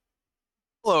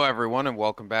Hello, everyone, and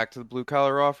welcome back to the Blue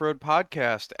Collar Off-Road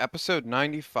Podcast, episode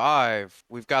 95.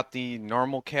 We've got the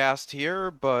normal cast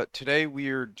here, but today we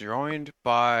are joined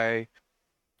by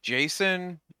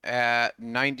Jason at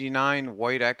 99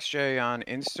 White XJ on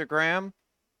Instagram,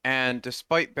 and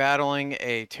despite battling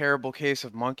a terrible case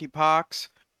of monkeypox,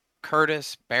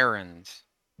 Curtis.berens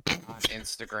on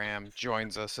Instagram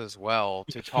joins us as well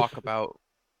to talk about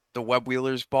the Web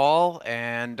Wheelers Ball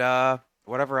and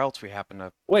whatever else we happen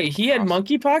to Wait, come he had across.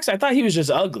 monkeypox? I thought he was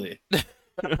just ugly.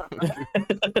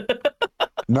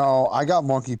 No, I got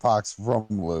monkeypox from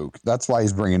Luke. That's why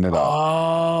he's bringing it up.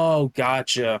 Oh,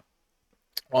 gotcha.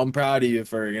 Well, I'm proud of you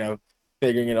for,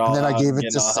 figuring it And all then I out gave and it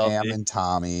getting to all Sam healthy. and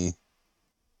Tommy.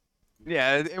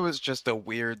 Yeah, it was just a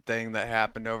weird thing that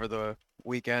happened over the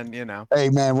weekend, you know. Hey,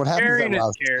 man, what happens Caring at is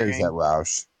Rausch stays at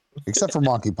Rausch. Except for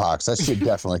monkeypox. That shit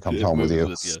definitely comes It home with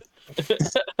moves you.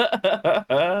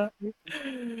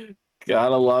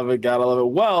 Gotta love it. Gotta love it.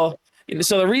 Well,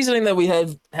 so the reasoning that we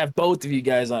have both of you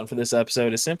guys on for this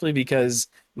episode is simply because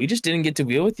we just didn't get to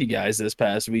wheel with you guys this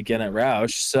past weekend at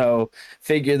Rausch. So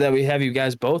figured that we have you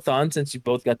guys both on since you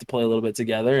both got to play a little bit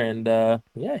together. And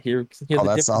yeah, hear Oh, the that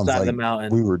different sounds side of like the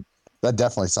mountain. that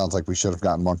definitely sounds like we should have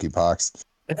gotten monkeypox.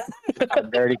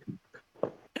 Dirty.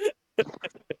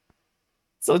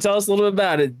 So tell us a little bit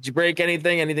about it. Did you break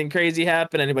anything? Anything crazy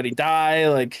happen? Anybody die?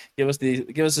 Like, give us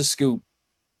a scoop.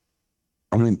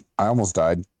 I mean, I almost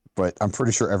died, but I'm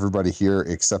pretty sure everybody here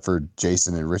except for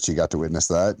Jason and Richie got to witness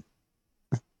that.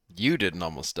 You didn't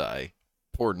almost die.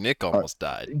 Poor Nick almost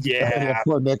died. Yeah.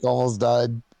 Poor Nick almost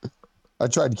died. I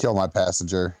tried to kill my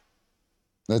passenger.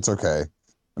 It's okay.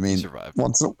 I He mean, survived.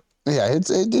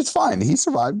 it's fine. He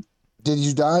survived. Did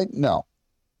you die? No.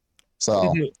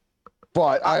 So,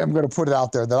 but I am going to put it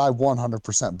out there that I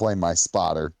 100% blame my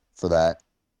spotter for that.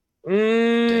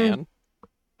 Dan?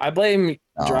 I blame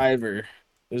Oh. driver.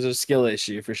 There's a skill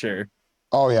issue for sure.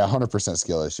 Oh yeah, 100%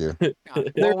 skill issue.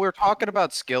 While we're talking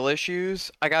about skill issues,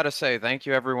 I gotta say thank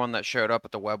you everyone that showed up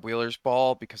at the Web Wheelers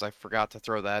Ball because I forgot to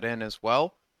throw that in as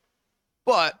well.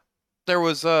 But there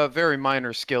was a very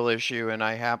minor skill issue, and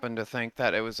I happen to think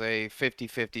that it was a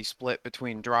 50-50 split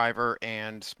between driver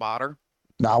and spotter.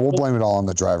 Nah, we'll blame it all on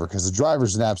the driver because the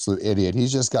driver's an absolute idiot.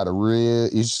 He's just got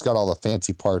all the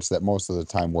fancy parts that most of the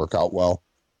time work out well.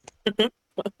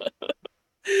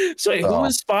 So who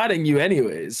was spotting you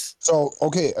anyways? So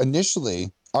okay,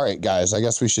 initially, all right, guys. I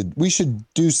guess we should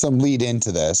do some lead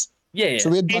into this. Yeah. So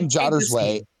we had done Jotter's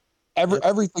Way.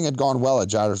 Everything had gone well at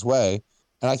Jotter's Way,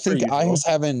 and I think I was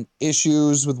having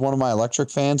issues with one of my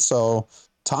electric fans. So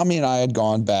Tommy and I had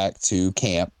gone back to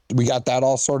camp. We got that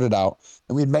all sorted out,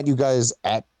 and we had met you guys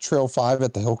at Trail 5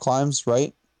 at the hill climbs,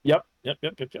 right? Yep.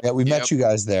 Yeah, we met you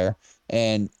guys there,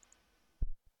 and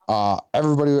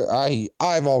everybody,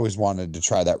 I've always wanted to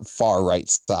try that far right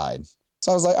side.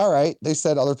 So I was like, all right. They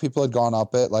said other people had gone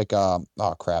up it, like oh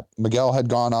crap, Miguel had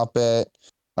gone up it.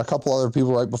 A couple other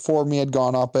people right before me had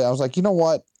gone up it. I was like, you know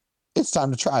what? It's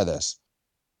time to try this.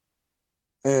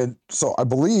 And so I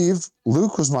believe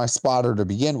Luke was my spotter to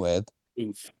begin with,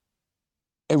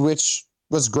 which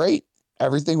was great.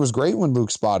 Everything was great when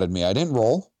Luke spotted me. I didn't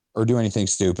roll or do anything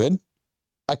stupid.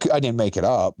 I didn't make it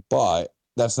up, but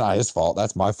that's not his fault.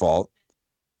 That's my fault.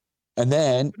 And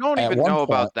then I don't even know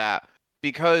about that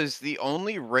because the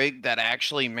only rig that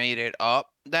actually made it up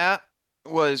that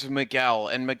was Miguel,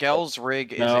 and Miguel's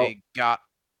rig is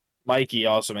Mikey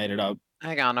also made it up.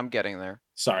 Hang on, I'm getting there.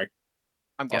 Sorry.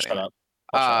 I'm getting there.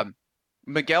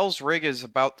 Miguel's rig is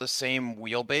about the same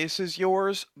wheelbase as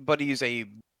yours, but he's a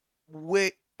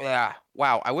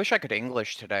wow, I wish I could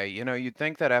English today. You know, you'd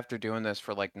think that after doing this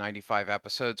for like 95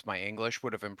 episodes, my English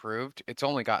would have improved. It's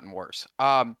only gotten worse.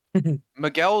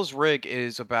 Miguel's rig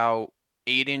is about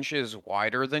 8 inches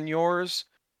wider than yours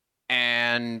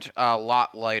and a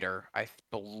lot lighter, I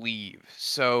believe.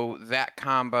 So that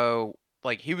combo,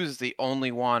 like, he was the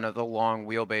only one of the long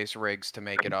wheelbase rigs to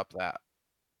make it up that.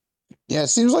 Yeah, it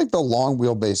seems like the long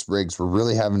wheelbase rigs were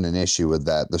really having an issue with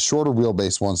that. The shorter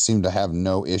wheelbase ones seem to have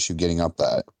no issue getting up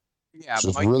that. Yeah, which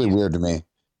is really weird to me.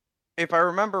 If I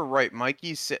remember right,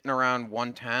 Mikey's sitting around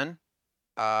 110.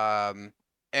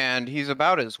 And he's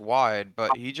about as wide,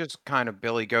 but he just kind of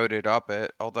Billy goated up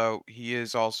it, although he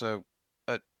is also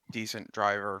a decent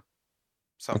driver.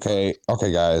 Sometimes.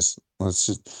 Okay, guys. Let's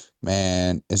just,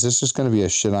 man, is this just going to be a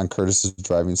shit on Curtis's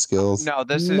driving skills? No,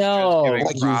 this is just giving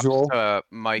like props usual. To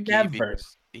Mikey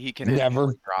because he can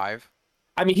never drive.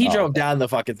 I mean, he drove down the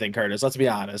fucking thing, Curtis. Let's be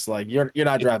honest. Like, you're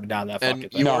not driving down that fucking thing.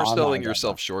 And you are selling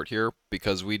yourself short here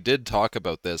because we did talk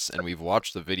about this and we've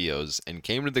watched the videos and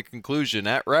came to the conclusion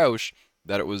at Rausch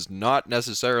that it was not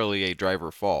necessarily a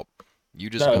driver fault. You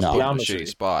just got put in a shitty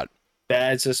spot.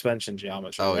 bad suspension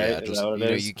geometry, Oh right? yeah, Is just that what you it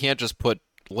know, is? you can't just put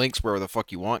links wherever the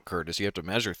fuck you want, Curtis. You have to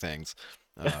measure things.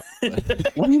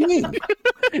 What do you mean?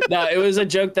 No, it was a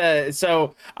joke that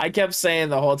so I kept saying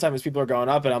the whole time as people are going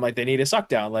up, and I'm like, they need a suck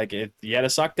down. Like if you had a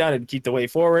suck down and keep the weight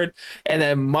forward. And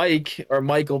then Mike or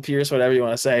Michael Pierce, whatever you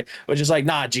want to say, was just like,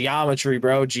 nah, geometry,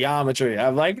 bro, geometry.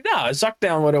 I'm like, no, a suck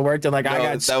down would have worked. And like I No,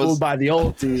 got that schooled was by the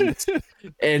old dudes.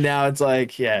 And now it's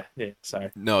like, yeah, sorry.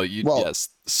 no, Well, yes.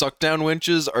 Suck down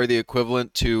winches are the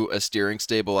equivalent to a steering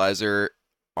stabilizer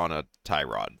on a tie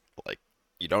rod. Like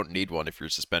you don't need one if your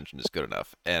suspension is good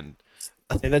enough. And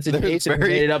And that's a Jason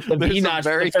made up the V there's some notch for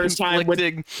the very first time with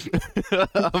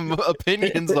conflicting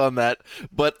opinions on that,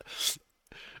 but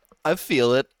I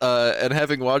feel it. And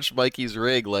having watched Mikey's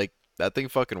rig, like that thing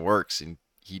fucking works, and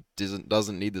he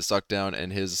doesn't need the suck down.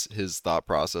 And his thought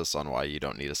process on why you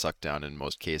don't need a suck down in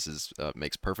most cases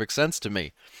makes perfect sense to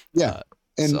me. yeah.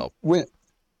 And So when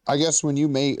I guess when you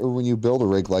make or when you build a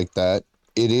rig like that,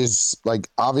 it is like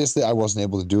obviously I wasn't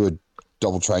able to do a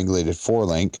double triangulated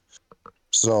 4-link.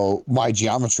 So my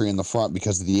geometry in the front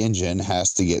because of the engine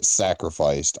has to get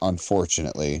sacrificed,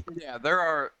 unfortunately. Yeah,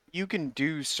 you can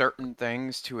do certain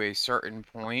things to a certain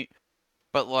point,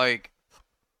 but like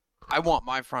I want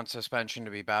my front suspension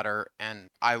to be better, and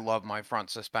I love my front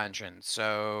suspension.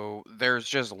 So there's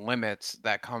just limits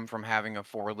that come from having a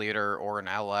 4-liter or an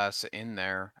LS in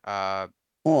there.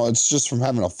 Well, it's just from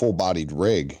having a full-bodied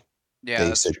rig, Yeah,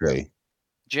 that's true. basically.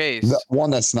 The Jace, one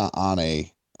that's not on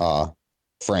a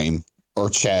frame or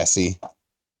chassis.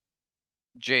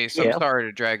 Jace, I'm Yeah, sorry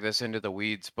to drag this into the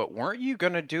weeds, but weren't you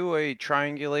gonna do a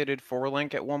triangulated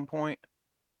 4-link at one point?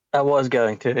 I was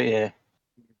going to. Yeah,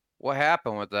 What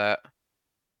happened with that?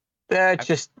 it I,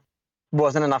 just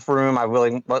wasn't enough room.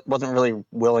 Wasn't really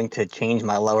willing to change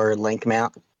my lower link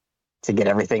mount to get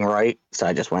everything right, so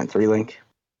I just went 3-link.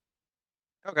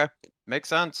 okay, makes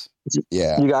sense.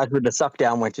 Yeah. You guys with the suck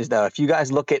down winches though, if you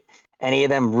guys look at any of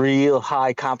them real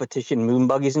high competition moon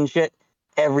buggies and shit,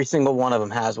 every single one of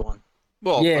them has one.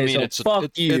 well, I Yeah, mean, so fuck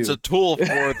it's you. a tool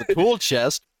for the tool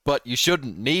chest, but you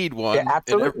shouldn't need Yeah, one.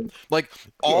 absolutely. Like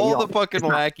Yeah, you all the don't. fucking It's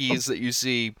not. lackeys that you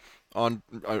see on,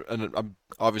 and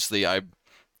obviously I'm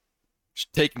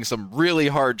taking some really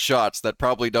hard shots that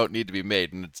probably don't need to be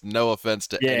made, and it's no offense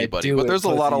to Yeah, anybody, do but it, there's a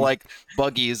lot of pussy. like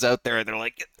buggies out there. They're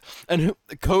like, and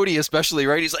Cody especially,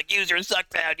 right? He's like, use your suck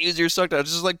down, use your suck down.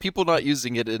 It's just like people not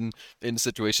using it in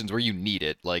situations where you need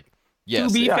it. Like, yes, Yeah,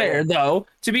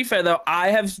 To be fair though, I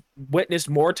have witnessed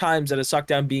more times that a suck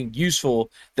down being useful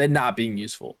than not being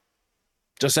useful.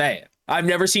 Just saying. I've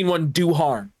never seen one do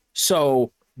harm.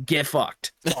 So get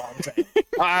fucked. That's all I'm saying.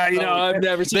 I've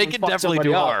never seen they one can fuck definitely somebody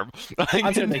do up. harm. I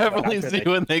I'm sure can they could. definitely see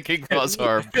when they can cause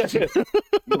harm.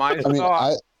 My I mean,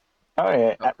 thought. Oh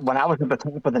yeah. When I was at the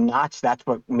top of the notch, that's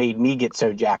what made me get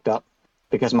so jacked up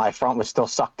because my front was still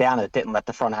sucked down and it didn't let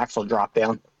the front axle drop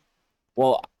down.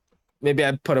 Well, maybe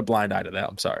I put a blind eye to that.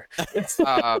 I'm sorry.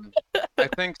 I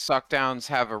think suckdowns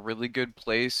have a really good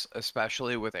place,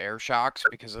 especially with air shocks,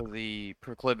 because of the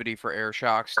proclivity for air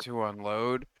shocks to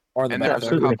unload. Or in the And back there's a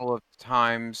there. Absolutely. couple of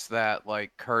times that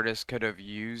like Curtis could have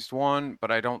used one, but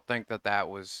I don't think that that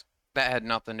had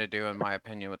nothing to do, in my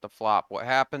opinion, with the flop. What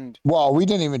happened? well, we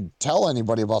didn't even tell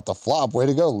anybody about the flop. Way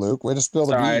to go, Luke. Way to spill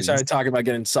the Sorry, I beans. started talking about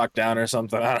getting sucked down or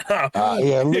something. I don't know.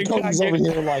 Yeah, Luke Cody's over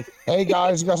here like, hey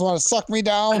guys, you guys want to suck me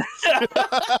down?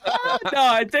 No,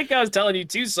 I think I was telling you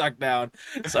to suck down.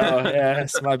 So yeah,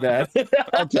 it's my bad.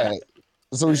 Okay.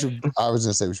 So I was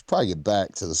gonna say we should probably get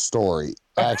back to the story,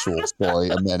 actual story,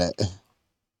 a minute.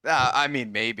 I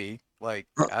mean, maybe. Like,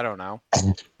 I don't know.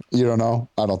 You don't know?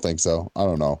 I don't think so. I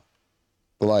don't know.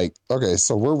 But like, okay,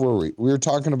 so where were we? We were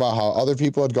talking about how other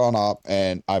people had gone up,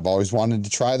 and I've always wanted to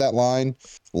try that line.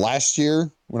 Last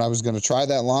year, when I was gonna try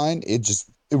that line, it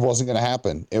wasn't gonna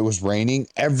happen. It was raining,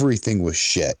 everything was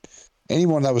shit.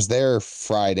 Anyone that was there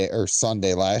Friday or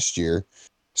Sunday last year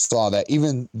saw that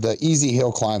even the easy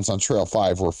hill climbs on Trail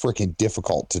 5 were freaking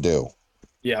difficult to do.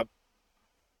 Yep.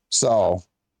 So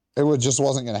just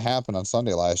wasn't going to happen on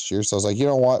Sunday last year. So I was like, you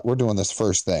know what? We're doing this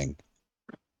first thing.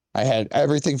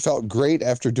 Everything felt great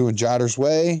after doing Jotter's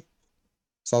Way.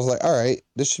 So I was like, all right,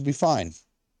 this should be fine.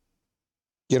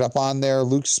 Get up on there.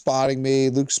 Luke's spotting me.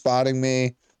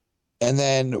 And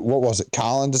then what was it?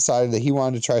 Colin decided that he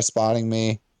wanted to try spotting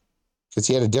me because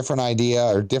he had a different idea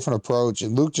or different approach.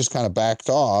 And Luke just kind of backed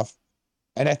off.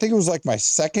 And I think it was like my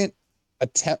second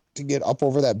attempt to get up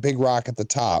over that big rock at the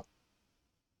top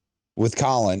with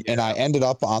Colin. And I ended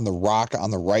up on the rock on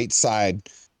the right side.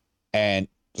 And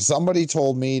somebody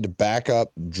told me to back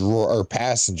up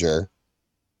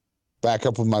back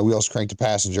up with my wheels cranked to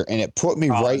passenger. And it put me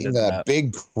Colin right did into that that.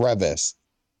 big crevice.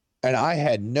 and I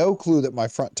had no clue that my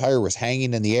front tire was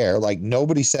hanging in the air. Like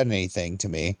nobody said anything to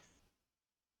me.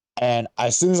 And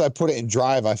as soon as I put it in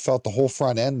drive, I felt the whole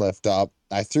front end lift up.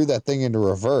 I threw that thing into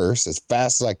reverse as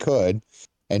fast as I could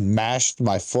and mashed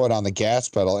my foot on the gas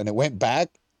pedal, and it went back.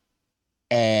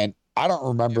 And I don't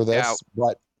remember Out. this,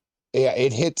 but yeah,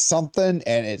 it hit something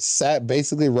and it sat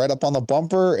basically right up on the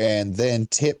bumper and then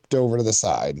tipped over to the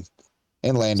side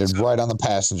and landed So, right on the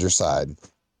passenger side.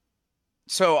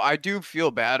 so I do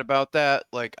feel bad about that.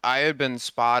 Like I had been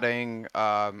spotting,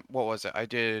 what was it? I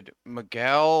did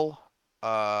Miguel,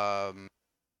 um,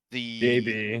 the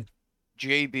JB,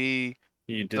 JB,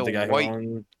 you did the the guy who white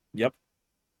owned. Yep.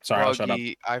 Sorry, I'll shut up.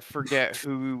 buggy. I forget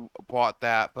who bought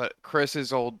that, but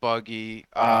Chris's old buggy.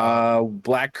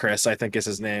 Black Chris, I think is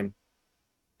his name.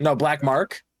 No, Black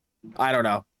Mark. I don't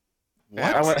know.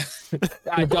 I What? went.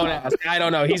 I don't ask. I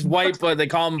don't know. He's white, but they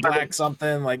call him Black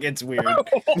something. Like it's weird.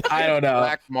 I don't know.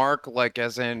 Black Mark, like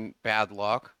as in bad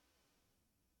luck.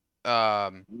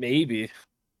 Maybe.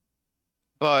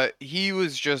 But he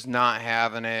was just not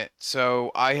having it.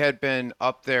 So I had been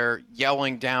up there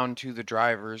yelling down to the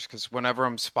drivers because whenever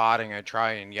I'm spotting, I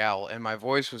try and yell, and my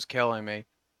voice was killing me.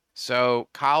 So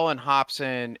Colin hops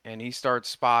in and he starts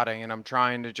spotting, and I'm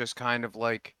trying to just kind of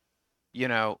like,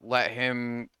 let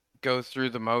him go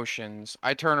through the motions.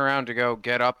 I turn around to go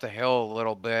get up the hill a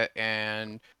little bit,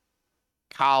 and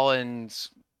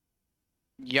Colin's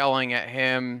yelling at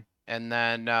him, and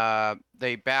then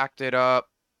they backed it up.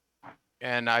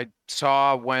 And I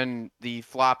saw when the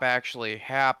flop actually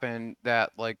happened that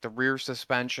like the rear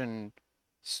suspension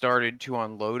started to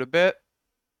unload a bit,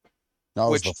 That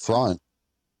was the which front.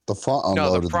 The front no, the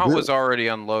unloaded. The front rear. was already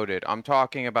unloaded. I'm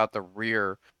talking about the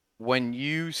rear. When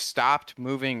you stopped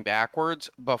moving backwards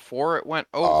before it went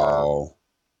over, Oh,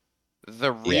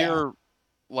 the yeah. rear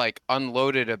like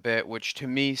unloaded a bit, which to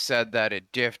me said that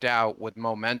it diffed out with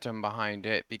momentum behind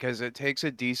it because it takes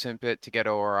a decent bit to get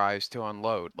ORIs to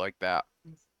unload like that.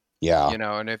 Yeah.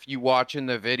 And if you watch in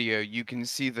the video, you can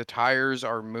see the tires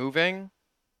are moving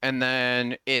and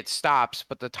then it stops,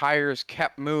 but the tires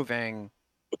kept moving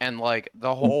and like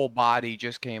the whole body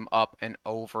just came up and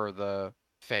over the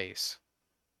face.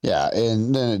 Yeah,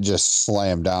 and then it just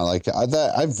slammed down. Like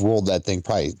I've rolled that thing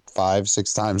probably 5,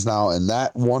 6 times now, and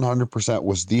that 100%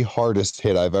 was the hardest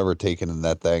hit I've ever taken in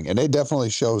that thing, and it definitely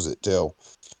shows it too.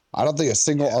 I don't think a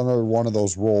single Yeah. other one of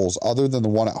those rolls, other than the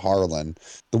one at Harlan,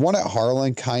 the one at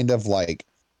Harlan kind of like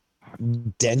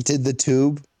dented the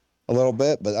tube a little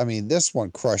bit, but I mean this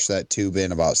one crushed that tube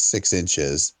in about 6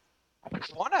 inches. The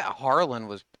one at Harlan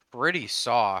was pretty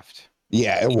soft.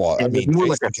 Yeah, it was. I It was mean, more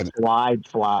like a Jason can. slide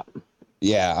flop.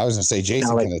 Yeah, I was gonna say Kind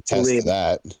Jason of like can attest to slid.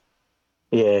 that.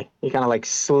 Yeah, he kind of like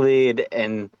slid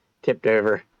and tipped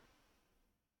over.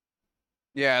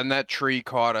 Yeah, and that tree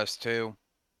caught us too.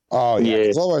 Oh yeah, Yeah.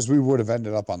 because otherwise we would have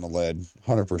ended up on the lid,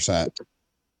 100%.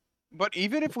 But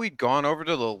even if we'd gone over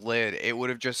to the lid, it would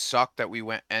have just sucked that we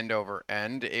went end over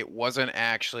end. It wasn't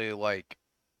actually like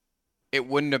it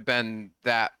wouldn't have been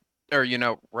that, or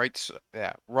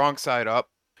yeah, wrong side up.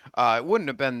 It wouldn't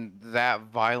have been that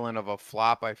violent of a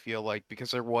flop, I feel like, because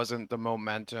there wasn't the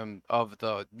momentum of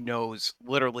the nose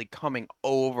literally coming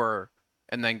over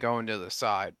and then going to the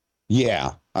side.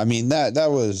 Yeah, I mean that's a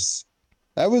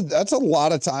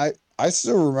lot of time. I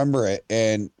still remember it,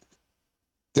 and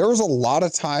there was a lot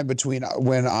of time between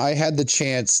when I had the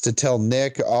chance to tell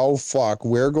Nick, "Oh fuck,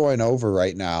 we're going over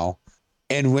right now,"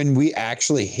 and when we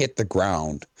actually hit the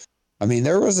ground. I mean,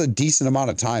 there was a decent amount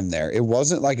of time there. It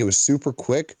wasn't like it was super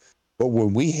quick, but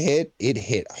when we hit, it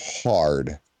hit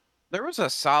hard. There was a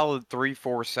solid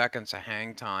 3-4 seconds of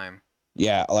hang time.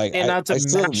 Yeah, like And not to I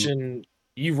still, mention,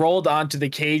 you rolled onto the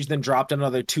cage, then dropped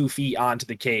another 2 feet onto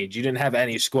the cage. You didn't have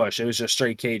any squish. It was just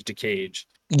straight cage to cage.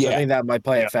 So I yeah, think that might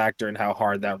play a factor in how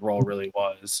hard that roll really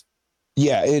was.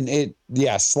 yeah, and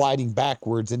yeah, sliding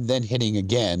backwards and then hitting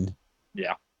again,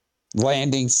 Yeah.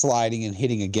 landing, sliding, and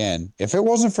hitting again. If it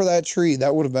wasn't for that tree,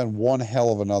 that would have been one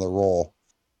hell of another roll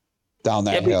down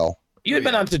Yeah, that but hill. you had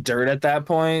been onto dirt at that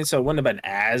point, so it wouldn't have been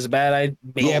as bad.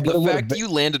 Yeah, but The it would have fact been. you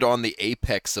landed on the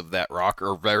apex of that rock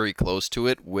or very close to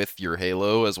it with your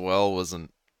halo as well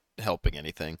wasn't helping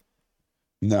anything.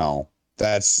 No,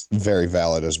 that's very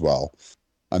valid as well.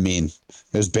 I mean,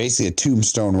 it was basically a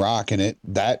tombstone rock, and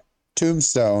that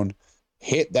tombstone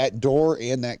hit that door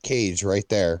and that cage right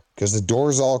there because the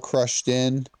door's all crushed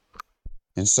in,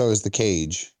 and so is the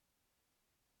cage.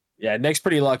 Yeah, Nick's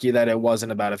pretty lucky that it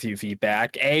wasn't about a few feet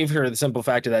back. A, for the simple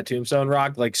fact of that tombstone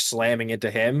rock, like slamming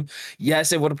into him.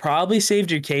 Yes, it would have probably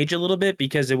saved your cage a little bit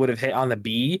because it would have hit on the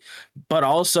B, but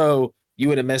also you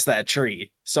would have missed that tree.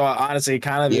 So honestly,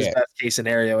 kind of his Yeah, best case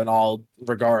scenario in all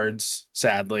regards,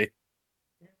 sadly.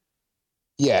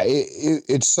 Yeah,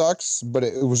 it sucks, but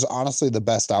it was honestly the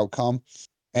best outcome.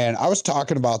 And I was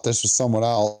talking about this with someone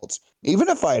else. Even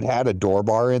if I had had a door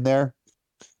bar in there,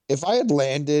 if I had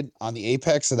landed on the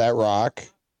apex of that rock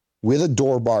with a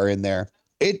door bar in there,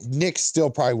 Nick still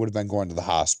probably would have been going to the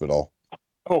hospital.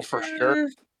 Oh, for sure.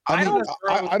 I mean,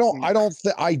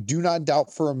 I do not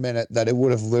doubt for a minute that it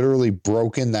would have literally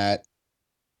broken that,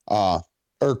 or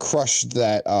crushed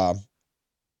that,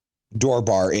 door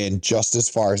bar in just as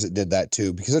far as it did that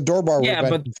too, because a door bar would have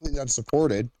been completely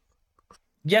unsupported.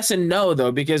 Yes and no,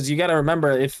 though, because you got to remember,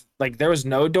 if like there was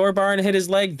no door bar and hit his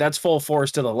leg, that's full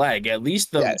force to the leg. At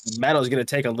least the metal is going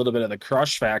to take a little bit of the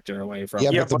crush factor away from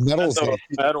it. Yeah, but the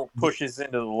metal pushes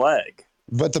into the leg.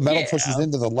 But the metal pushes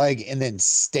into the leg and then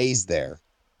stays there.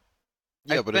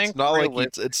 Yeah, but it's not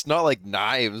like it's not like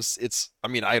knives. I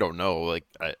mean, I don't know. Like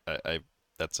I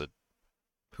that's a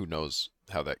who knows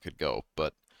how that could go,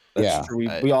 but that's true.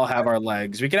 We all have our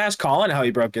legs. We can ask Colin how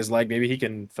he broke his leg. Maybe he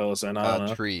can fill us in. I don't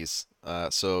know. Trees.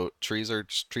 So trees are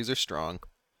strong.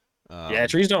 Yeah,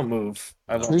 trees don't move.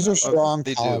 Trees are strong.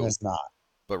 They Colin do. is not.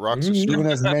 But rocks are strong. Even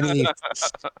as many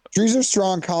trees are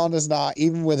strong, Colin is not.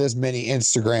 Even with as many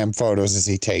Instagram photos as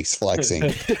he takes flexing.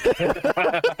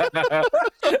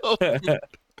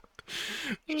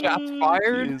 Shots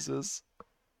fired. Jesus.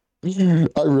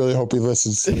 I really hope he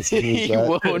listens to this. He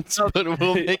won't, but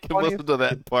we'll make him listen to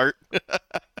that part.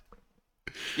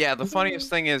 Yeah, the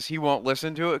funniest thing is he won't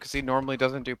listen to it because he normally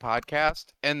doesn't do podcast,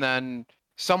 and then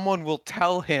someone will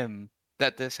tell him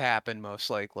that this happened, most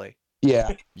likely.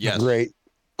 Yeah. Yes. Great.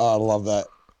 I love that.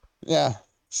 Yeah.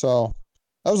 So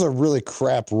that was a really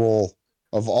crap roll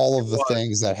of all of the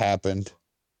things that happened.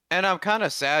 And I'm kind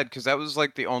of sad because that was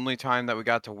like the only time that we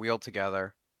got to wheel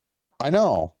together. I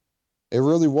know. It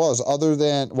really was. Other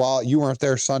than, well, you weren't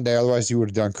there Sunday. Otherwise, you would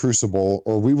have done Crucible,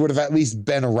 or we would have at least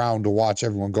been around to watch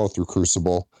everyone go through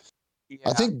Crucible. Yeah.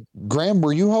 I think, Graham,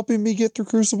 were you helping me get through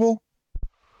Crucible?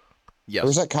 Yes. Or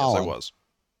was that Colin? Yes, I was.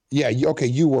 Yeah. Okay.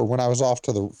 You were when I was off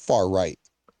to the far right.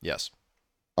 Yes.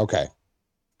 Okay.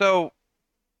 So,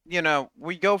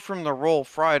 we go from the roll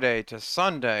Friday to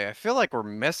Sunday. I feel like we're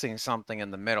missing something in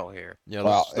the middle here. Yeah.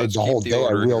 Let's the whole day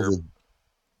I wielded.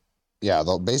 Yeah,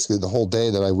 basically the whole day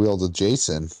that I wielded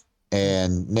Jason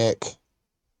and Nick.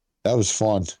 That was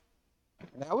fun.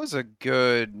 That was a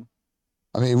good.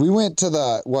 I mean, we went to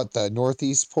the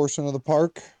northeast portion of the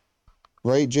park,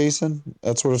 right, Jason?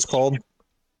 That's what it's called.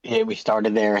 Yeah, we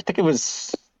started there. I think it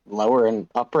was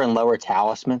upper and lower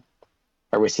Talisman.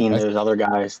 Or we seen those other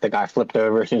guys. The guy flipped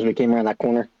over as soon as we came around that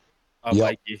corner. Oh,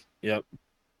 yep. Mikey. Yep.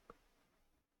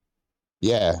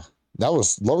 Yeah, that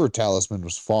was lower Talisman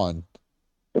was fun.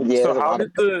 Yeah, so how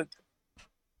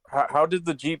did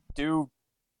the Jeep do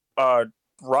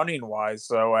running wise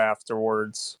though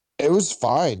afterwards? It was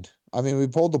fine. I mean, we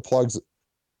pulled the plugs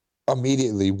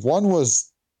immediately. One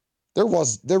was there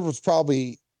was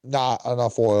probably not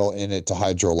enough oil in it to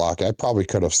hydro lock. I probably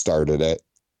could have started it.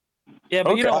 Yeah,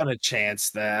 but you don't want to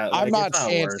chance that. I'm not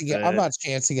chancing it. I'm not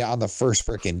chancing it on the first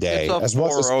freaking day. It's a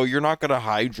 4.0. You're not gonna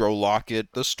hydro lock it.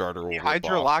 The starter will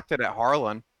hydro locked it at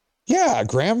Harlan. Yeah,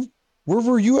 Graham. Where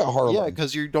were you at Harlan? Yeah,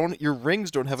 because your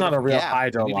rings don't have not a real gap.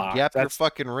 hydro you need lock. to gap your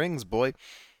fucking rings, boy.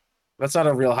 That's not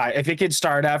a real high. If it could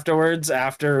start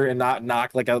after and not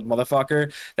knock like a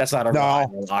motherfucker, that's not a real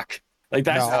hydro lock. Like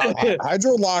that's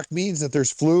hydro lock means that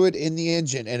there's fluid in the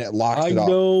engine and it locks it up. I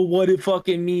know what it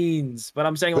fucking means, but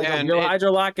I'm saying like a real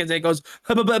hydro lock is it goes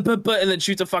and then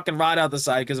shoots a fucking rod out the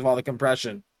side because of all the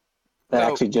compression. That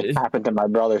actually just happened to my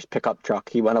brother's pickup truck.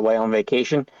 He went away on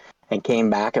vacation and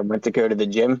came back and went to go to the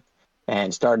gym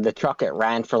and started the truck. It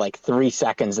ran for like 3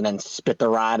 seconds and then spit the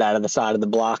rod out of the side of the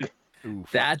block.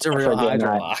 That's a real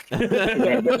hydro lock.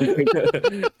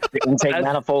 The intake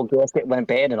manifold gasket went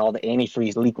bad and all the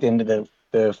antifreeze leaked into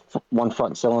the one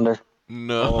front cylinder.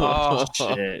 No.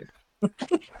 Shit.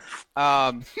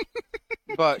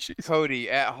 But Cody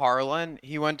at Harlan,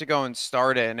 he went to go and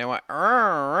start it, and it went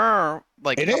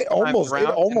like it almost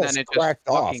cracked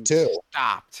off too.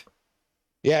 Stopped.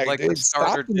 Yeah, like it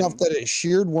stopped enough that it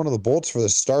sheared one of the bolts for the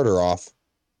starter off.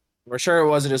 We're sure it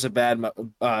wasn't just a bad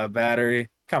battery.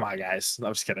 Come on, guys.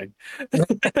 I'm just kidding.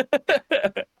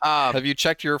 Have you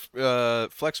checked your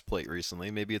flex plate recently?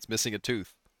 Maybe it's missing a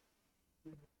tooth.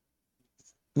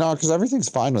 No, because everything's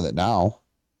fine with it now.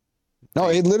 No,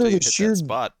 it literally sheared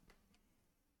spot.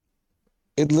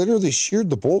 It literally sheared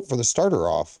the bolt for the starter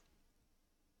off.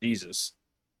 Jesus.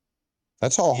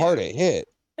 That's how hard it hit.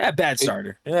 Yeah, bad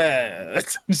starter. I'm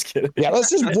just kidding. Yeah,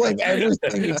 let's just blame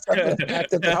everything except the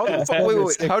fact that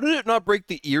wait. How did it not break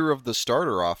the ear of the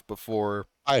starter off before?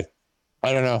 I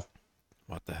don't know.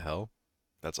 What the hell?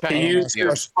 That's He He awful. used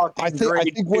your fucking I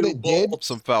grade think what 2 it did bolts.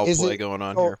 Some foul is play it- going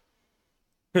on oh,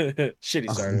 here.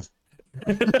 Shitty starter.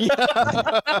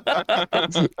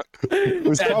 it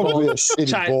was Bad probably bolt. a shitty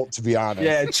China, bolt, to be honest.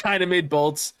 yeah, China made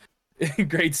bolts.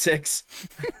 Grade 6.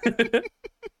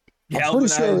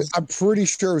 Galvanized. I'm pretty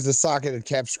sure it was the socket and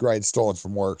cap screw I had stolen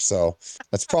from work, so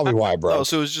that's probably why I broke. Oh,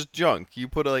 so it was just junk. You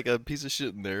put like a piece of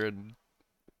shit in there, and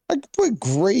I put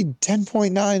grade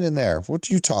 10.9 in there. What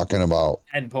are you talking about?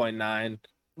 10.9.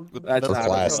 with, That's Or not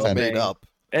class a real 10. made thing. up.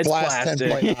 It's Class plastic.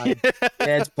 10.9.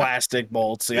 Yeah, it's plastic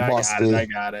bolts. Yeah, I Must got it. be. I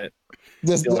got it.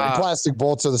 The Ah. plastic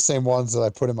bolts are the same ones that I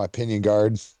put in my pinion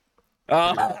guard.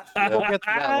 Oh. We'll get to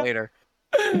that later.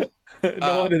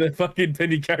 No wonder the fucking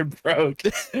penny card broke.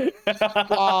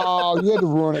 Oh, you had to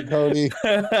ruin it, Cody.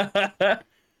 That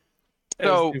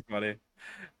So- was too funny.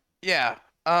 Yeah.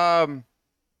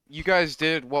 You guys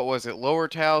did, what was it? Lower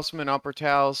talisman, upper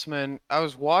talisman. I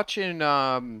was watching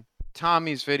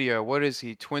Tommy's video. What is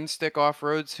he? Twin Stick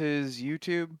Off-Roads his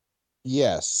YouTube?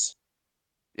 Yes.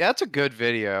 Yeah, that's a good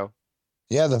video.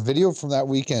 Yeah, the video from that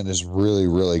weekend is really,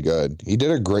 really good. He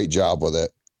did a great job with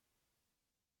it.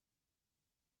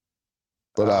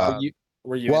 But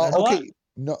Were you well, in there a lot? okay,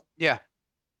 no, Yeah.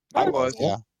 I I was, was.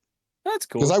 yeah, That's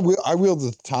cool. because I wheeled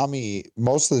with Tommy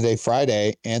most of the day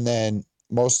Friday, and then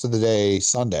most of the day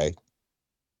Sunday.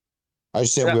 I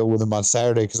just didn't Yeah. wheel with him on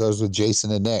Saturday because I was with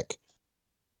Jason and Nick.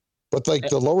 But like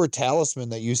the lower talisman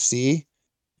that you see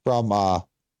from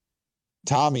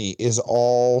Tommy is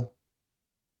all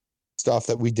stuff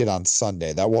that we did on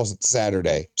Sunday. That wasn't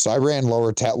Saturday. So I ran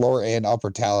lower and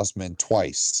upper talisman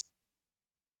twice.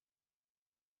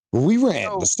 But we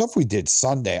ran the stuff we did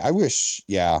Sunday. I wish,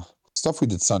 yeah, stuff we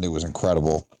did Sunday was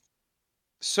incredible.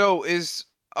 So is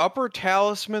upper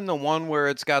talisman the one where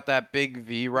it's got that big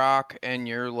V rock and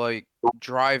you're like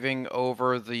driving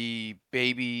over the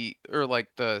baby or like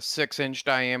the 6-inch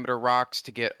diameter rocks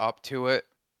to get up to it?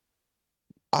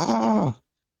 Ah,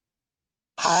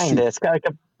 Kinda. It's got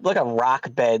like a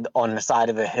rock bed on the side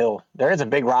of a hill. There is a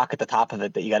big rock at the top of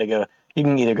it that you got to go. You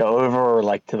can either go over or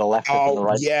like to the left or to the oh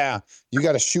right. yeah, you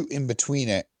got to shoot in between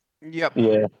it. Yep.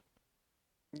 Yeah.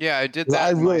 Yeah, I did 'Cause that I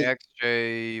in my really-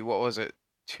 XJ, what was it,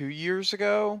 2 years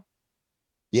ago?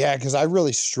 Yeah, because I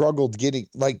really struggled getting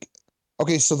like.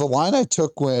 Okay, so the line I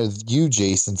took with you,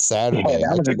 Jason, Saturday.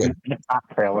 Yeah, I that took was a the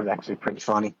top trail was actually pretty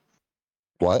funny.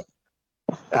 what?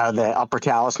 The upper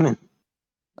talisman.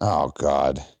 Oh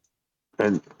God.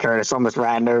 And Curtis almost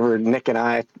ran over Nick and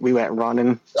I. We went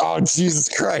running. Oh Jesus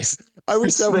Christ! I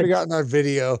wish that would have gotten our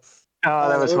video. Oh,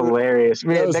 that was that was- hilarious.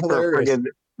 Me that and was Nick were hilarious. friggin'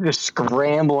 just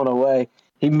scrambling away.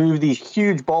 He moved these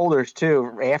huge boulders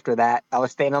too. After that, I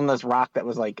was standing on this rock that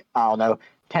was like, I don't know,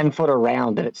 10 foot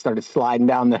around, and it started sliding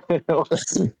down the hill.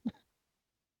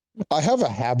 I have a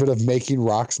habit of making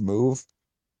rocks move.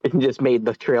 It just made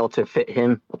the trail to fit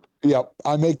him. Yep,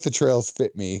 I make the trails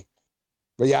fit me.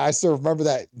 But yeah, I still remember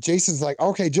that. Jason's like,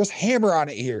 okay, just hammer on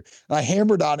it here. And I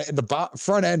hammered on it, and the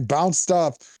front end bounced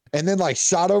up and then like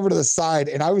shot over to the side.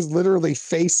 And I was literally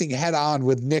facing head on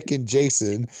with Nick and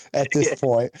Jason at this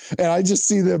point. And I just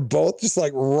see them both just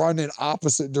like run in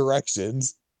opposite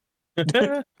directions.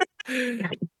 That's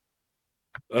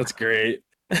great.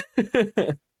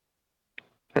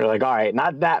 They're like, all right,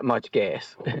 not that much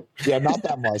gas. Yeah, not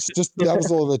that much. Just that was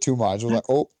a little bit too much. I was like,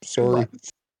 oh, sorry.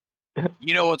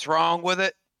 You know what's wrong with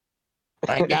it?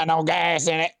 Ain't got no gas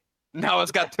in it. No,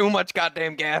 it's got too much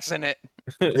goddamn gas in it.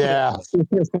 Yeah.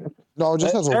 No, it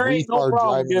just has a There ain't no retard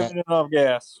problem driving it. giving enough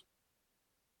gas.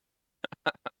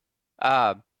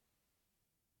 Uh,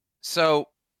 so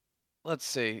let's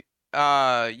see.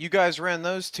 You guys ran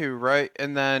those two, right?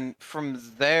 And then from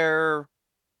there,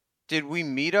 did we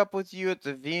meet up with you at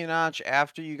the V Notch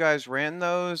after you guys ran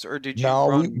those, or did you No,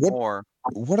 run more?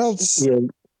 What else? Yeah.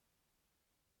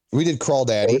 We did Crawl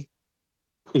Daddy.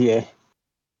 Yeah.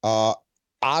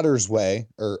 Otter's Way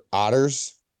or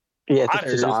Otters. Yeah, I think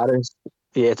it's just Otters? Otters.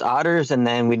 Yeah, it's Otters, and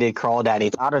then we did Crawl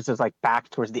Daddy. Otters is like back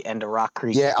towards the end of Rock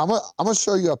Creek. Yeah, I'm gonna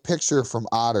show you a picture from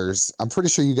Otters. I'm pretty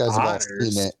sure you guys have all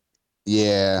Otters? seen it.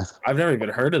 Yeah, I've never even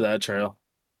heard of that trail.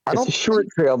 I It's don't. a short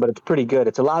trail, but it's pretty good.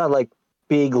 It's a lot of like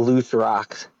big loose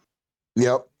rocks.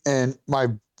 Yep. And my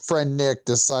friend Nick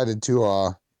decided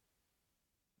to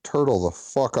turtle the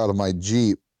fuck out of my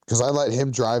Jeep because I let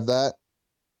him drive that.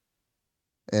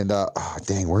 And oh,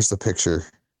 dang, where's the picture?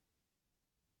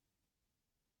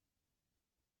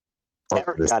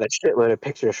 Eric got a shitload of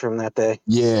pictures from that day.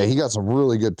 Yeah, he got some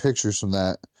really good pictures from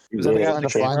that. Was that the Yeah, guy Trying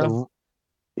with to the find camera?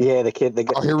 Yeah, the kid.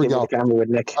 Oh, here we kid go. with the camera with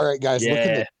Nick. All right, guys,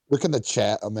 Yeah. look in the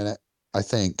chat a minute. I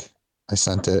think I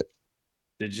sent it.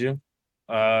 Did you?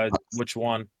 Which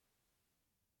one?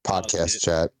 Podcast it.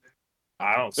 chat.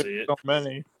 I don't see it. So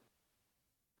many.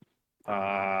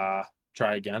 Try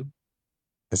again.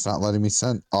 It's not letting me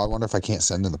send. Oh, I wonder if I can't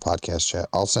send in the podcast chat.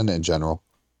 I'll send it in general.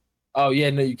 Oh yeah,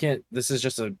 no, you can't. This is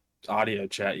just a audio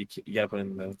chat. You gotta put it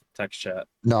in the text chat.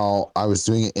 No, I was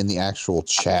doing it in the actual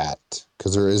chat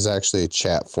because there is actually a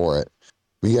chat for it.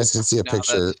 You guys can see a No,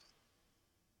 picture.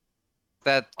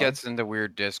 that gets into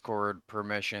weird Discord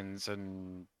permissions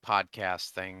and podcast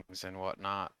things and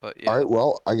whatnot. But All yeah. right,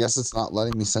 well, I guess it's not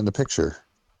letting me send a picture.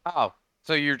 Oh,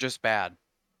 so you're just bad.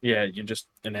 Yeah, you're just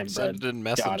an inbred. Send it in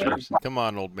Got it. messengers. Come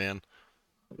on, old man.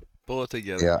 Pull it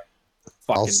together. Yeah.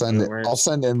 I'll Fucking send it. boomers. I'll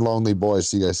send in Lonely Boys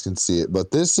so you guys can see it.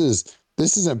 But this is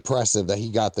impressive that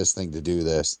he got this thing to do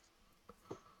this.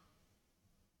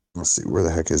 Let's see, where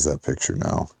the heck is that picture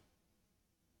now?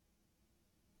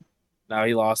 Now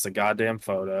he lost a goddamn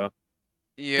photo.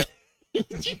 Yeah. He's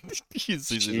a mess.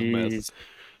 Jeez.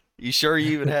 You sure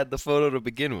you even had the photo to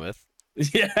begin with?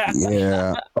 Yeah.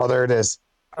 Yeah. Oh, there it is.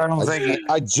 I don't think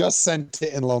I just sent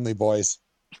it in Lonely Boys.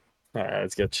 All right,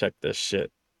 let's go check this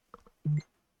shit.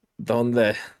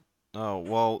 Donde? Oh,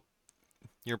 well,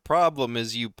 your problem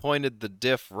is you pointed the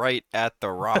diff right at the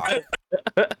rock.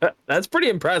 That's pretty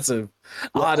impressive.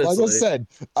 Like Honestly. I said,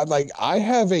 I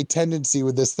have a tendency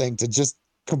with this thing to just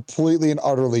completely and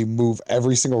utterly move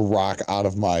every single rock out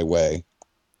of my way.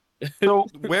 so.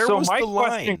 Where so was my the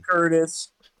question, line?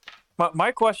 Curtis.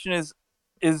 My question is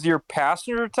your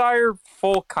passenger tire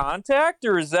full contact,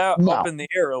 or is that No. up in the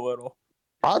air a little?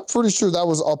 I'm pretty sure that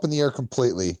was up in the air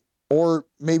completely, or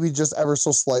maybe just ever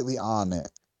so slightly on it.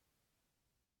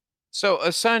 So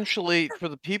essentially, for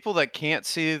the people that can't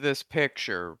see this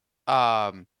picture,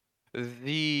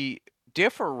 the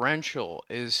differential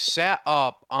is set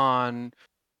up on,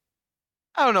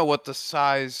 I don't know what the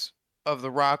size of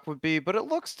the rock would be, but it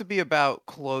looks to be about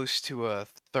close to a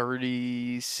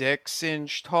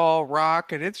 36-inch tall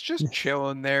rock, and it's just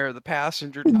chilling there. The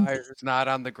passenger tire is not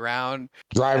on the ground, and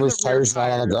Driver's the rear tires not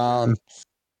on the tires ground.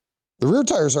 The rear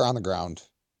tires are on the ground.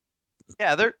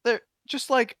 Yeah, they're just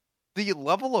like the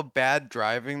level of bad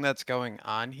driving that's going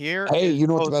on here Hey, is you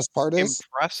know what the both best part is?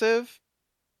 impressive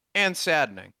and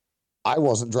saddening. I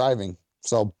wasn't driving,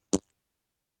 so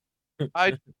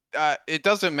It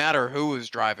doesn't matter who is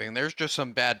driving. There's just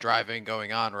some bad driving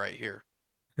going on right here.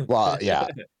 well, yeah.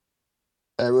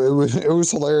 It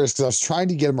was hilarious because I was trying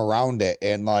to get him around it,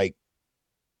 and like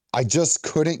I just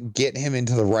couldn't get him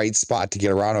into the right spot to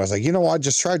get around. I was like, you know what?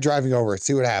 Just try driving over it,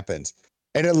 see what happens.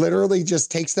 And it literally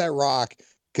just takes that rock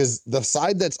because the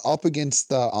side that's up against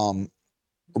the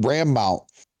ram mount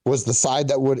was the side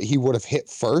that he would have hit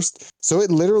first. So it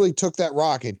literally took that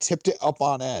rock and tipped it up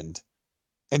on end,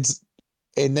 and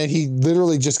then he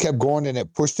literally just kept going, and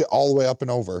it pushed it all the way up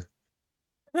and over.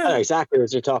 I know exactly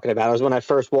what you're talking about. It was when I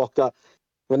first walked up.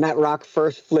 When that rock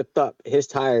first flipped up, both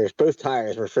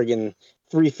tires were friggin'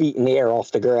 3 feet in the air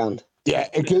off the ground. Yeah,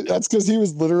 that's because he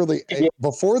was literally Yeah.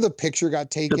 before the picture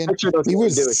got taken. picture doesn't He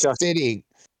was do it justice. sitting.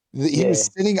 He was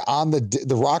sitting on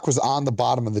the rock was on the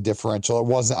bottom of the differential. It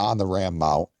wasn't on the ram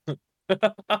mount.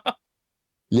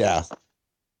 Yeah,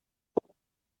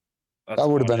 that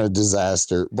would have been a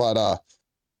disaster. But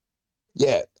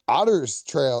yeah, Otter's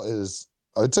Trail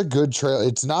it's a good trail.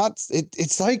 It's not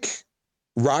it's like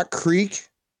Rock Creek,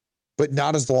 but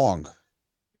not as long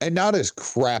and not as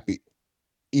crappy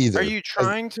either. Are you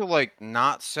trying to like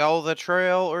not sell the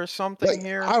trail or something Like,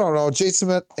 here? I don't know,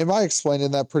 Jason. Am I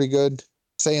explaining that pretty good?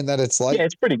 Saying that it's like, Yeah,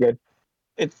 it's pretty good.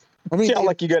 It's I mean,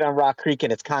 like you go down Rock Creek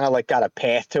and it's kind of like got a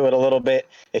path to it a little bit.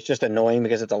 It's just annoying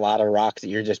because it's a lot of rocks that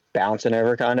you're just bouncing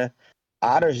over, kind of.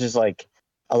 Otter's just like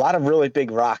a lot of really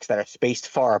big rocks that are spaced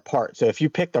far apart. So if you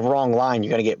pick the wrong line, you're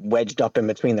gonna get wedged up in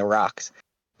between the rocks.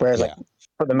 Whereas, like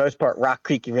for the most part, Rock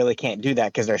Creek, you really can't do that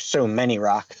because there's so many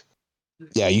rocks.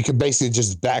 yeah, you can basically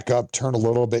just back up, turn a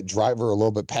little bit driver, a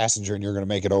little bit passenger, and you're going to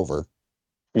make it over.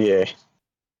 Yeah.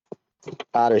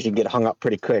 Otters, you get hung up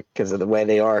pretty quick because of the way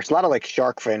they are. It's a lot of like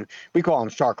shark fin. We call them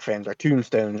shark fins or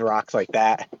tombstones, rocks like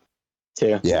that,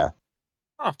 too. Yeah.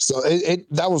 So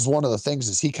that was one of the things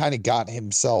is he kind of got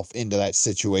himself into that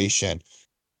situation.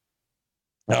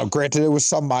 Now, granted, it was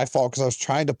some my fault because I was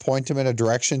trying to point him in a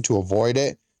direction to avoid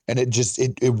it, and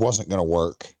it wasn't going to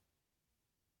work.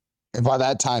 And by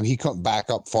that time, he couldn't back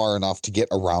up far enough to get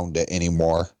around it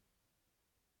anymore.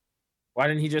 Why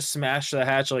didn't he just smash the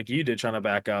hatch like you did trying to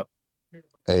back up?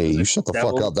 Hey, you shut the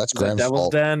fuck up. That's Graham's Devil's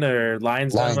fault. Den or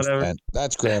Lion's Den, whatever. Den.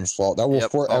 That's Graham's fault. That will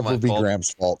Yep, all forever my be fault.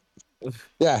 Graham's fault.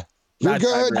 Yeah. You're Not good.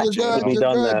 You're tiebreaker. good. We You're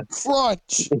done good. that.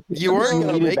 Crunch. You weren't You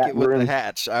gonna needed make that it with the room.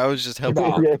 hatch. I was just helping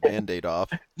No. rip the band-aid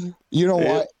off. You know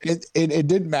Yeah. what? It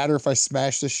didn't matter if I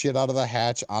smashed the shit out of the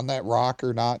hatch on that rock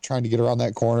or not, trying to get around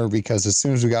that corner, because as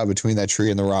soon as we got between that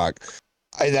tree and the rock,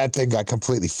 that thing got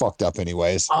completely fucked up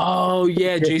anyways. Oh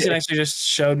yeah, Jason actually just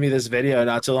showed me this video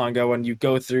not too long ago. When you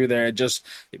go through there, it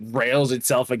rails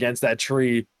itself against that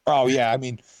tree. Oh yeah, I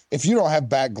mean, if you don't have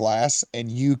back glass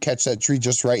and you catch that tree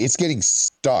just right, it's getting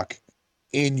stuck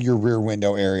in your rear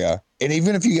window area. And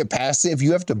even if you get past it, if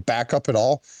you have to back up at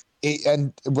all,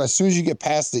 and as soon as you get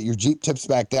past it, your Jeep tips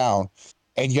back down,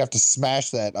 and you have to smash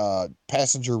that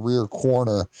passenger rear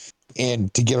corner in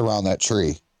to get around that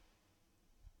tree.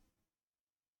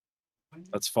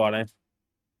 That's funny.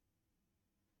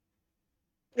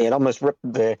 It almost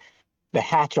ripped the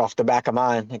hatch off the back of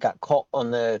mine. It got caught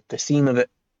on the seam of it.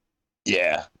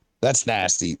 Yeah, that's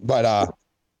nasty. But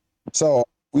so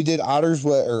we did Otters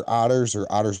Way or Otters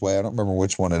Way. I don't remember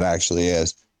which one it actually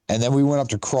is. And then we went up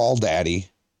to Crawl Daddy,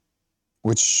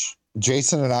 which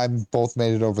Jason and I both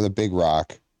made it over the Big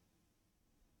Rock.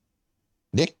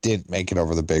 Nick didn't make it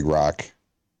over the Big Rock,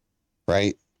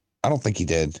 right? I don't think he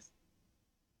did.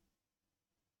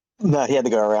 No, he had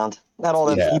to go around. Not all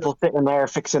them people sitting there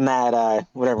fixing that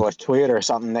whatever it was, Toyota or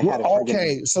something. They had a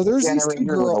okay, so there's these two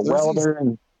generator with a girls. welder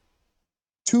and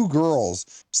Two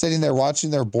girls sitting there watching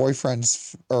their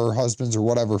boyfriends or husbands or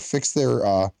whatever fix their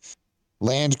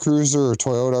Land Cruiser or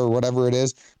Toyota or whatever it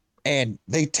is, and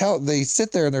they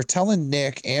sit there and they're telling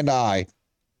Nick and I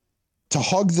to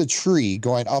hug the tree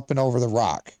going up and over the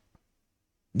rock.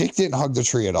 Nick didn't hug the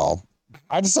tree at all.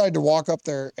 I decided to walk up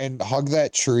there and hug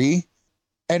that tree,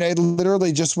 and it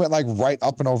literally just went like right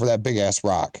up and over that big ass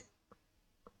rock.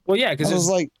 Well, yeah, because I was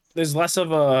like, there's less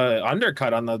of a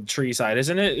undercut on the tree side,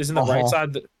 isn't it? Isn't the right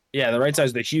side? The right side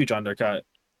is the huge undercut.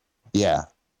 Yeah.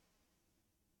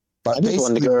 But I just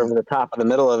wanted to go over the top of the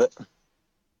middle of it.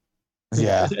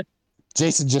 Yeah.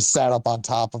 Jason just sat up on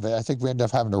top of it. I think we ended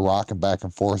up having to rock him back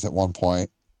and forth at one point.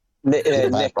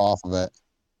 Get back off of it.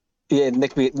 Yeah,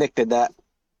 Nick did that.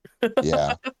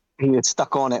 Yeah. He was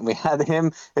stuck on it. We had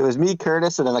him. It was me,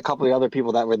 Curtis, and then a couple of other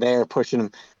people that were there pushing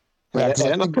him. Yeah, I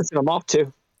ended up pushing him off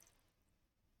too.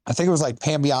 I think it was like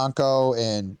Pam Bianco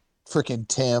and freaking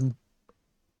Tim.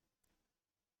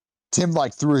 Tim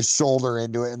like threw his shoulder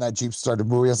into it and that Jeep started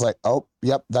moving. I was like, oh,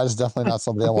 yep, that is definitely not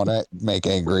somebody I want to make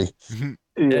angry.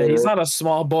 Yeah, he's not a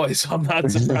small boy, so I'm not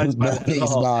surprised by that.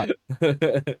 He's not.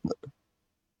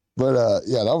 But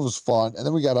yeah, that was fun. And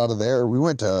then we got out of there. We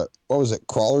went to, what was it,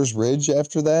 Crawler's Ridge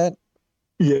after that?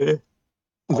 Yeah.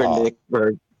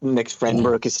 Where Nick's friend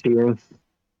broke his steering.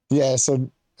 Yeah, so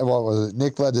what was it?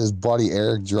 Nick let his buddy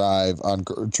Eric drive on,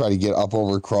 try to get up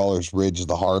over Crawler's Ridge,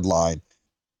 the hard line.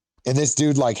 And this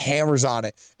dude like hammers on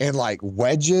it and like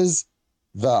wedges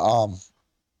the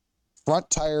front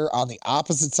tire on the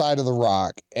opposite side of the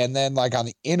rock, and then like on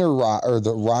the inner rock or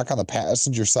the rock on the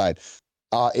passenger side,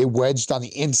 it wedged on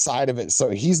the inside of it.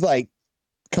 So he's like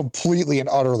completely and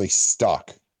utterly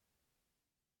stuck.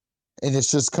 And it's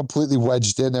just completely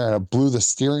wedged in there, and it blew the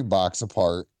steering box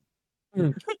apart.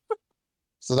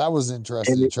 So that was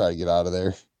interesting to try to get out of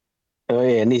there. Oh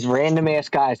yeah, and these random ass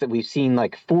guys that we've seen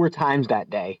like 4 times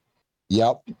that day.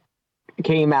 Yep.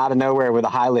 Came out of nowhere with a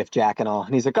high lift jack and all.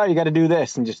 And he's like, oh, you got to do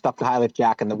this. And just stuck the high lift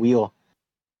jack in the wheel.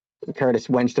 And Curtis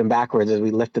wenched him backwards as we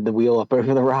lifted the wheel up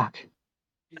over the rock.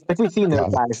 Like we've seen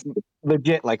those guys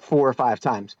legit like 4 or 5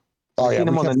 times. We've seen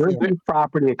him on the northeast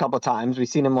property a couple of times. We've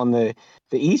seen him on the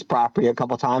east property a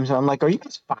couple of times. And I'm like, are you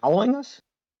guys following us?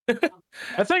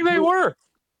 I think they were.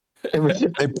 It was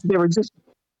just, they were just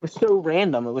so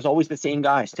random. It was always the same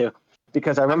guys too.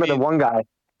 Because I remember the one guy,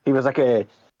 he was like a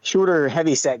shorter,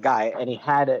 heavy set guy, and he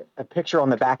had a picture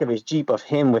on the back of his Jeep of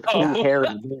him with blue hair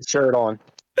and blue shirt on.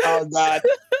 Oh God!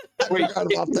 Wait,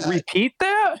 repeat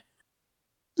that?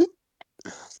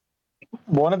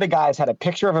 One of the guys had a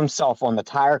picture of himself on the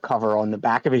tire cover on the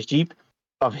back of his Jeep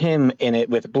of him in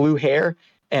it with blue hair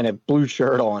and a blue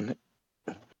shirt on.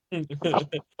 I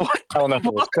don't know if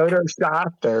it was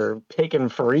photoshopped or taken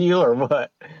for real or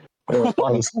what. It was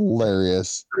funny. That was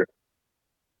hilarious.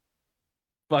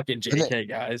 Fucking JK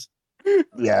guys.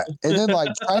 Yeah. And then like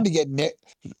trying to get Nick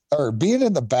or being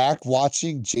in the back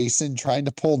watching Jason trying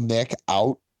to pull Nick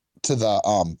out to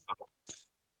the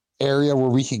area where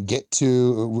we can get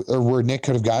to, or where Nick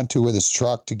could have gotten to with his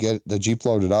truck to get the Jeep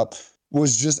loaded up,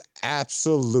 was just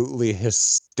absolutely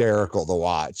hysterical to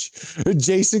watch.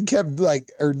 Jason kept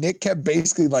like, or Nick kept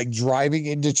basically like driving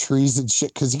into trees and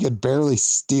shit because he could barely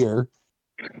steer.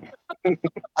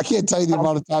 I can't tell you the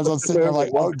amount of times I'm sitting there like,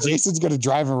 oh, Jason's going to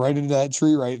drive him right into that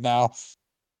tree right now.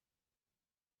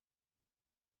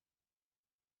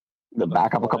 The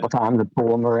back up a couple times and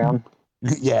pull him around.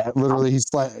 Yeah, literally,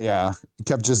 he's like, yeah, he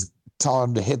kept just telling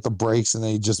him to hit the brakes and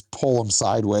then he just pull him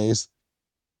sideways.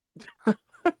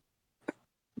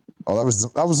 Oh,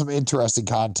 that was some interesting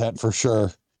content for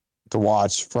sure to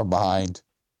watch from behind.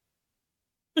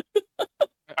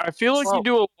 I feel like you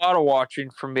do a lot of watching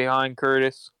from behind,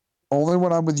 Curtis. Only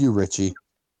when I'm with you, Richie.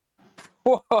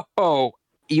 Whoa,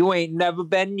 you ain't never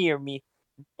been near me.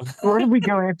 Where did we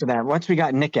go after that? Once we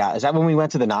got Nick out, is that when we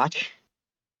went to the Notch?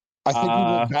 I think we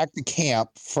went back to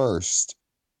camp first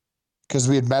because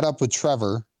we had met up with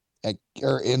Trevor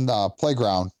in the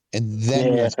playground, and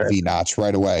then we went to V-Notch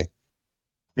right away.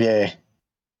 Yeah,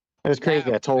 it was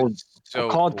crazy. That I was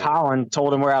called cool. Colin,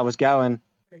 told him where I was going,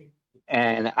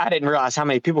 and I didn't realize how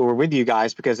many people were with you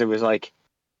guys because it was like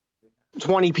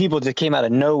 20 people just came out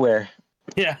of nowhere.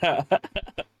 Yeah.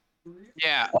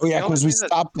 Yeah. Oh yeah, because we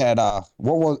stopped at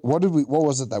what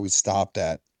was it that we stopped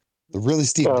at? The really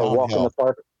steep downhill. Walk in the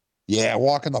park. Yeah,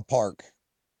 walk in the park.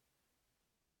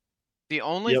 The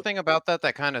only thing about that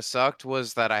kind of sucked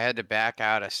was that I had to back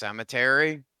out a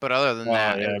cemetery, but other than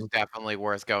that, it was definitely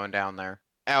worth going down there.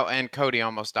 Oh, and Cody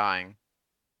almost dying.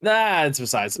 Nah, it's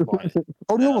besides the point.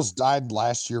 Cody almost died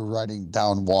last year riding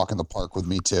down walk in the park with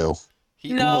me too.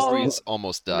 He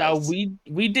almost died. No,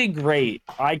 we did great.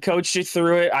 I coached you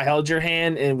through it. I held your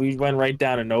hand, and we went right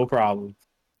down, and no problem.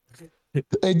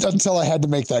 Until I had to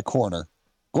make that corner.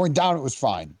 Going down, it was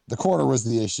fine. The corner was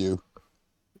the issue.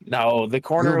 No, the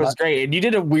corner was great, and you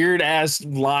did a weird ass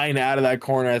line out of that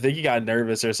corner. I think you got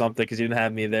nervous or something because you didn't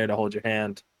have me there to hold your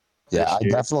hand. Yeah,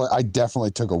 I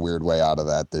definitely took a weird way out of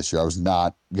that this year. I was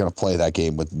not gonna play that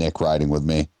game with Nick riding with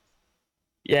me.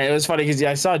 Yeah, it was funny because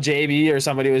I saw JB or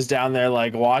somebody was down there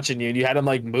like watching you, and you had him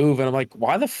like move, and I'm like,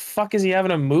 why the fuck is he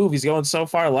having him move? He's going so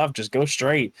far left, just go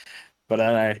straight.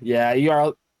 But yeah, you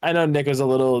are. I know Nick was a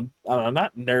little, I don't know,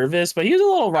 not nervous, but he was a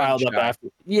little riled up after.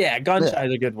 Yeah, gun shy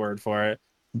is a good word for it.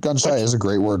 Gun shy is a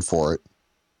great word for it.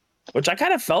 Which I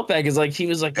kind of felt bad because like he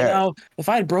was like, you know, if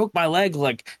I had broke my leg,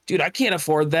 like, dude, I can't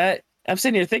afford that. I'm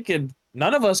sitting here thinking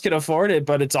none of us can afford it,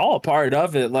 but it's all a part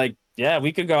of it. Like, yeah,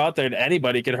 we could go out there and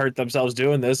anybody could hurt themselves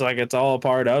doing this. Like, it's all a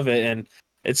part of it. And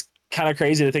it's kind of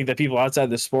crazy to think that people outside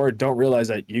the sport don't realize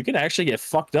that you can actually get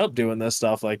fucked up doing this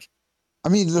stuff. Like, I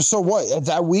mean, so what?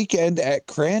 That weekend at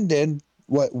Crandon,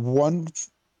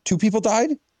 two people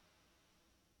died?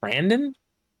 Brandon?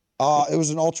 It was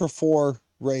an Ultra 4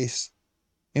 race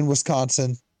in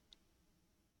Wisconsin.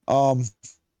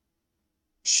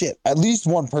 Shit, at least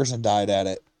one person died at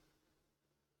it.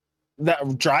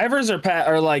 The drivers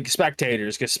are like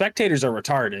spectators because spectators are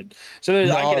retarded. So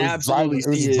No, I can absolutely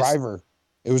see it was a driver.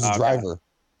 It was a driver.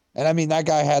 And I mean, that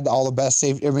guy had all the best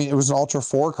safety. I mean, it was an Ultra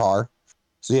 4 car.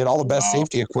 So he had all the best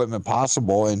safety equipment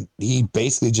possible. And he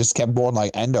basically just kept going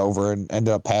like end over and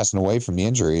ended up passing away from the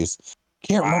injuries.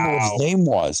 Can't remember what his name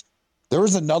was. There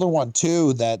was another one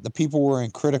too that the people were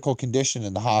in critical condition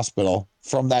in the hospital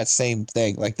from that same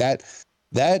thing. Like that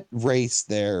race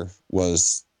there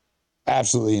was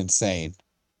absolutely insane.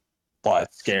 But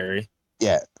that's scary.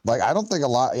 Yeah. Like I don't think a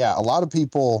lot of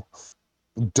people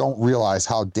don't realize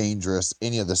how dangerous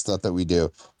any of the stuff that we do.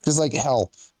 Because like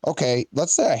hell, okay,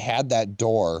 let's say I had that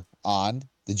door on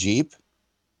the Jeep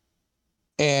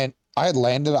and I had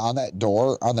landed on that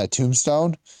door on that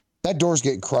tombstone. That door's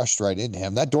getting crushed right into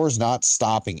him. That door's not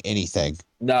stopping anything.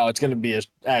 No, it's gonna be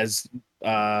as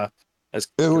it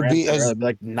would be as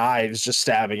like knives just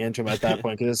stabbing into him at that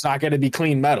point because it's not going to be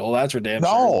clean metal. That's for damn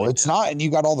sure. No, it's not. And you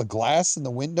got all the glass in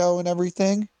the window and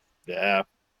everything. Yeah,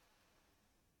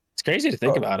 it's crazy to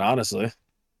think about, honestly.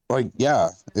 Like, yeah,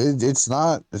 it's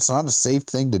not a safe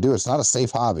thing to do. It's not a safe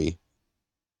hobby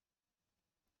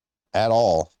at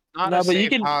all. Not a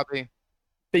safe hobby.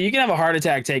 But you can have a heart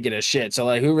attack taking a shit. So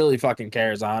like, who really fucking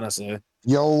cares, honestly?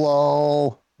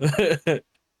 YOLO.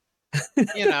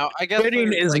 You know, I guess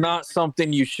quitting is not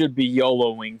something you should be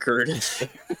YOLOing, Curtis.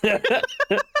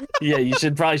 Yeah, you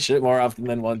should probably shit more often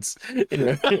than once. You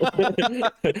know?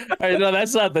 Right, no,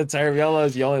 that's not the term. YOLO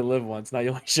is you only live once, not you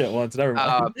only shit once. Never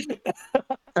mind.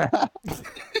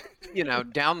 You know,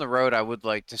 down the road, I would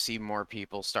like to see more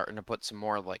people starting to put some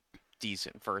more like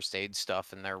decent first aid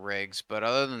stuff in their rigs. But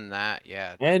other than that,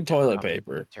 yeah, and toilet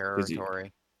paper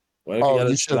territory.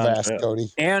 You should have asked, Cody.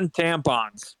 And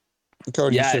tampons.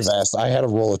 Cody, you should have asked. I had a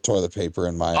roll of toilet paper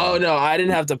in my. Oh no, I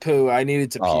didn't have to poo. I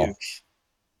needed to puke.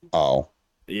 Oh.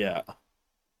 Yeah.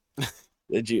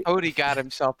 Did you? Cody got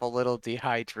himself a little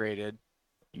dehydrated.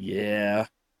 Yeah.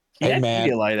 He had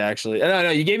Pedialyte, actually. No,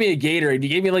 you gave me a Gatorade. You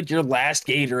gave me like your last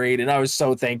Gatorade, and I was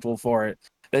so thankful for it.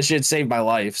 That shit saved my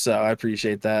life, so I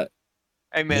appreciate that.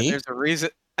 Hey man, there's a reason.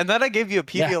 And then I gave you a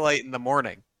Pedialyte in the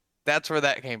morning. That's where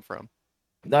that came from.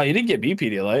 No, you didn't give me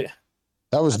Pedialyte.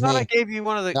 That was I thought I gave you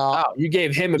one of the. No, you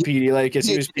gave him a Pedialyte because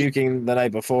he was puking the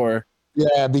night before.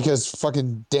 Yeah, because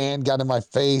fucking Dan got in my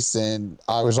face and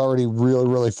I was already really,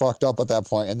 really fucked up at that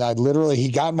point. And he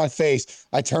got in my face.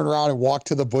 I turned around and walked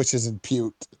to the bushes and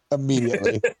puked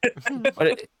immediately.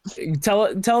 But tell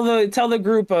the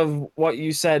group of what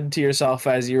you said to yourself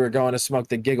as you were going to smoke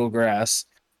the giggle grass.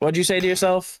 What'd you say to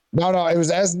yourself? No, it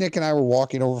was as Nick and I were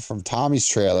walking over from Tommy's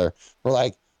trailer.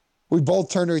 We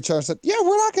both turned to each other and said, yeah,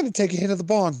 we're not going to take a hit of the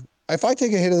bong. If I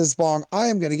take a hit of this bong, I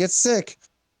am going to get sick.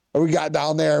 And we got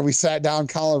down there and we sat down.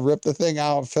 Colin ripped the thing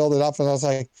out, filled it up, and I was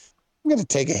like, I'm going to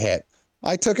take a hit.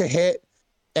 I took a hit,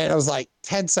 and it was like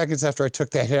 10 seconds after I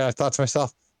took that hit, I thought to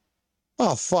myself,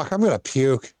 oh, fuck, I'm going to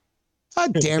puke.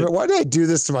 God damn it. Why did I do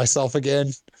this to myself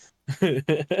again?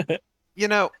 You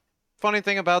know, funny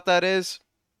thing about that is,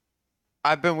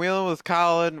 I've been wheeling with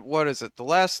Colin, what is it? The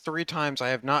last 3 times I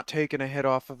have not taken a hit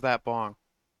off of that bong.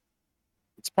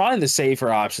 It's probably the safer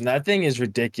option. That thing is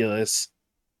ridiculous.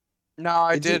 No,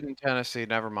 I did in Tennessee,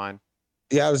 never mind.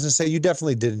 Yeah, I was going to say, you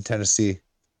definitely did in Tennessee.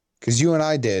 Because you and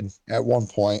I did at one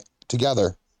point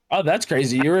together. Oh, that's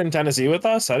crazy. You were in Tennessee with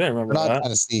us? I didn't remember Not that.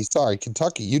 Tennessee. Sorry,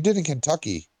 Kentucky. You did in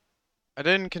Kentucky. I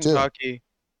did in Kentucky.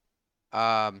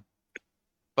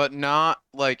 But not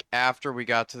like after we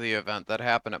got to the event. That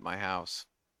happened at my house.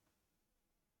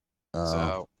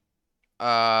 So,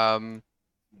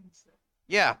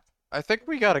 yeah, I think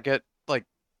we gotta get like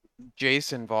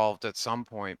Jason involved at some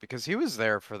point because he was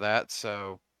there for that.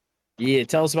 So, Yeah,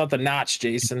 tell us about the notch,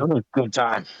 Jason. That was a good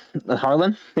time.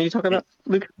 Harlan, are you talking about,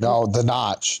 Luke? No, the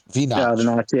notch. V-notch. No, the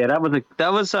notch. Yeah,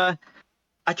 that was I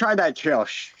tried that trail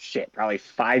probably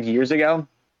 5 years ago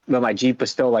when my Jeep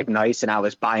was still like nice and I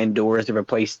was buying doors to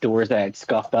replace doors that had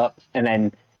scuffed up, and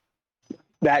then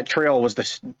that trail was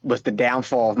the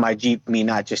downfall of my Jeep, me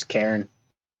not just caring.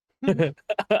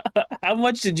 How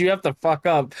much did you have to fuck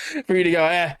up for you to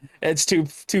go, it's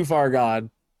too far gone?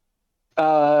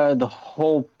 The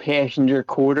whole passenger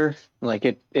quarter, like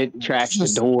it trashed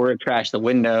the door, it trashed the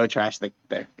window, it trashed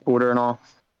the quarter and all.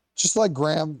 Just like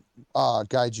Graham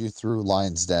guide you through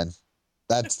Lion's Den.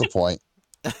 That's the point.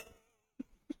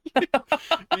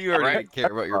 You already Right. didn't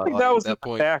care about your I think body that at was that an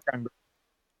point. attack on.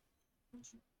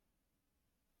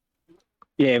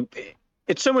 Yeah,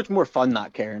 it's so much more fun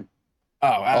not caring. Oh,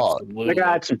 absolutely.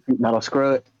 Like, it's some metal,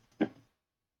 screw it.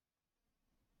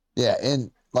 Yeah, and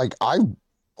like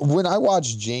when I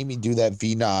watched Jamie do that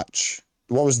V-notch,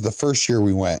 what was the first year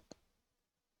we went?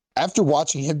 After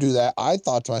watching him do that, I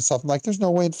thought to myself, I'm like, there's no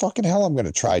way in fucking hell I'm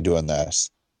gonna try doing this.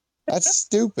 That's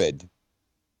stupid.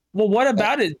 Well, what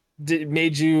about it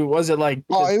made you? Was it like?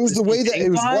 Oh, it was the way that it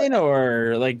was what,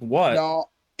 or like what? no,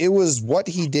 it was what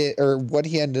he did or what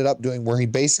he ended up doing, where he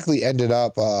basically ended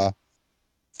up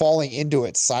falling into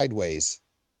it sideways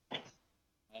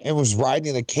and was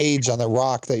riding the cage on the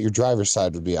rock that your driver's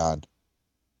side would be on.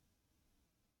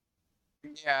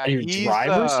 yeah, On your he's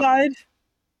driver's side?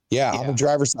 Yeah, on the Yeah.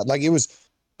 driver's side. Like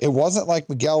it wasn't like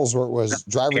Miguel's where it was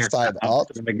driver's side up.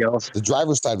 The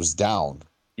driver's side was down,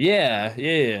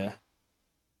 Yeah.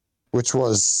 which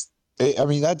was, I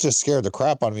mean, that just scared the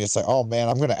crap out of me. It's like, oh man,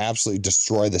 I'm going to absolutely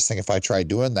destroy this thing if I try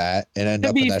doing that and end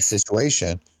up in that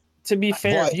situation. To be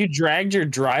fair, if you dragged your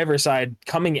driver's side,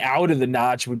 coming out of the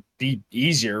notch would be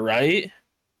easier, right?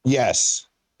 Yes.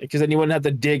 Because then you wouldn't have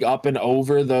to dig up and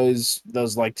over those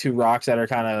like 2 rocks that are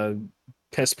kind of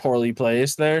piss poorly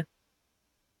placed there.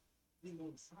 They're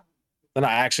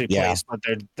not actually placed, but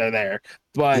they're there.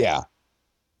 But yeah,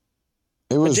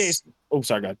 it was. Jason,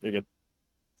 sorry, God, you're good.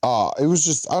 It was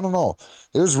just, I don't know.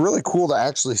 It was really cool to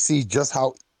actually see just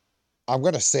how, I'm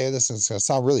going to say this and it's going to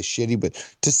sound really shitty,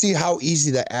 but to see how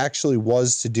easy that actually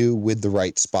was to do with the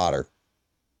right spotter.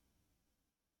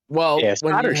 Well, Yeah,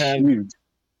 when you have, huge.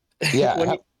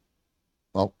 Yeah.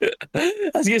 I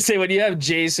was gonna say, when you have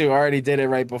Jace who already did it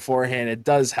right beforehand, it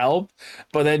does help.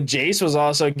 But then Jace was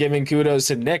also giving kudos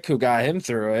to Nick who got him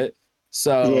through it.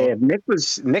 So yeah,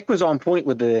 Nick was on point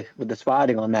with the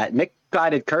spotting on that. Nick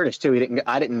guided Curtis too.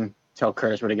 I didn't tell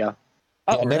Curtis where to go.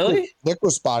 Oh, yeah, really? Nick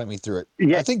was spotting me through it.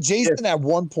 Yeah, I think Jason at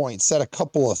one point said a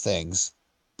couple of things,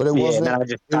 but it wasn't.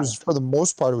 It was, for the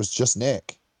most part, it was just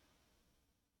Nick.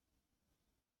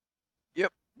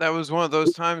 Yep, that was one of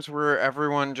those times where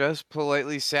everyone just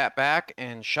politely sat back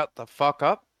and shut the fuck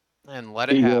up and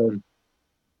let it happen.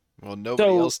 Well,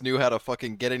 nobody else knew how to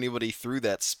fucking get anybody through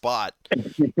that spot.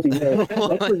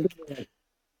 2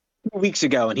 weeks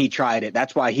ago, and he tried it.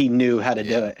 That's why he knew how to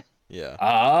do it. Yeah.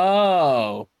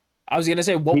 Oh, I was gonna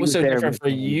say, what was so different for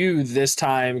you this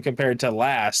time compared to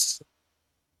last?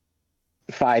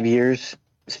 5 years,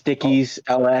 stickies,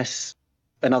 LS,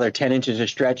 another 10 inches of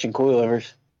stretch and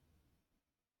coilovers.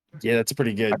 Yeah, that's a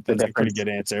pretty good. That's a pretty good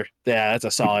answer. Yeah, that's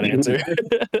a solid answer.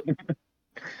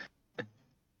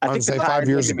 I I would think the say tires 5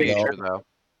 years made the ago. Major biggest, though.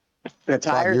 the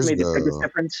tires years made the biggest ago.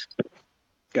 difference.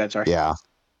 Good, sorry. Yeah.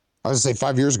 I would say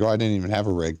 5 years ago, I didn't even have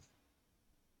a rig.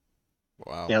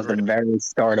 Wow. Yeah, it was the very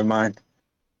start of mine.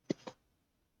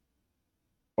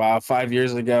 Wow, 5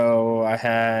 years ago, I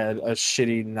had a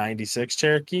shitty '96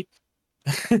 Cherokee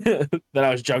that I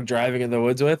was drunk driving in the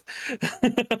woods with.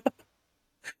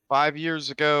 5 years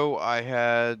ago, I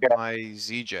had my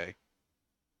ZJ.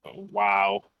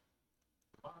 Wow.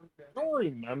 I don't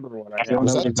remember what I If you don't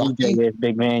Was know had. what that a Ducky? DJ is,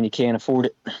 big man, you can't afford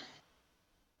it.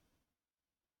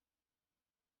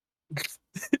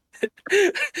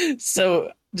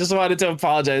 So just wanted to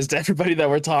apologize to everybody that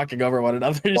we're talking over one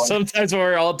another. Sometimes when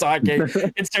we're all talking,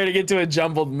 it's turning into a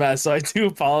jumbled mess. So I do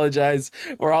apologize.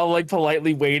 We're all like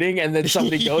politely waiting, and then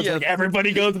somebody goes, Yeah. like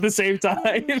everybody goes at the same time.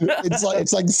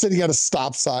 It's like sitting at a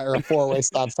stop sign or a four-way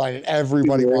stop sign, and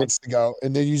everybody Yeah. wants to go,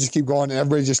 and then you just keep going, and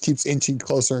everybody just keeps inching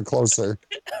closer and closer.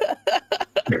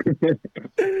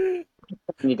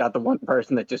 You got the one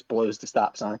person that just blows the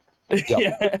stop sign.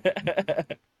 Yeah.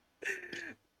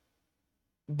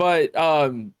 But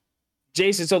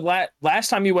Jason, so last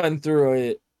time you went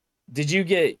through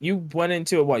it, you went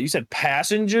into a what? You said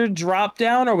passenger drop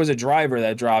down, or was it driver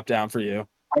that dropped down for you?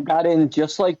 I got in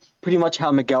just like pretty much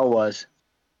how Miguel was.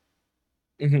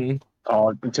 Mm-hmm.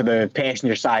 To the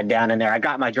passenger side down in there. I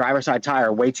got my driver's side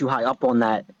tire way too high up on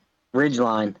that ridge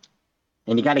line.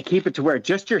 And you got to keep it to where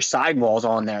just your sidewall's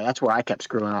on there. That's where I kept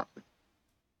screwing up.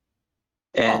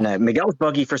 And Miguel's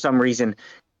buggy, for some reason,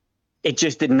 it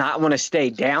just did not want to stay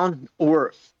down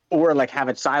or like have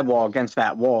its sidewall against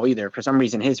that wall either. For some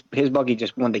reason, his buggy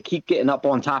just wanted to keep getting up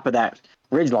on top of that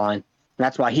ridge line. And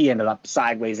that's why he ended up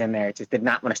sideways in there. It just did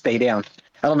not want to stay down.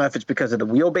 I don't know if it's because of the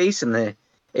wheelbase and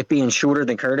it being shorter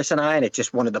than Curtis and I, and it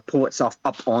just wanted to pull itself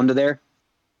up onto there.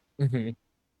 Mm-hmm.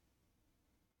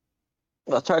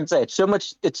 Well, that's hard to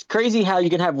say. It's crazy how you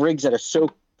can have rigs that are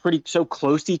so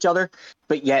close to each other,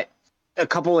 but yet a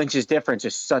couple inches difference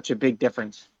is such a big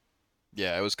difference.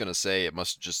 Yeah, I was gonna say it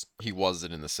must just he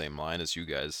wasn't in the same line as you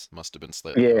guys. Must have been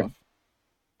slightly Yeah. off.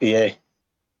 Yeah.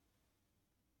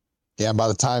 Yeah, and by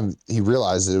the time he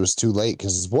realized it was too late,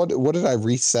 because what did I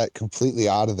reset completely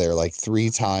out of there like 3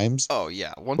 times Oh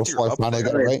yeah, once before you're I up finally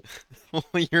got it there,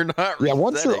 right? you're not Yeah,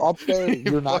 once you're resetting. up there,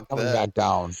 you're Fuck not coming that. back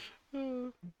down.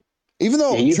 Even Yeah,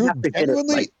 though, you have to hit it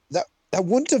genuinely, like that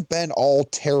wouldn't have been all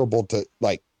terrible to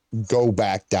like go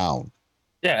back down.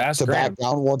 Yeah, ask To Graham. back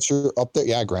down once you're up there.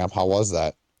 Yeah, Graham, how was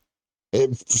that?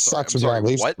 It sucks I'm when you sorry. have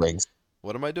leaf What? springs.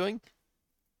 What am I doing?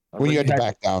 When you had to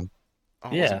back down. Oh,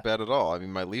 it Yeah. wasn't bad at all. I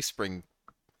mean, my leaf spring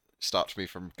stopped me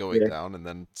from going Yeah. down, and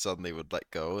then suddenly would let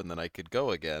go, and then I could go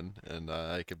again, and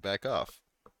I could back off.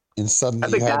 And I suddenly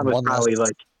you think had that was one less. probably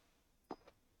like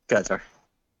good, sorry.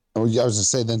 Oh, yeah, I was gonna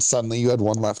say. Then suddenly you had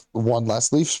one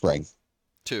less leaf spring,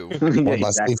 Two. Yeah, one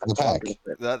less leaf in the pack.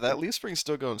 That leaf spring's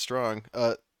still going strong.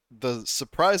 The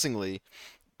surprisingly,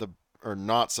 the or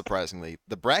not surprisingly,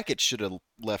 the bracket should have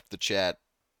left the chat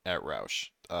at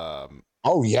Rausch.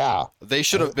 Oh yeah, They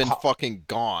should have been How- fucking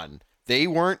gone. They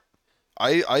weren't.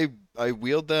 I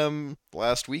wheeled them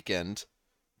last weekend,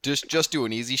 just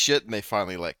doing easy shit, and they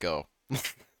finally let go.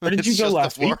 Where did you It's go just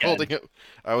last the floor weekend? holding it.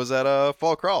 I was at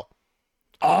Fall Crawl.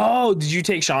 Oh, did you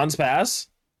take Sean's pass?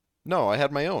 No, I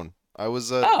had my own. I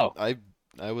was Oh. I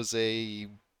was a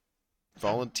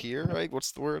volunteer. Right?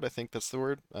 What's the word? I think that's the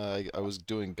word. I was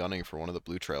doing gunning for one of the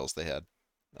blue trails they had.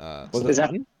 Was So- it Is that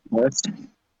fun? forest?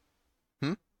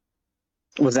 Hmm?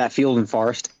 Was that field and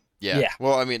forest? Yeah. Yeah.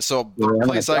 Well, I mean, so the Yeah, I'm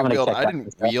place gonna- I I'm gonna wheeled, check I that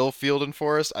didn't out. wheel Field and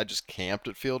Forest. I just camped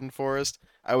at Field and Forest.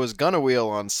 I was gonna wheel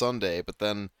on Sunday, but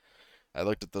then I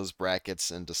looked at those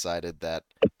brackets and decided that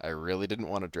I really didn't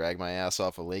want to drag my ass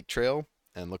off a lake trail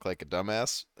and look like a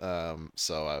dumbass.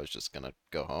 So I was just gonna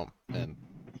go home and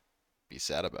be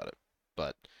sad about it.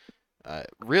 But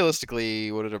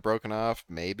realistically, would it have broken off?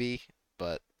 Maybe,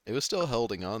 but it was still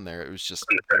holding on there. It was just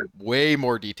way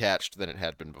more detached than it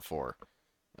had been before.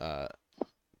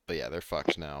 But yeah, they're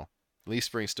fucked now. Leaf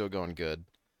spring's still going good.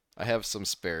 I have some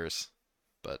spares,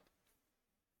 but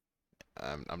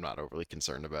I'm not overly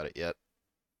concerned about it yet.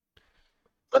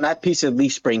 When that piece of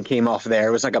leaf spring came off there,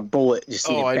 it was like a bullet. Just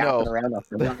see Oh, it I know. bouncing around off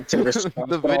the rocks. It was The all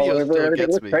video over. still Everything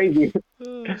gets was me. crazy.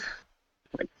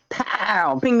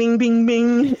 Pow! Bing, bing, bing,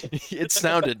 bing. It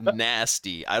sounded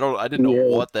nasty. I didn't know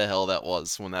Yeah. what the hell that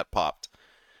was when that popped.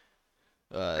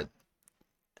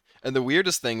 And the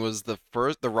weirdest thing was the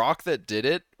rock that did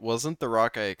it wasn't the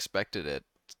rock I expected it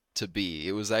to be.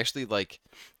 It was actually like,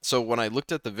 so when I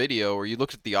looked at the video or you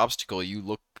looked at the obstacle, you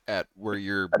look at where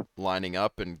you're lining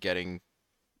up and getting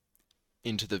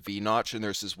into the V notch, and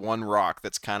there's this one rock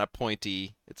that's kind of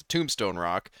pointy. It's a tombstone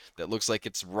rock that looks like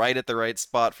it's right at the right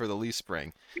spot for the leaf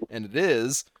spring, and it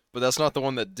is. But that's not the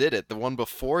one that did it. The one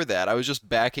before that, I was just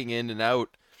backing in and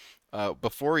out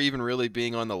before even really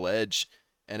being on the ledge,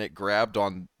 and it grabbed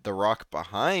on the rock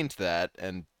behind that,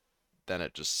 and then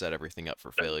it just set everything up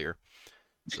for failure.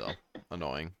 So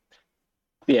annoying.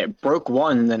 Yeah, it broke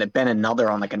one, and then it bent another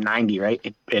on like a 90, right?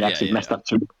 It actually messed up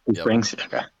two springs.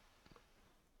 Okay.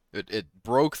 It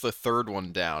broke the third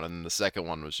one down, and the second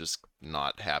one was just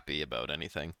not happy about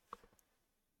anything.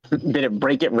 Did it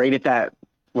break it right at that,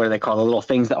 what do they call the little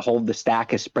things that hold the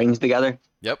stack of springs together?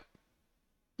 Yep.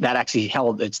 That actually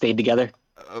held, it stayed together?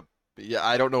 Yeah,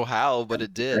 I don't know how, but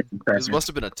it did. There must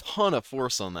have been a ton of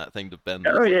force on that thing to bend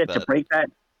it Oh, yeah, like to that. break that.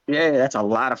 Yeah, that's a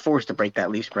lot of force to break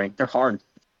that leaf spring. They're hard.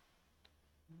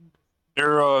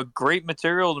 They're a great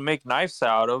material to make knives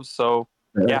out of. So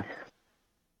yeah.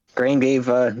 Grain gave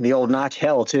the old notch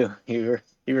hell too. You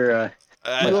were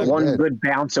Really one did. good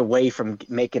bounce away from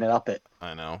making it up it.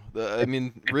 I know. I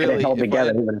mean, If it really, held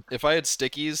together, if I had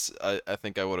stickies, I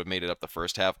think I would have made it up the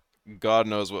first half. God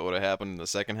knows what would have happened in the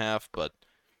second half, but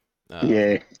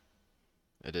yeah,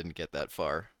 I didn't get that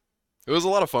far. It was a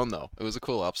lot of fun, though. It was a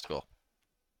cool obstacle.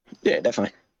 yeah,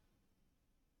 definitely.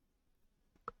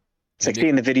 It's like Nick-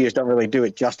 seeing the videos don't really do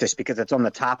it justice because it's on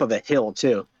the top of a hill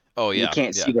too. Oh, yeah. You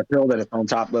can't yeah. see the hill that it's on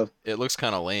top of. It looks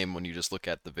kind of lame when you just look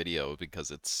at the video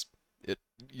because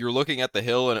you're looking at the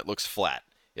hill and it looks flat.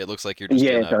 It looks like you're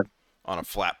just on a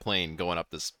flat plane going up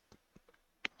this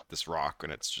rock,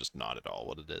 and it's just not at all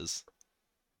what it is.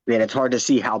 Yeah, it's hard to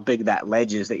see how big that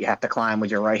ledge is that you have to climb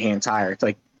with your right hand tire. It's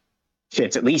like shit.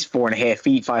 It's at least 4.5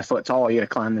 feet, 5 foot tall. You got to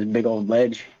climb this big old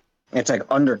ledge. It's like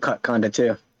undercut kind of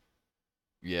too.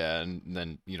 Yeah, and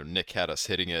then Nick had us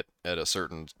hitting it at a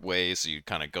certain way, so you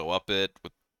kind of go up it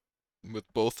with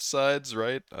both sides,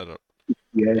 right? I don't.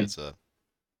 Yeah, It's a.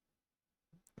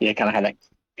 yeah, kind of had that.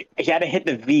 You had to hit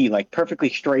the V like perfectly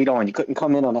straight on. You couldn't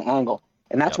come in on an angle,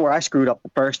 and that's where I screwed up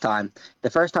the first time. The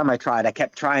first time I tried, I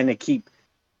kept trying to keep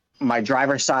my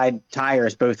driver's side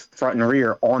tires, both front and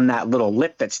rear, on that little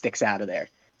lip that sticks out of there,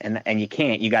 and you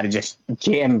can't. You got to just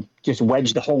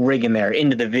wedge the whole rig in there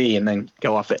into the V, and then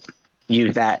go off it.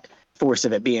 Use that force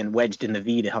of it being wedged in the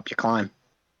V to help you climb.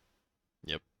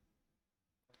 Yep.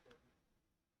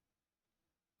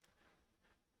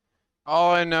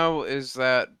 All I know is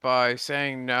that by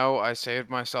saying no, I saved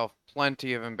myself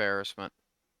plenty of embarrassment.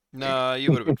 Nah,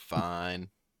 you would have been fine.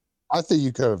 I think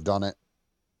you could have done it.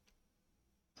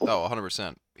 Oh,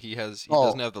 100%. He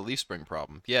doesn't have the leaf spring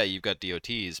problem. Yeah, you've got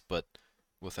DOTs, but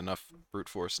with enough brute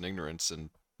force and ignorance and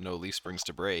no leaf springs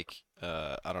to break,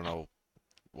 I don't know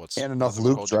and enough what would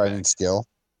loop hold you driving back. skill.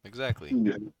 Exactly.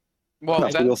 Well,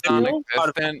 Nice. that's Feel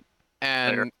non-existent,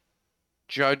 and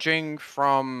judging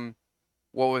from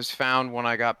what was found when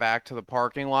I got back to the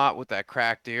parking lot with that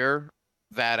cracked ear,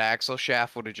 that axle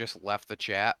shaft would have just left the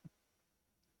chat.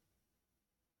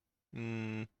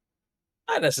 Mm,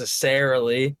 Not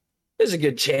necessarily. There's a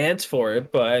good chance for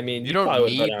it, but I mean, you probably don't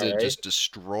would've been need to all right. just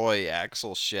destroy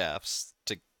axle shafts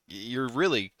to. You're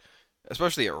really,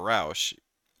 especially at Rausch,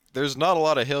 there's not a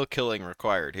lot of hill killing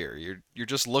required here. You're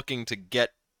just looking to get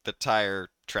the tire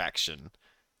traction.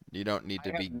 You don't need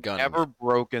to be gunning. Never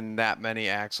broken that many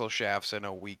axle shafts in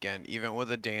a weekend, even with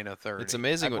a Dana 30. It's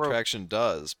amazing what traction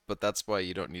does, but that's why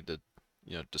you don't need to,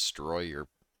 destroy your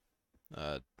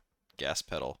gas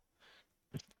pedal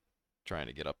trying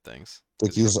to get up things.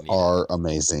 'Cause you Stickies don't need it. are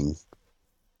amazing.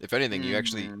 If anything, you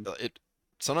actually Mhm.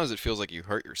 sometimes it feels like you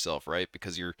hurt yourself, right?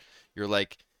 Because you're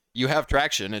like you have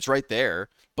traction, it's right there,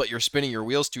 but you're spinning your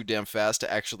wheels too damn fast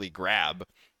to actually grab.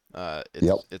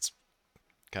 It's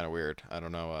kind of weird. I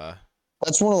don't know.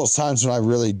 That's one of those times when I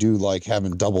really do like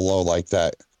having double O like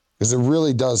that, because it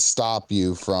really does stop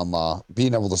you from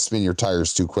being able to spin your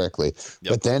tires too quickly.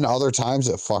 Yep. But then other times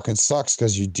it fucking sucks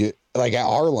because you do, like at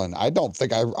Arlen, I don't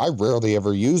think I rarely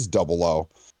ever used double O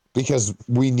because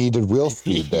we needed wheel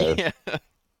speed there. Yeah.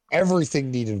 Everything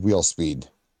needed wheel speed.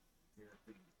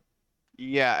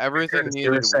 Yeah, everything Curtis, you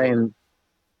were needed. saying,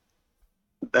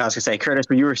 I was gonna say, Curtis,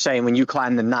 but you were saying when you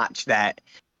climbed the notch that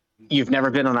you've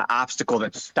never been on an obstacle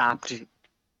that stopped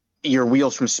your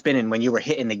wheels from spinning when you were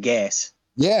hitting the gas.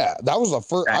 Yeah, that was the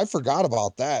first. I forgot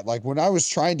about that. Like when I was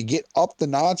trying to get up the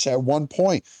notch at one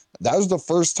point, that was the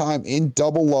first time in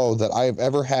double O that I have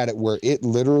ever had it where it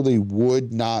literally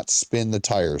would not spin the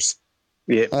tires.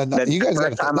 Yeah, You guys got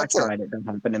to first time I that's tried it, that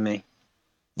happened to me.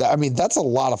 I mean, that's a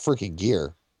lot of freaking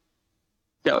gear.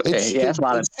 Okay, yeah, that's a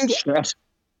lot of stress.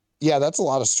 Yeah, that's a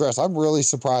lot of stress. I'm really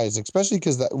surprised, especially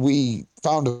because that we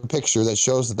found a picture that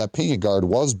shows that pinion guard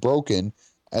was broken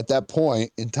at that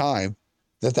point in time.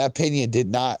 that pinion did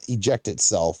not eject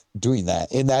itself doing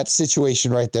that in that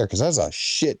situation right there, because that's a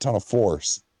shit ton of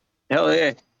force. Hell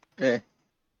yeah. Yeah.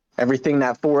 Everything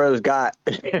that 4.0's got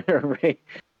right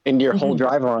into your whole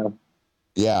drive arm.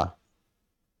 Yeah.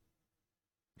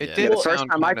 It Yeah, did The first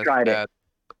sound time I kind of tried it, sad.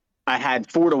 I had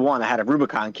 4-1. I had a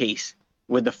Rubicon case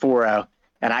with the 4.0,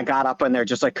 and I got up in there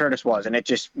just like Curtis was, and it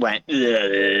just went.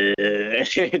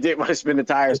 It didn't want to spin the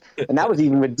tires, and that was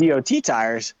even with DOT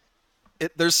tires.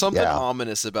 There's something Yeah.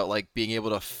 ominous about like being able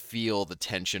to feel the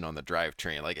tension on the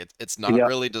drivetrain. Like it's not Yep.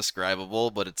 really describable,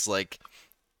 but it's like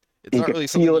it's You not could really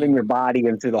feel it something in you. your body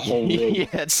and through the whole rig. Yeah,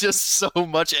 it's just so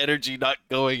much energy not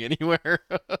going anywhere.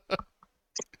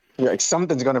 You're like,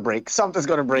 something's gonna break. Something's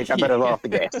gonna break. I better let Yeah. off the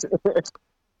gas.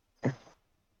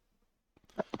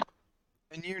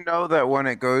 And you know that when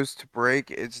it goes to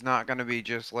break, it's not going to be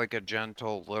just like a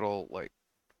gentle little, like,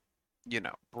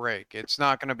 break. It's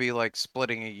not going to be like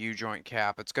splitting a U-joint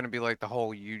cap. It's going to be like the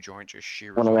whole U-joint just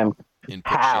shears One of them off.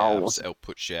 Input pals. shafts,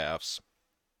 output shafts.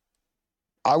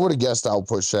 I would have guessed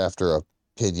output shaft or a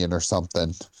pinion or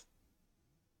something.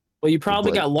 Well, you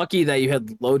probably break. got lucky that you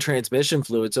had low transmission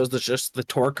fluid, so it's just the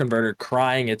torque converter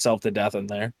crying itself to death in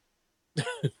there. I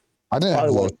didn't have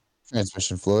Probably low would've-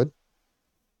 transmission fluid.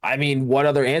 I mean, what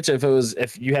other answer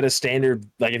if you had a standard,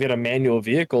 like if you had a manual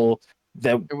vehicle,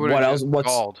 that It would what have else? just What's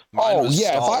stalled. Mine Oh was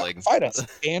yeah, stalling. if I had a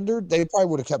standard, they probably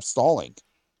would have kept stalling.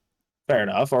 fair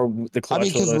enough, or the I clutch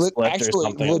mean, because would have slipped or actually,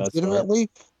 something of that sort. legitimately,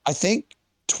 I think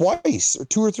twice or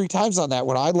 2 or 3 times on that,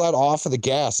 when I let off of the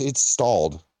gas, it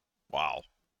stalled. Wow.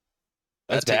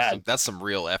 That's That takes bad. that's some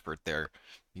real effort there.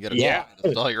 You gotta Yeah.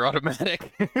 install your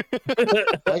automatic.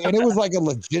 Like, and it was like a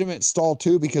legitimate stall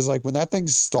too, because like when that thing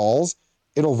stalls,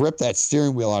 it'll rip that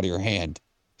steering wheel out of your hand.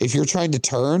 If you're trying to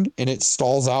turn and it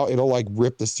stalls out, it'll like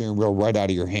rip the steering wheel right out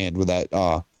of your hand with that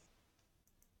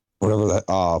whatever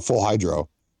that full hydro.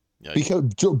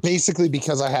 Yikes.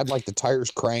 Because I had like the tires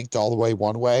cranked all the way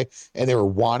one way and they were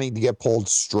wanting to get pulled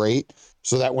straight,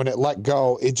 so that when it let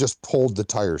go, it just pulled the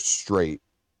tires straight.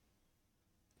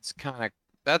 It's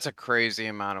that's a crazy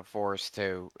amount of force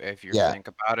too, if you Yeah. think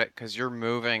about it, because you're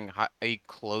moving a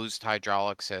closed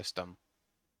hydraulic system.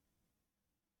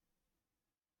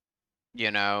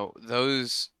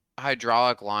 Those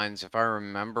hydraulic lines, if I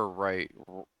remember right,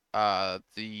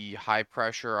 the high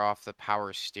pressure off the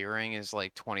power steering is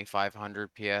like 2,500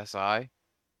 psi.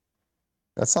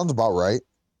 That sounds about right.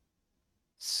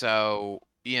 So,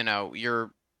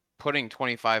 you're putting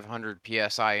 2,500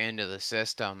 psi into the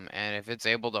system, and if it's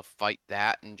able to fight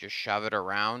that and just shove it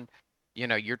around,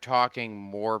 you're talking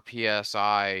more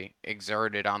psi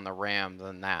exerted on the ram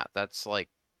than that. That's like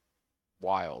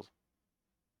wild.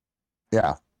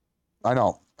 Yeah, I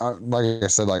know. Like I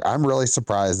said, like I'm really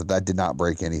surprised that did not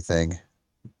break anything,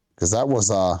 because that was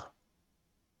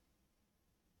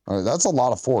that's a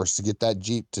lot of force to get that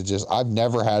Jeep to just. I've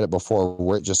never had it before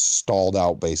where it just stalled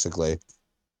out basically.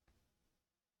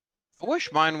 I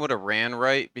wish mine would have ran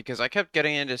right, because I kept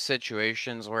getting into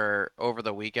situations where over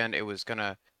the weekend it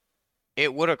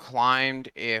would have climbed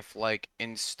if, like,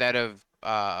 instead of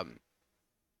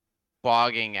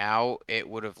bogging out, it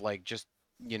would have like just,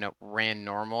 ran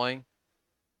normally.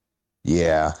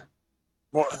 Yeah.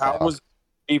 Well, how was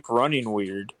Ape running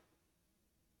weird?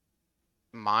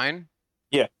 Mine?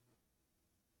 Yeah.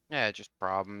 Yeah, just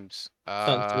problems.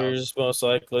 Sensors, most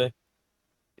likely.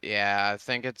 Yeah, I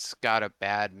think it's got a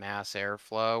bad mass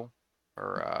airflow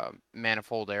or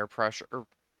manifold air pressure.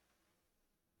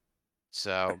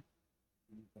 So,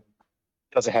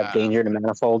 Does it have uh, danger to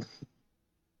manifold?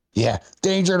 Yeah.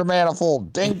 Danger to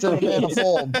manifold. Danger to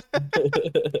manifold.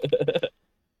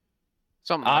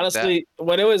 something like that. Honestly,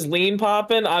 when it was lean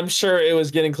popping, I'm sure it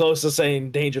was getting close to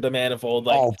saying danger to manifold.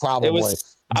 Like Oh, probably. I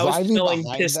was Driving feeling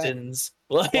behind that. pistons.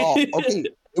 Like, Well, okay.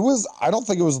 I don't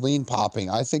think it was lean popping.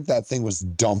 I think that thing was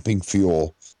dumping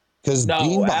fuel. Because No,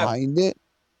 being behind it,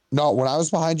 no, when I was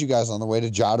behind you guys on the way to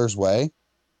Jotter's Way,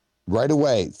 right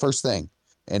away, first thing,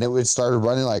 and it started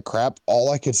running like crap,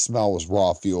 all I could smell was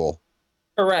raw fuel.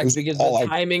 It correct, was because the all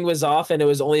timing was off and it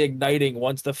was only igniting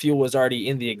once the fuel was already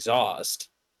in the exhaust.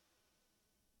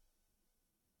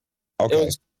 okay. It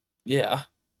was, yeah.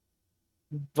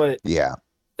 But Yeah.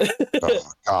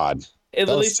 Oh, God. it That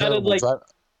literally was sounded terrible. like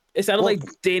it sounded Well, like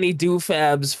Danny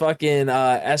Doofab's fucking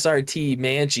SRT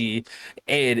Manchi,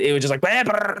 and it was just like like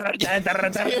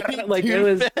it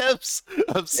was. Babs.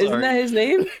 I'm Isn't sorry. that his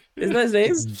name? Isn't that his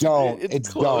name? It's don't. It's It's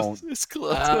close. don't. It's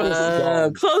close.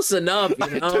 Don't. Close enough. You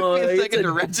It know? took me a It's second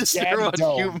to register Daddy what you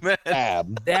don't. meant.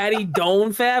 Fab. Daddy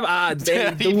Don't Fab? Ah,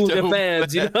 Daddy Daddy Doom Don't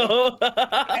Fabs, you know?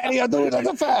 Daddy, I'm doing it as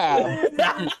a fab.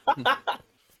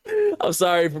 I'm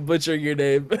sorry for butchering your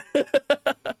name.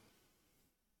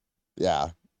 Yeah.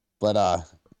 But oh,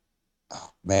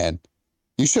 man,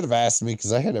 you should have asked me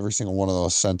because I had every single one of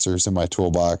those sensors in my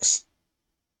toolbox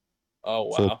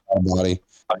Oh for wow. my body.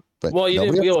 But Well, you no,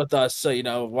 didn't wheel with us,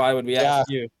 so why would we yeah,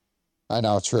 ask you? I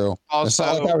know, true. It's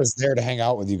not like Also, I was there to hang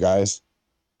out with you guys.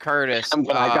 Curtis, When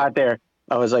I got there,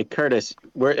 I was like, Curtis,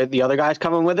 where the other guy's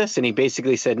coming with us? And he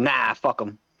basically said, nah, fuck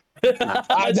him.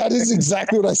 That is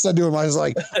exactly what I said to him. I was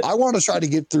like, I want to try to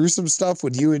get through some stuff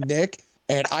with you and Nick.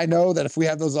 And I know that if we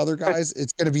have those other guys,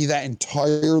 it's going to be that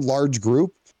entire large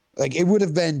group. Like it would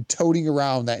have been toting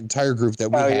around that entire group that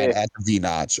we Oh, had yeah. at the V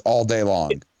Notch all day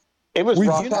long. It was We've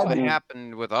rough. you know what probably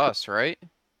happened with us, right?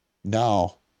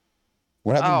 no.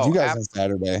 What happened with Oh, you guys on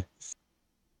Saturday?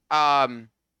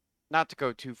 not to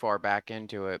go too far back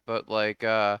into it, but like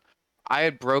I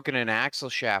had broken an axle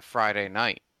shaft Friday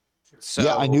night.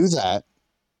 Yeah, I So knew that.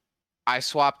 I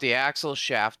swapped the axle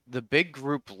shaft. The big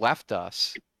group left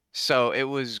us. So it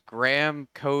was Graham,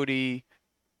 Cody,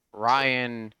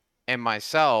 Ryan, and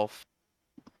myself,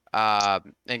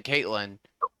 and Caitlin.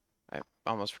 I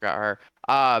almost forgot her.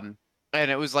 And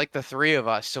it was like the three of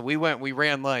us. So we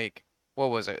ran like, what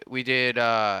was it? We did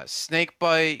snake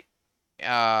bite, Shoot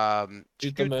the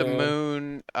shoot the moon.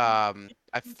 moon.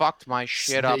 I fucked my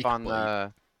shit up Snake on bite.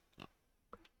 the.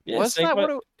 Yeah, Was snake that bite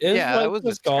what it? is Yeah, what that it was a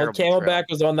was called. terrible trail. Camelback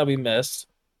was the one that we missed.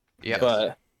 Yep.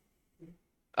 Yes.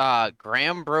 But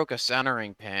Graham broke a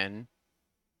centering pin.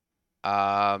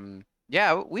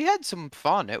 Yeah, we had some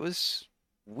fun.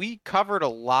 We covered a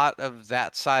lot of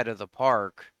that side of the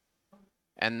park,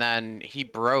 and then he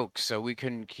broke, so we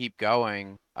couldn't keep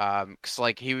going. 'Cause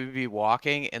like he would be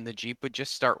walking, and the Jeep would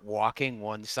just start walking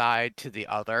one side to the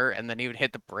other, and then he would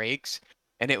hit the brakes,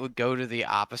 and it would go to the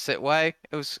opposite way.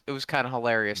 It was kind of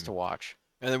hilarious to watch.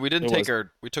 And then we didn't It take was.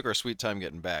 we took our sweet time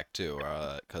getting back too,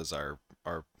 because our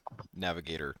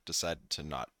navigator decided to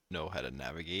not know how to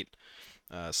navigate.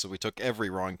 So we took every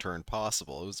wrong turn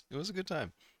possible. It was a good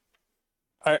time.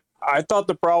 I thought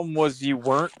the problem was you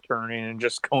weren't turning and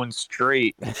just going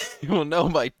straight. Well, no,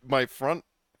 my front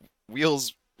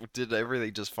wheels did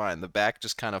everything just fine. The back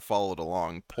just kind of followed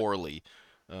along poorly.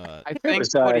 I It think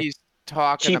was what he's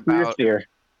talking cheap rear about, steer.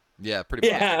 Yeah, pretty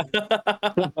much.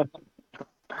 Yeah.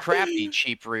 crappy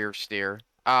cheap rear steer.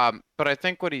 But I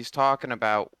think what he's talking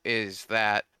about is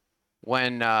that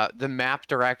when the map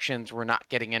directions were not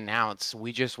getting announced,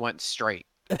 we just went straight.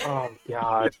 Oh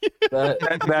God, that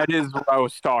that is what I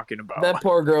was talking about. that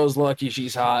poor girl's lucky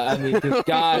she's hot. I mean, 'cause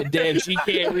god damn, she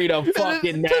can't read a And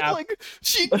fucking it took, map. like,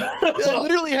 I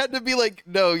literally had to be like,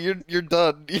 no, you're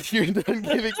done. You're done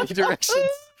giving me directions.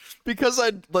 Because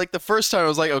the first time I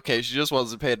was like, okay, she just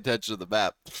wasn't paying attention to the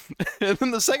map. And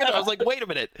then the second time I was like, wait a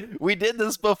minute, we did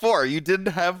this before. You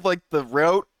didn't have like the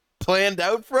route planned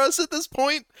out for us at this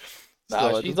point. No,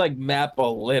 So she's like map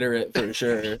illiterate for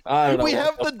sure. I don't know. we what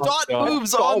have the fuck's dot going on.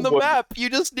 moves on the map. You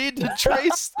just need to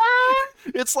trace.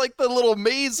 It's like the little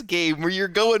maze game where you're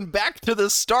going back to the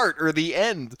start or the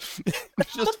end.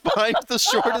 Just find the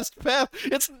shortest path.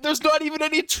 There's not even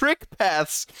any trick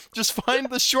paths. Just find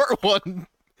the short one.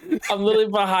 I'm literally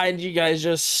behind you guys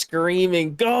just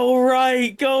screaming, go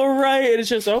right, go right. And it's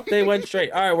just, oh, they went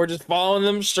straight. All right, we're just following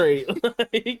them straight.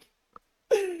 Like,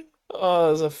 oh,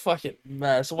 it was a fucking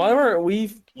mess. Why weren't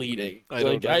we leading? I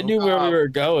don't I know. knew where we were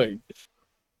going.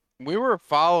 We were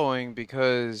following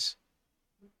because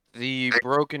we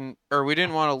didn't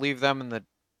want to leave them in the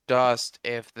dust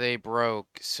if they broke,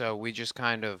 so we just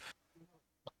kind of,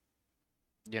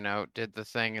 did the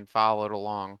thing and followed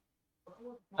along.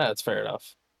 That's fair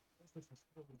enough.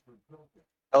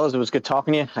 Fellas, it was good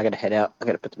talking to you. I gotta head out. I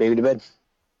gotta put the baby to bed.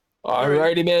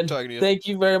 Alrighty, man. Talking to you. Thank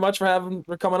you very much for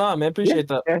coming on, man. Appreciate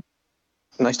that. Yeah.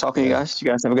 Nice talking to you guys. You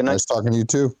guys have a good night. Nice talking to you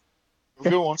too.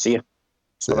 Good one. See you.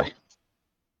 See ya. Bye.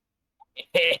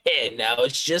 Now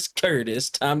it's just Curtis.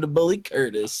 Time to bully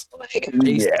Curtis.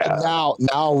 Yeah.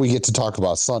 Now we get to talk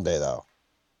about Sunday though.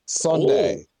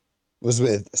 Sunday was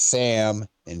with Sam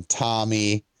and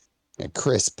Tommy and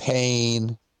Chris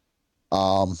Payne,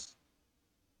 and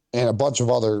a bunch of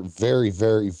other very,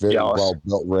 very, very Jealous. well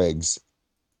built rigs.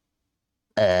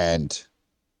 And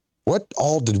what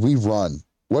all did we run?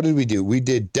 What did we do? We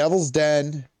did Devil's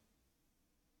Den.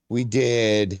 We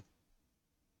did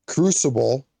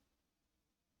Crucible,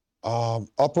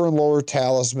 Upper and Lower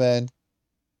Talisman. I'm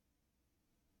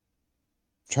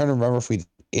trying to remember if we did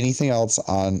anything else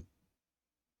on.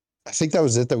 I think that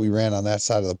was it that we ran on that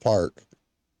side of the park.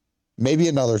 Maybe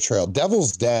another trail.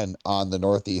 Devil's Den on the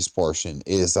northeast portion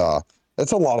is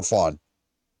it's a lot of fun.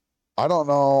 I don't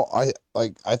know.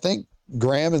 I think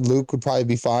Graham and Luke would probably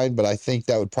be fine, but I think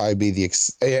that would probably be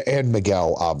and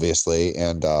Miguel obviously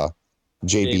and JB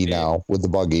JB. now with the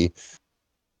buggy.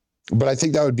 But I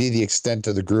think that would be the extent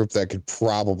of the group that could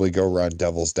probably go run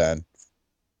Devil's Den.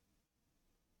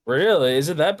 Really? Is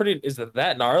it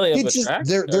that gnarly of a It's just track?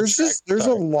 there's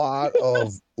a lot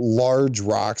of large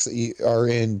rocks that are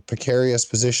in precarious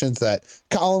positions that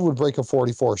Colin would break a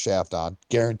 44 shaft on,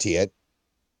 guarantee it.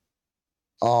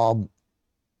 I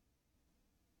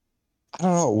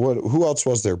don't know who else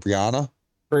was there. Brianna,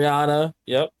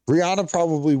 yep. Brianna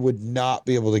probably would not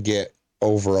be able to get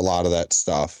over a lot of that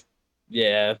stuff.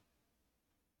 Yeah.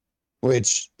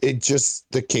 Which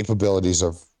the capabilities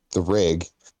of the rig,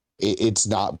 it's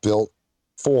not built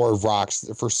for rocks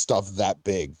for stuff that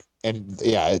big. And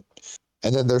yeah,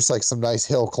 and then there's like some nice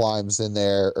hill climbs in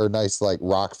there, or nice like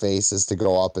rock faces to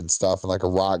go up and stuff, and like a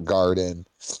rock garden.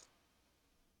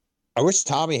 I wish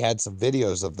Tommy had some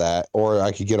videos of that, or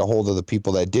I could get a hold of the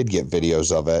people that did get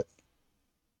videos of it,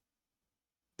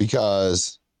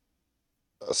 because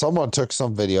someone took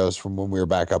some videos from when we were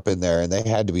back up in there, and they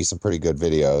had to be some pretty good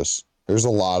videos. There's a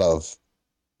lot of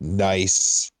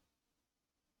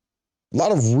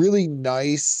really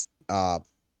nice, I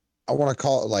want to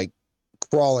call it like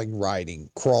crawl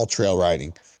trail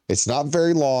riding. It's not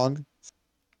very long,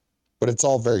 but it's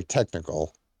all very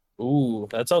technical. Ooh,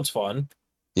 that sounds fun.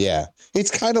 Yeah.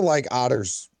 It's kind of like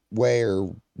Otter's Way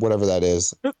or whatever that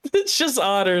is. It's just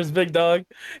Otters, big dog.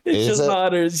 It's Is just it?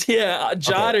 Otters. Yeah,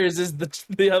 Jotters is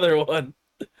the other one.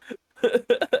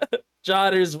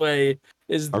 Jotter's Way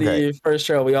is the first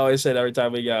trail we always said every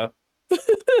time we go.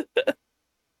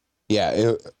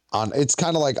 Yeah, it's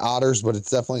kind of like Otters, but it's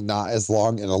definitely not as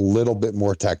long and a little bit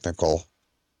more technical.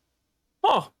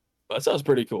 Oh, that sounds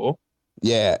pretty cool.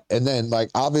 Yeah, and then like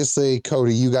obviously,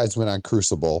 Cody, you guys went on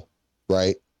Crucible,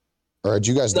 right? Or had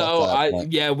you guys left No, that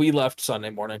point? yeah, we left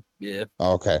Sunday morning. Yeah.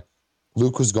 Okay.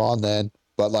 Luke was gone then,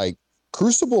 but like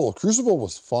Crucible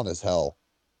was fun as hell.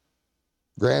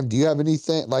 Graham, do you have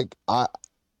anything like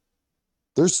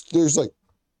there's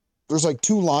like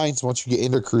two lines once you get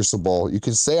into Crucible. You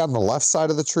can stay on the left side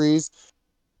of the trees,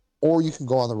 or you can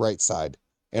go on the right side.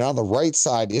 And on the right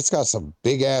side, it's got some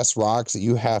big ass rocks that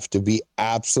you have to be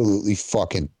absolutely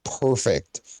fucking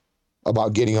perfect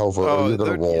about getting over, or you're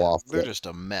gonna roll off. They're just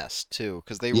a mess too,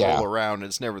 because they Yeah. roll around and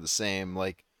it's never the same.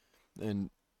 Like,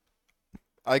 and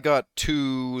I got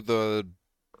to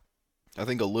I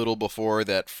think a little before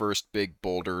that first big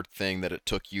boulder thing that it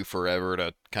took you forever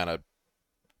to kind of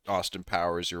Austin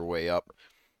Powers your way up.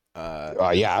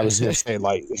 Yeah, I was gonna say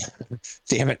like,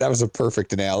 damn it, that was a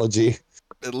perfect analogy.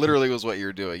 It literally was what you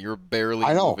were doing. You were barely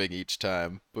I know. moving each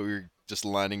time, but we were just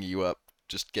lining you up,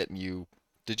 just getting you.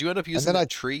 Did you end up And using then a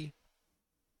tree?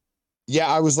 Yeah,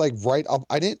 I was like right up.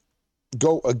 I didn't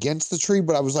go against the tree,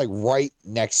 but I was like right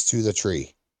next to the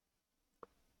tree.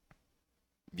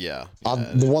 Yeah.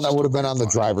 On the one that just would a have been weird on the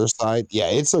line. driver's side. Yeah,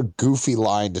 it's a goofy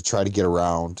line to try to get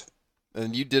around.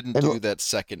 And you didn't And do that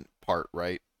second part,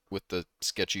 right? With the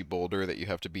sketchy boulder that you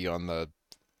have to be on the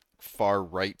far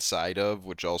right side of,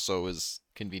 which also is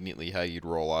conveniently how you'd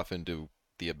roll off into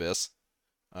the abyss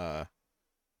of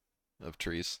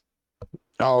trees.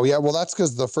 Oh yeah, well that's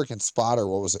because the freaking spotter.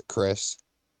 What was it, Chris?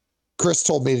 Chris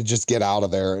told me to just get out of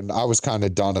there, and I was kind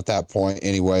of done at that point,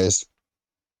 anyways.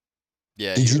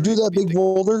 Yeah. Did you do that big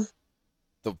boulder?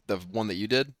 The one that you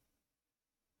did?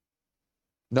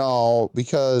 No,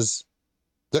 because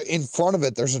in front of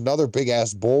it, there's another big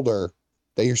ass boulder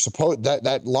that you're supposed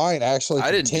that line actually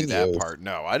I didn't do that continues. part.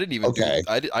 No, I didn't even Okay.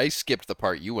 I skipped the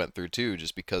part you went through too,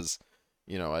 just because,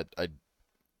 I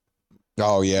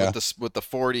Oh yeah. with the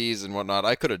 40s and whatnot,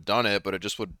 I could have done it, but it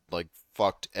just would like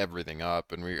fucked everything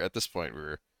up, and at this point we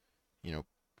were,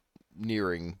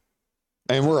 nearing.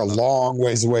 And we're a long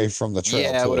ways away from the trail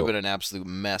Yeah, it would have too. been an absolute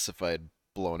mess if I had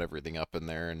blown everything up in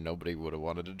there, and nobody would have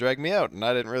wanted to drag me out, and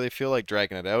I didn't really feel like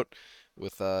dragging it out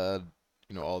with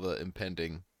all the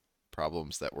impending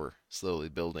problems that were slowly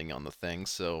building on the thing.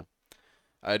 So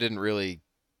I didn't really.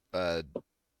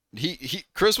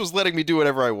 Chris was letting me do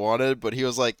whatever I wanted, but he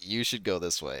was like, "You should go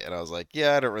this way," and I was like,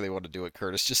 "Yeah, I don't really want to do what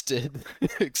Curtis just did,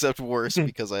 except worse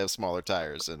because I have smaller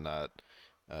tires and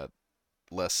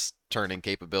less turning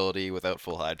capability without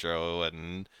full hydro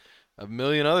and a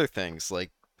million other things."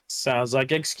 Like, Sounds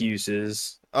like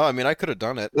excuses. oh, I mean, I could have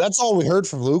done it. That's all we heard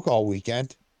from Luke all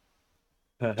weekend.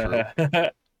 True.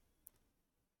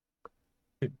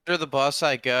 After the bus,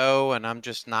 I go, and I'm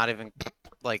just not even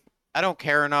like I don't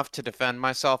care enough to defend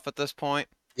myself at this point.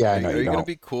 Yeah, Are I know you, are you you gonna don't.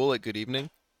 be cool at Good Evening?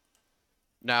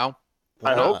 No,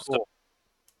 I Why hope not? so.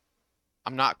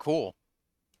 I'm not cool.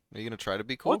 Are you gonna try to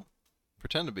be cool? What?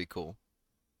 Pretend to be cool.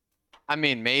 I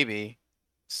mean, maybe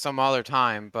some other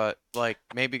time, but like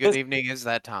maybe good evening is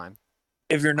that time.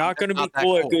 If you're not going to be not that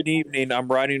cool at cool. Good Evening, I'm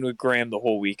riding with Graham the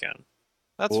whole weekend.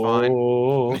 That's fine.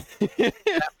 Oh.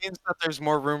 That means that there's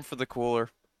more room for the cooler.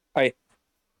 I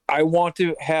want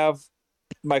to have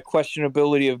my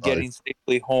questionability of Sorry. getting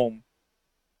safely home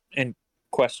in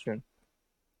question.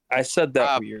 I said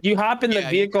that weird. You hop in the Yeah, you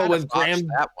vehicle kind of with botched Graham.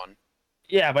 that one.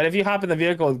 Yeah, but if you hop in the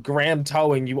vehicle with Graham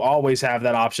towing, you always have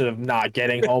that option of not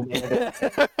getting home.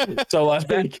 So like,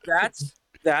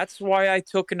 That's why I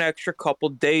took an extra couple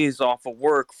days off of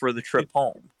work for the trip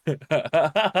home. Oh,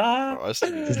 I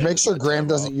still need to Just make use sure my Graham time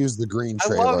doesn't off. use the green I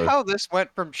trailer. love how this went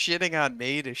from shitting on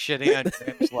me to shitting on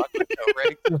Graham's luck with tow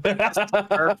rig. This is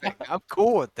perfect. I'm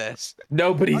cool with this.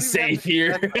 Nobody's I don't even have safe to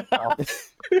here. defend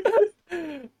myself.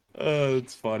 Oh,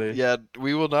 it's funny. Yeah,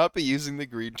 we will not be using the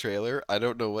green trailer. I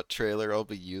don't know what trailer I'll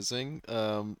be using.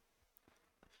 But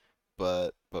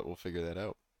we'll figure that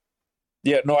out.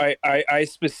 Yeah, no, I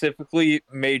specifically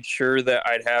made sure that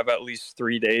I'd have at least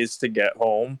 3 days to get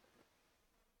home.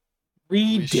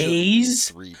 3 We shouldn't need days?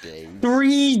 3 days.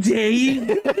 3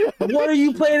 days? What are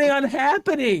you planning on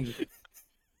happening?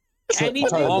 Anything?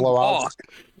 Tire Long blowouts. walk.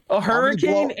 A How many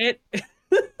hurricane?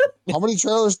 How many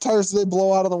trailers tires did they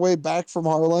blow out on the way back from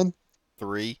Harlan?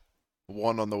 3.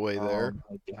 1 on the way there.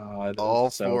 Oh my god. All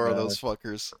that's so 4 of bad. those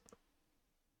fuckers.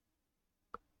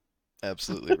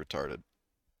 Absolutely retarded.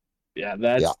 Yeah,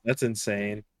 Yeah. that's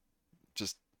insane.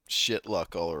 Just shit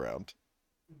luck all around.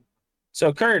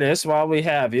 So Curtis, while we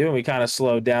have you and we kind of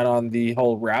slowed down on the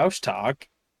whole Rausch talk,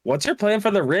 what's your plan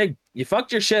for the rig? You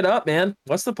fucked your shit up, man.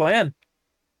 What's the plan?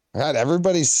 God,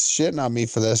 everybody's shitting on me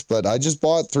for this, but I just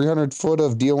bought 300 foot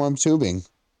of DOM tubing.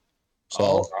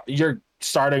 So You're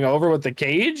starting over with the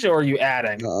cage, or are you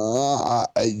adding? I'm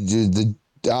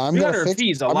gonna 300 fix.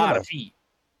 feet is a I'm lot gonna- of feet.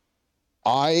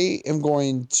 I am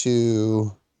going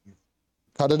to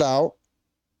cut it out,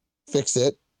 fix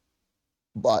it,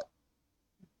 but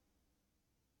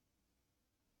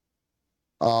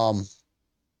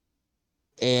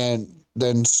and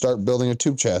then start building a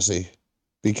tube chassis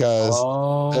because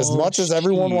as much as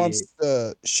everyone wants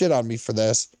to shit on me for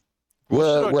this,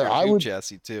 We'll shit on where your I tube would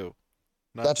chassis too.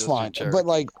 Not that's just your fine, Cherokee. but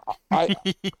like I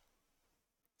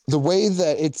the way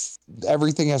that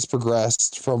everything has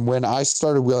progressed from when I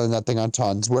started wheeling that thing on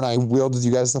tons, when I wheeled with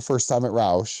you guys the first time at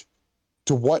Rausch,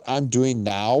 to what I'm doing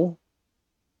now,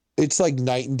 it's like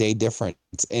night and day difference.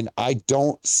 And I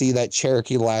don't see that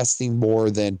Cherokee lasting more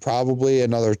than probably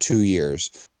another 2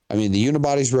 years. I mean, the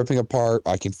unibody's ripping apart.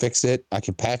 I can fix it. I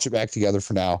can patch it back together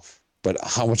for now. But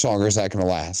how much longer is that going to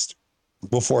last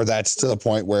before that's to the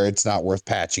point where it's not worth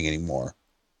patching anymore?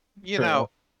 You know,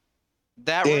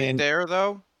 that right And- there,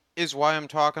 though, is why I'm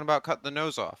talking about cutting the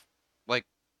nose off. Like,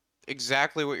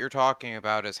 exactly what you're talking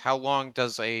about is how long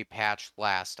does a patch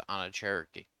last on a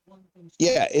Cherokee?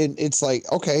 Yeah, it's like,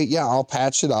 okay, yeah, I'll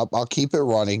patch it up. I'll keep it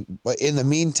running. But in the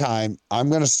meantime, I'm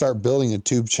going to start building a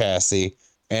tube chassis.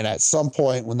 And at some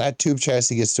point, when that tube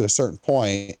chassis gets to a certain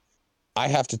point, I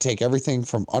have to take everything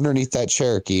from underneath that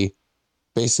Cherokee,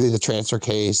 basically the transfer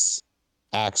case,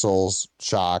 axles,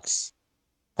 shocks,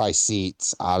 probably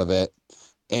seats out of it,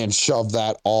 and shove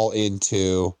that all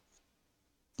into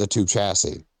the tube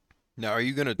chassis. Now, are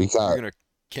you gonna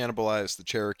cannibalize the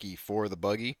Cherokee for the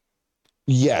buggy?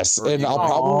 Yes, Or and you I'll might-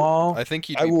 probably I think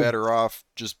you'd I be will- better off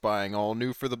just buying all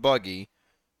new for the buggy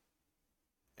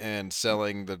and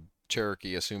selling the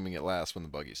Cherokee, assuming it lasts when the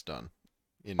buggy's done.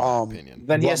 In my opinion.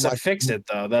 Then he What has to my- fix it,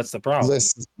 though. That's the problem.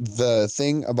 the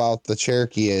thing about the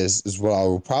Cherokee is what I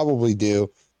will probably do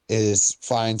is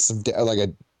find some like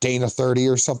a Dana 30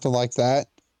 or something like that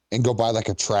and go buy like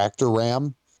a tractor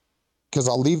ram because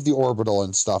I'll leave the orbital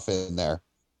and stuff in there.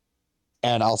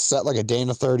 And I'll set like a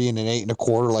Dana 30 and an 8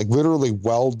 1/4, like literally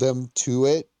weld them to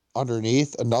it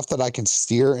underneath enough that I can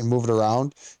steer and move it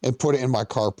around and put it in my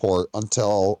carport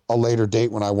until a later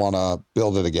date when I want to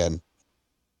build it again.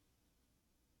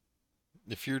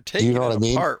 If you're taking know it what I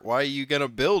mean? apart, why are you gonna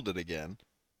build it again?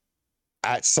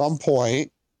 At some point,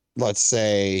 let's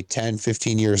say 10,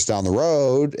 15 years down the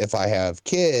road, if I have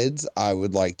kids, I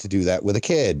would like to do that with a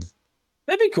kid.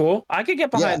 That'd be cool. I could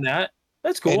get behind that.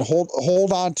 That's cool. And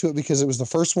hold on to it because it was the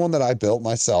first one that I built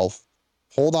myself.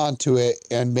 Hold on to it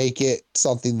and make it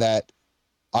something that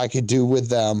I could do with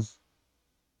them,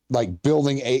 like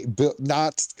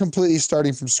not completely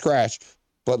starting from scratch,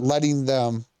 but letting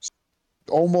them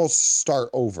almost start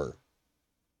over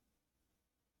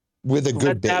with a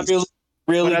good base.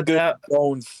 Really But good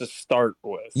bones to start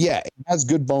with. Yeah, it has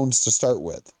good bones to start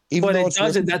with. Even But though it it's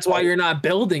doesn't. ripping That's why apart. you're not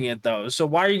building it, though. So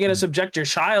why are you going to subject your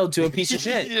child to a piece of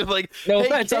shit? You're like, No hey,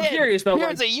 offense, I'm kid, curious, but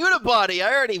here's a unibody.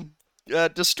 I already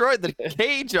destroyed the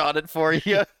cage on it for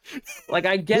you. like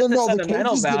I get No, the no, the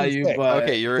sentimental cage is getting value, fixed. but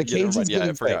Okay, you're the cage never is mind. Yeah, I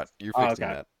getting forgot. fixed. You're Oh, fixing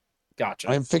okay. that.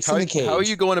 Gotcha. I'm fixing the cage. How are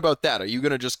you going about that? Are you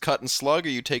going to just cut and slug, or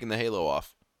are you taking the halo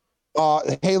off?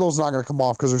 Halo's not going to come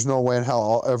off because there's no way in hell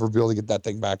I'll ever be able to get that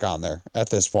thing back on there at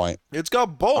this point. It's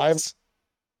got bolts.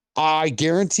 I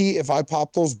guarantee if I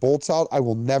pop those bolts out, I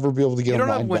will never be able to get You them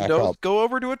don't have lined back windows. up. Go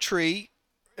over to a tree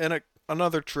and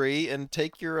another tree and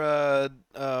take your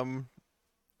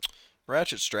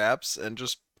ratchet straps and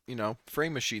just,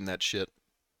 frame machine that shit.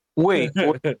 Wait,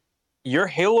 your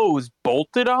Halo is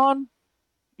bolted on?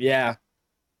 Yeah.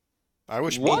 I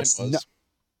wish What? mine was.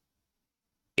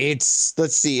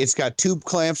 Let's see, it's got tube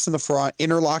clamps in the front,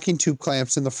 interlocking tube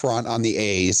clamps in the front on the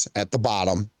A's at the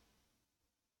bottom.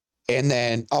 And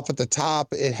then up at the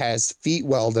top, it has feet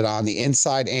welded on the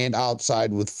inside and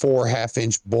outside with 4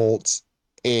 half-inch bolts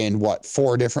in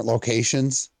 4 different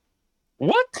locations.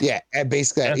 What? Yeah, and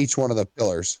basically at each one of the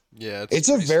pillars. Yeah, It's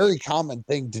a pretty very slick. common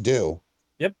thing to do.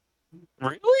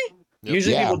 Really? Yep.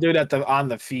 Usually Yeah. people do it on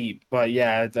the feet, but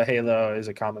yeah, the Halo is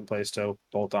a common place to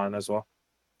bolt on as well.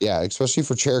 Yeah, especially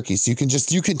for Cherokees. You can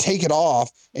take it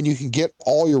off and you can get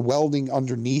all your welding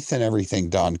underneath and everything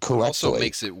done It correctly. also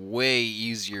makes it way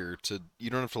easier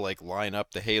you don't have to line up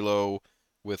the Halo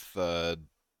with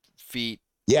feet.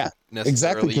 Yeah, exactly,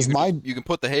 necessarily. because you can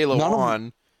put the Halo none of-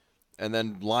 on and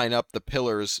then line up the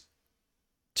pillars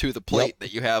to the plate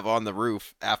that you have on the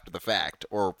roof after the fact,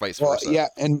 or vice versa. Yeah,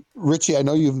 and Richie, I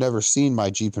know you've never seen my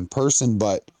Jeep in person,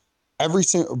 but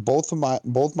both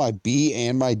my B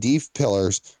and my D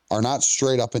pillars are not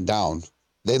straight up and down.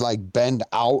 They bend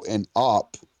out and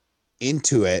up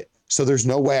into it. So there's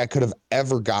no way I could have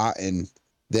ever gotten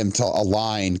them to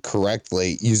align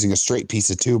correctly using a straight piece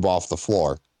of tube off the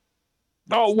floor.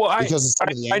 Oh well, Because of some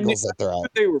of the angles that they're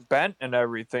at. They were bent and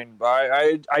everything, but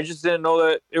I just didn't know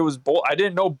that it was bolt. I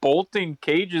didn't know bolting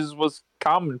cages was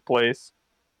commonplace.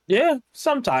 Yeah,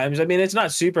 sometimes. I mean, it's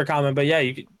not super common, but yeah,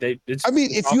 it's. I mean,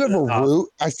 if you have a often roof,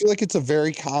 I feel like it's a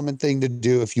very common thing to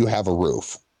do if you have a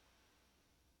roof.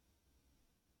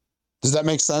 Does that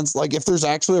make sense? If there's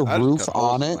actually a I'd roof cut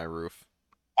holes on in it, my roof.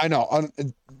 I know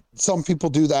some people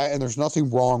do that, and there's nothing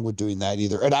wrong with doing that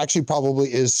either. It actually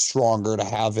probably is stronger to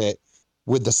have it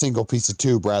with the single piece of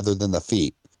tube rather than the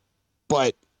feet.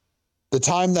 But the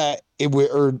time that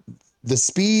or the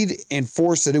speed and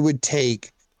force that it would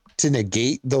take to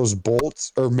negate those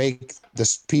bolts or make the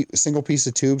single piece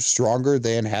of tube stronger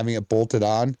than having it bolted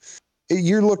on,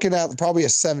 you're looking at probably a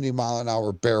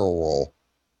 70-mile-an-hour barrel roll.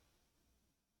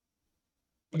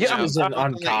 Yeah, Yeah, it's Something that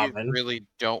uncommon. you really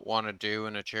don't want to do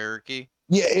in a Cherokee.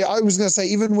 Yeah, I was going to say,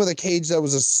 even with a cage that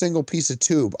was a single piece of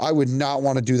tube, I would not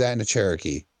want to do that in a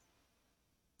Cherokee.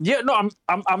 Yeah, no,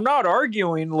 I'm not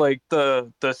arguing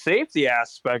the safety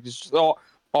aspect. It's just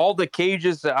all the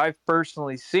cages that I've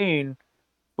personally seen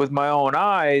with my own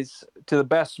eyes, to the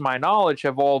best of my knowledge,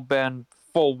 have all been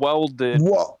full welded.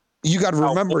 Well, you got to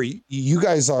remember,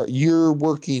 you're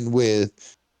working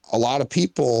with a lot of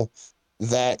people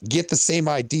that get the same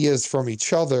ideas from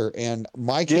each other. And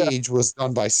my cage was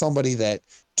done by somebody that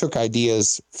took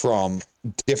ideas from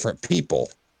different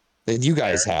people than you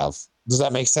guys have. Does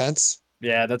that make sense?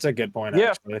 Yeah, that's a good point.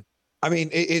 Yeah. Actually, I mean,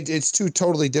 it's 2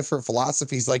 totally different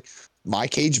philosophies. Like my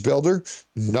cage builder,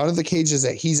 none of the cages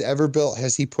that he's ever built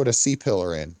has he put a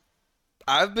C-pillar in.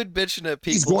 I've been bitching at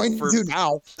people He's going for to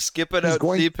now. skipping He's out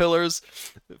going- C-pillars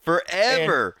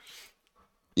forever.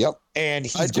 Yep, and I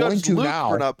he's going judged to Luke now.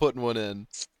 for not putting one in.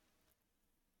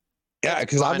 Yeah,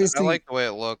 because Fine, obviously I like the way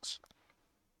it looks.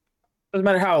 doesn't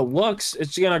matter how it looks;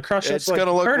 it's gonna crush us. It's like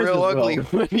gonna look Curtis's real ugly will.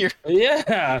 when you're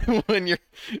Yeah.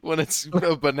 when it's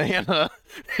a banana.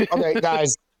 okay,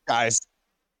 guys,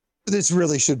 this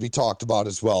really should be talked about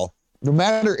as well. No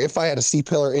matter if I had a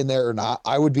C-pillar in there or not,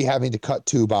 I would be having to cut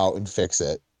tube out and fix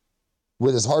it.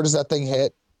 With as hard as that thing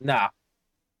hit, Nah.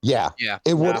 yeah, Yeah.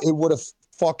 it would have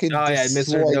fucking Oh yeah, Mr.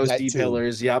 destroyed Those that D tube.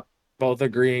 pillars. Yep, both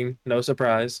agreeing. No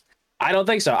surprise. I don't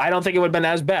think so. I don't think it would have been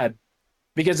as bad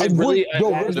because it really,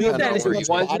 no, as we depends said, on it where you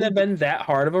wasn't body- have been that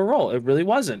hard of a roll. It really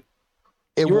wasn't.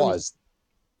 It You were- was.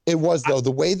 It was, though. The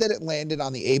way that it landed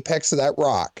on the apex of that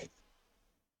rock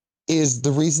is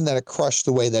the reason that it crushed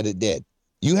the way that it did.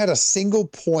 You had a single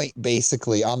point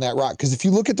basically on that rock. Because if you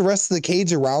look at the rest of the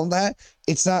cage around that,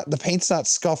 the paint's not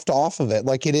scuffed off of it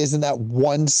like it is in that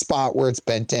one spot where it's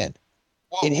bent in.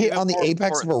 Well, It hit even on the more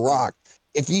apex of a important- rock.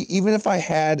 Even if I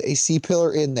had a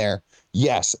C-pillar in there,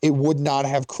 yes, it would not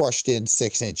have crushed in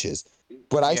 6 inches.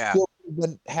 But I Yeah. still would have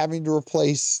been having to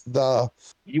replace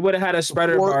You would have had a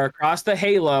spreader Or- bar across the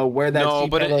halo where that No,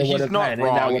 but C-pillar would he's have not been, and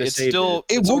that wrong. would have It's saved still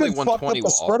it it's would only have fucked 120 up the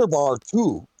wall. spreader bar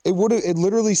too. It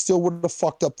literally still would have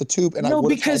fucked up the tube, and I No,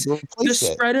 would have had because to the replace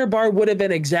it. spreader bar would have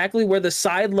been exactly where the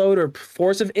side load or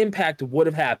force of impact would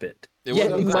have happened. It Yeah,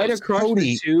 would you have might have crushed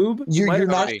Cody, the tube. You might you're have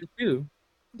not. crushed the tube.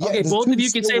 Yeah, Okay, the both of tube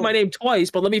you can still say my would- name twice,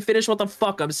 but let me finish what the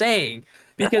fuck I'm saying.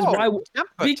 Because why? Whoa, tempa,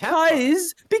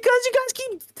 Because you guys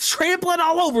keep trampling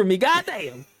all over me.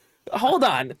 Goddamn. Hold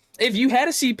on. If you had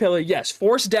a C pillar, yes,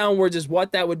 force downwards is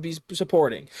what that would be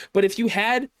supporting. But if you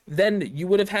had, then you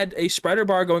would have had a spreader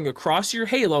bar going across your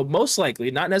halo, most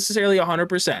likely, not necessarily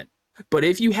 100%. But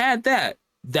if you had that,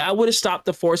 that would have stopped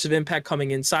the force of impact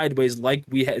coming in sideways like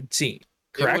we had seen. It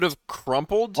would Correct? have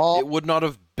crumpled. Oh. It would not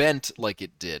have bent like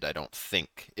it did, I don't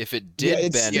think. If it Yeah, did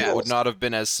it's bend, it still- would not have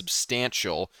been as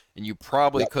substantial, and you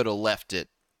probably Yep. could have left it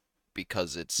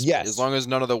because it's Yes. as long as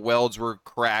none of the welds were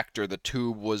cracked or the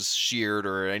tube was sheared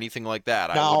or anything like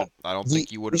that. Now, I don't the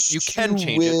think you would have. You can issue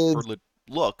change it for with-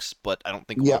 looks, but I don't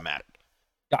think it would Yeah. have mattered.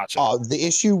 Gotcha. The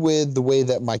issue with the way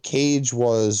that my cage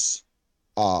was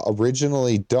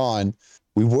originally done,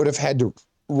 we would have had to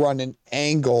run an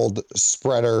angled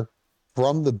spreader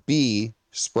from the B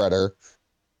spreader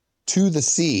to the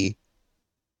C,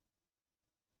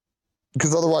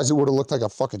 because otherwise it would have looked like a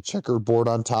fucking checkerboard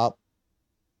on top.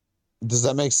 Does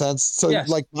that make sense? So Yes.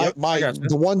 like Yep, I gotcha.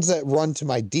 the ones that run to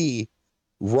my D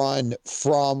run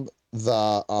from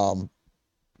the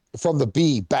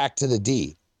B back to the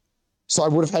D. So I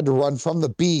would have had to run from the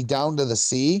B down to the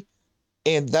C,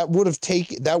 and it wouldn't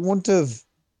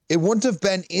have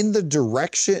been in the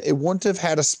direction, it wouldn't have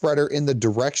had a spreader in the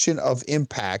direction of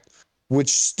impact, which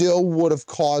still would have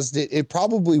caused it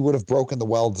probably would have broken the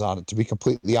welds on it, to be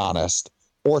completely honest,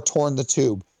 or torn the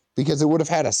tube, because it would have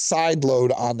had a side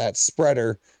load on that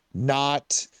spreader,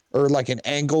 or like an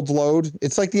angled load.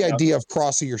 It's like the Yeah. idea of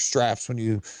crossing your straps when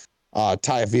you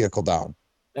tie a vehicle down.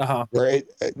 Uh-huh. Where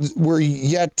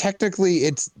technically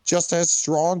it's just as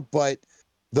strong, but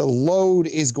the load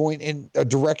is going in a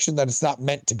direction that it's not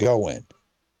meant to go in.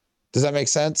 Does that make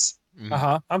sense? Mhm.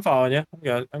 Uh-huh. I'm following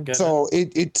you. I'm good. So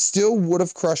it still would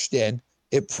have crushed in.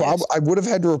 I would have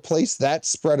had to replace that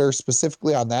spreader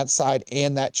specifically on that side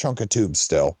and that chunk of tube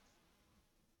still.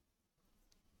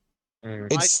 My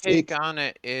It's take on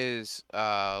it is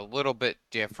a little bit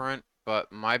different,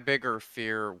 but my bigger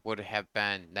fear would have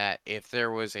been that if there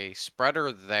was a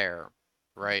spreader there,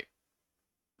 right,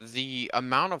 the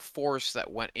amount of force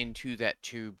that went into that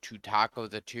tube to taco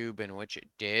the tube, in which it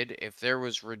did, if there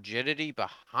was rigidity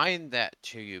behind that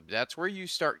tube, that's where you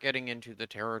start getting into the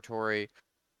territory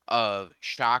of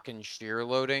shock and shear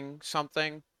loading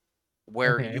something,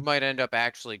 where you might end up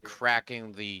actually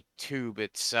cracking the tube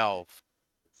itself.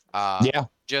 Yeah,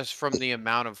 Just from the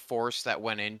amount of force that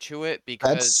went into it,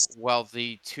 because that's while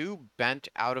the tube bent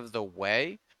out of the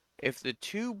way, if the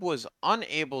tube was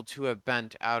unable to have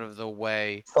bent out of the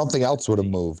way, something else would have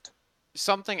moved.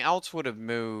 something else would have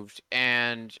moved,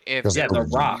 and if Because Yeah, there the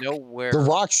was rock. nowhere, the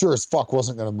rock sure as fuck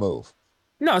wasn't going to move.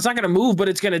 No, it's not going to move, but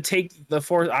it's going to take the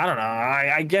force. I don't know.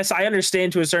 I guess I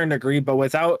understand to a certain degree, but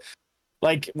without,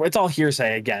 like, it's all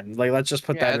hearsay again. Like, let's just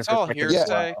put yeah, that in it's all perspective as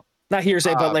hearsay. well. Not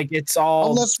hearsay, but like it's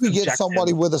all Unless we get subjective.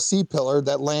 somebody with a C pillar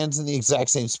that lands in the exact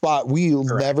same spot, we'll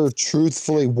Correct. never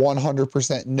truthfully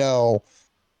 100% know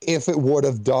if it would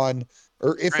have done,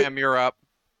 or if it, Graham, you're up.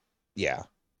 yeah.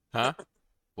 Huh?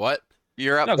 What?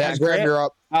 You're up. No, That Graham, you're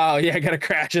up. Oh yeah, I got to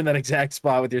crash in that exact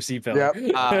spot with your C pillar.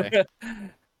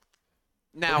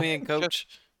 Now, Put me in, coach.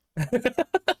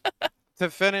 to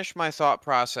finish my thought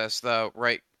process, though,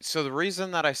 right? So the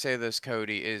reason that I say this,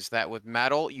 Cody, is that with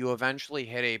metal, you eventually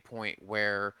hit a point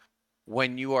where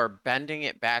when you are bending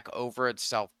it back over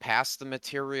itself past the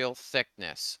material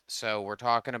thickness, so we're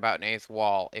talking about an eighth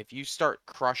wall, if you start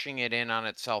crushing it in on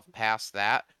itself past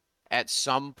that, at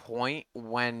some point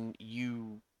when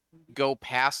you go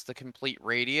past the complete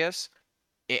radius,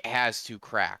 it has to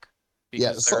crack Yeah,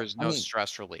 because so, there is I no mean-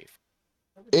 stress relief.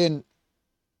 In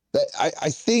that, I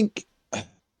think,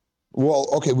 well,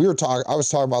 okay, I was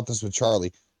talking about this with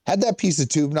Charlie. Had that piece of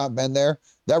tube not been there,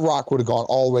 that rock would have gone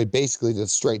all the way basically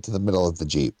straight to the middle of the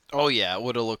Jeep. Oh yeah, it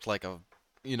would have looked like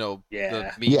Yeah.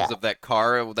 the memes Yeah. of that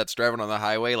car that's driving on the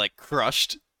highway, like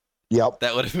crushed. Yep.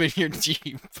 That would have been your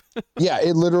Jeep. Yeah,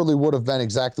 it literally would have been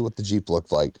exactly what the Jeep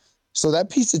looked like. So that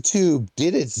piece of tube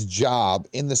did its job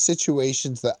in the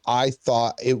situations that I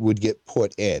thought it would get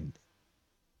put in.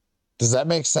 Does that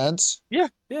make sense? Yeah.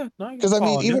 Because I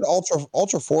mean, even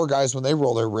Ultra 4 guys, when they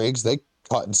roll their rigs, they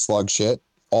cut and slug shit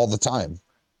all the time.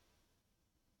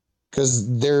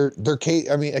 Because their cage,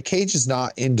 I mean, a cage is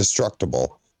not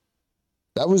indestructible.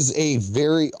 That was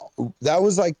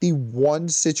like the one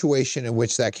situation in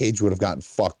which that cage would have gotten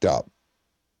fucked up.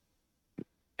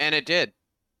 And it did.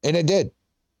 And it did.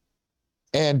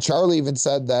 And Charlie even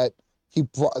said that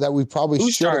we probably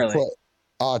Who's should have Charlie?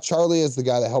 put Charlie is the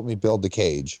guy that helped me build the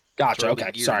cage. Gotcha. Charlie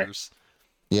Okay. Sorry. Gears.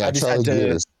 Yeah, I just Charlie had to-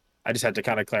 Gears. I just had to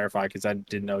kind of clarify because I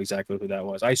didn't know exactly who that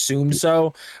was. I assumed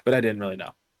so, but I didn't really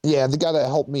know. Yeah, the guy that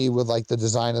helped me with like the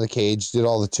design of the cage, did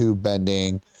all the tube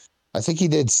bending. I think he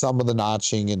did some of the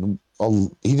notching and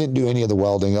he didn't do any of the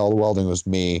welding. All the welding was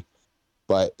me,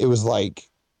 but it was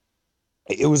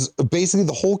basically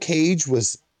the whole cage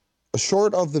was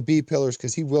short of the B pillars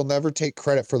because he will never take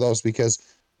credit for those because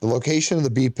the location of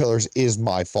the B pillars is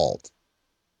my fault.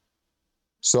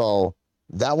 So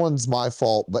that one's my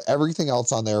fault, but everything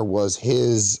else on there was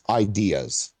his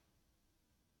ideas.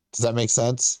 Does that make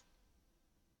sense?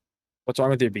 What's wrong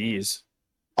with your bees?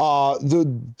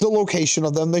 The location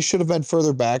of them, they should have been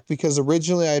further back because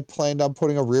originally I had planned on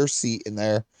putting a rear seat in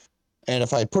there. And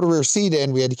if I put a rear seat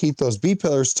in, we had to keep those B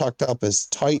pillars tucked up as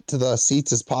tight to the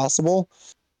seats as possible.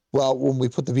 Well, when we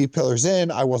put the B pillars in,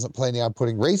 I wasn't planning on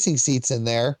putting racing seats in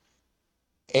there.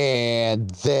 And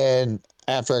then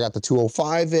after I got the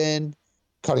 205 in,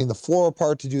 cutting the floor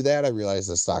apart to do that, I realized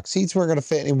the stock seats weren't going to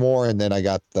fit anymore. And then I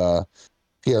got the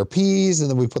PRPs, and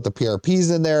then we put the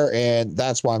PRPs in there, and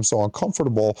that's why I'm so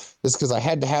uncomfortable, is because I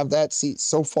had to have that seat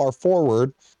so far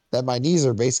forward that my knees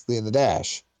are basically in the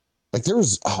dash. Like there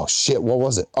was, oh shit, what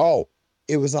was it? Oh,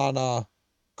 it was on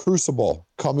Crucible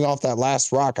coming off that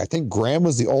last rock. I think Graham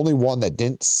was the only one that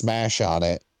didn't smash on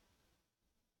it.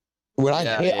 When I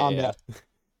hit on that,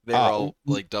 They were all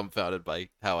like dumbfounded by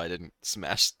how I didn't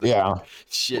smash the yeah,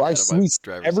 shit out of my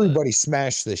driver's everybody side.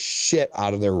 smashed the shit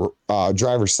out of their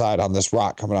driver's side on this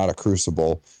rock coming out of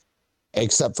Crucible,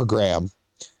 except for Graham.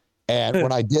 And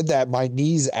when I did that, my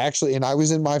knees actually, and I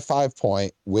was in my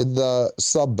 5-point with the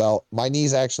sub belt, my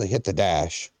knees actually hit the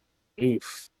dash.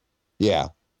 Oof. Yeah.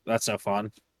 That's no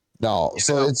fun. No.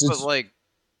 So it's but like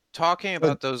talking but-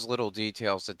 about those little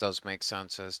details, it does make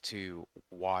sense as to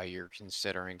why you're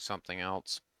considering something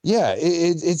else. yeah,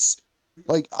 it's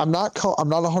like I'm not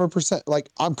 100% like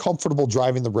I'm comfortable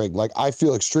driving the rig. Like I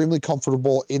feel extremely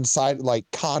comfortable inside, like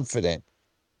confident.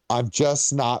 I'm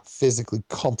just not physically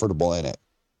comfortable in it.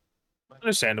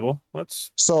 Understandable.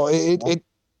 So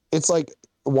it's like,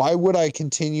 why would I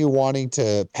continue wanting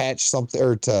to patch something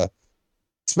or to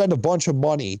spend a bunch of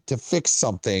money to fix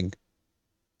something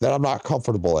that I'm not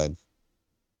comfortable in?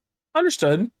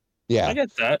 Understood. Yeah. I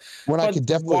get that. When I But could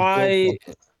definitely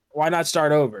why not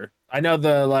start over? I know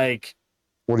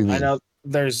What do you mean? I know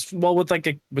there's with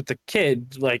the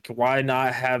kid, like why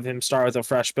not have him start with a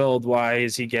fresh build? Why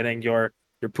is he getting your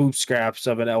poop scraps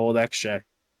of an old XJ?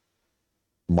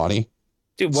 Money.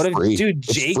 Dude, what It's if free. dude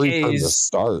It's free for them to JK's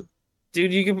start.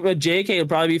 dude, you could JK would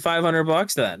probably be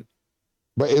 $500 then.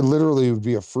 But it literally would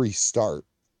be a free start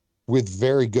with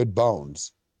very good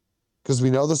bones. Because we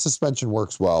know the suspension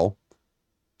works well.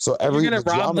 So You're gonna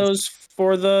the rob those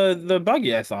for the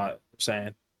buggy, I thought. I'm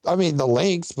saying. I mean the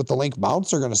links, but the link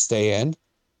mounts are gonna stay in.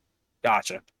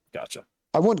 Gotcha.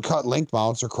 I wouldn't cut link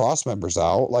mounts or cross members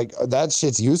out. Like that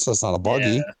shit's useless on a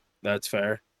buggy. Yeah, that's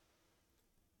fair.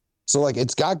 So like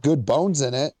it's got good bones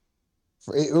in it.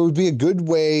 It would be a good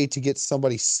way to get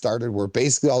somebody started where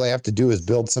basically all they have to do is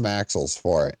build some axles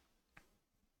for it.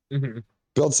 Mm-hmm.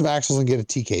 Build some axles and get a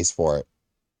T case for it.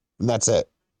 And that's it.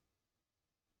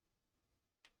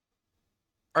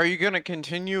 Are you gonna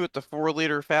continue with the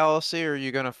 4-liter fallacy, or are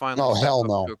you gonna finally Oh, step hell up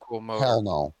no. to a cool motor? Hell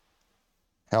no.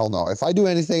 Hell no. If I do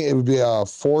anything, it would be a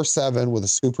 4.7 with a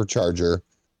supercharger.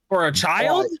 For a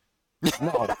child?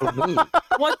 No, for me.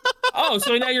 What? Oh,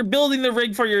 so now you're building the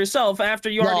rig for yourself after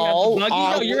you already have the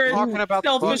buggy? No, you're talking about the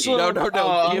selfish buggy. little.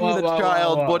 Give the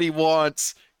child what he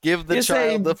wants. Give the You're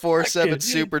child the saying 4.7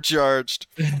 supercharged.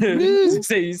 You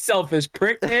say you selfish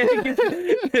prick, man.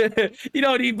 You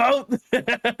don't need both.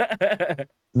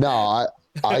 No,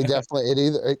 I definitely, it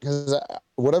either, because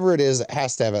whatever it is, it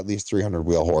has to have at least 300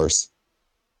 wheel horse.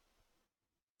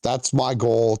 That's my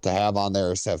goal to have on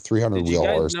there, is to have 300 Did you wheel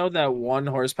guys horse. know that 1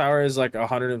 horsepower is like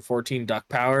 114 duck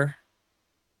power?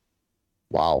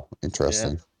 Wow,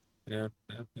 interesting. Yeah.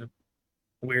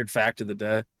 Weird fact of the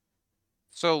day.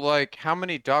 So, like, how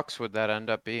many ducks would that end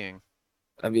up being?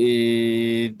 I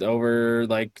mean, over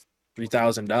like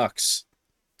 3,000 ducks.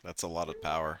 That's a lot of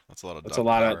power. That's a lot of That's duck a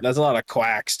lot power. of that's a lot of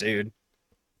quacks, dude.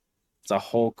 It's a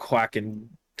whole quacking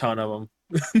ton of them.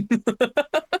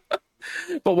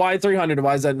 But why 300?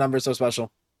 Why is that number so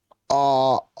special? A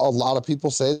lot of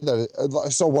people say that.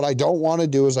 So what I don't want to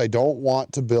do is I don't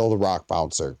want to build a rock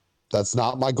bouncer. That's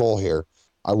not my goal here.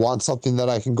 I want something that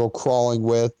I can go crawling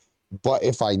with, but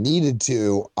if I needed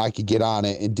to, I could get on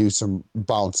it and do some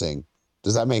bouncing.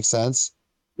 Does that make sense?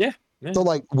 Yeah. So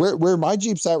like where my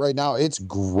Jeep's at right now, it's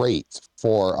great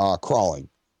for crawling.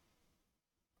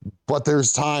 But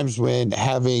there's times when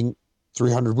having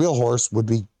 300 wheel horse would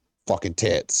be fucking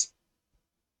tits.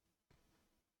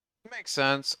 Makes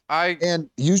sense. And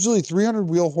usually 300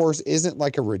 wheel horse isn't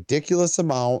like a ridiculous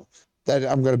amount that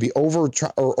I'm going to be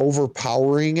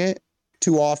overpowering it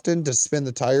too often to spin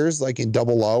the tires like in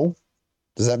double O.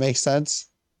 Does that make sense?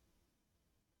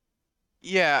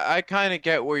 Yeah, I kind of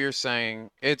get what you're saying.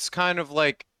 It's kind of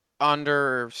like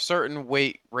under certain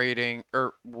weight rating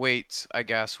or weights, I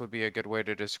guess would be a good way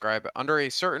to describe it. Under a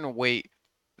certain weight,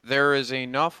 there is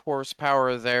enough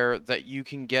horsepower there that you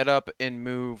can get up and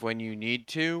move when you need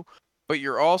to, but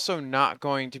you're also not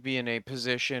going to be in a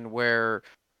position where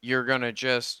you're gonna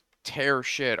just tear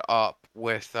shit up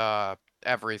with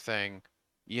everything.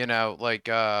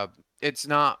 It's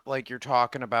not like you're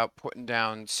talking about putting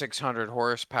down 600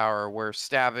 horsepower where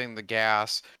stabbing the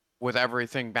gas with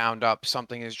everything bound up,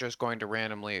 something is just going to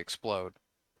randomly explode.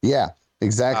 Yeah,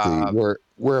 exactly. Uh,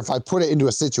 Where if I put it into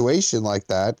a situation like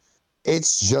that,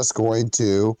 it's just going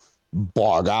to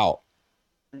bog out.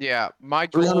 yeah, my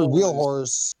 300 goal wheel was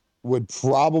horse would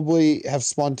probably have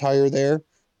spun tire there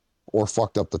or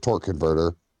fucked up the torque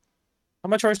converter. How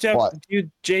much horse do you have? But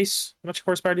Jace? How much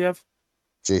horsepower do you have?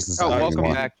 Jason's Oh, not here welcome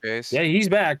anymore. back, Jace. Yeah, he's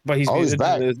back, but he's Oh, he's muted.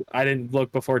 back. I didn't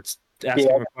look before asking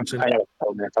Yeah, him a question. I got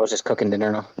 12 minutes. I was just cooking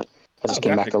dinner now. I just Oh,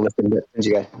 came back gotcha. to listen to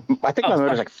you guys. I think my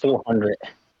motor's like 400.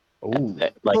 Oh,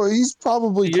 Like, Well, he's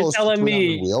probably you're close to telling 300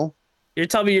 me wheel. you're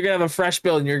telling me you're gonna have a fresh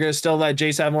build and you're gonna still let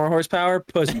Jace have more horsepower?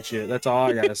 Pussy shit. That's all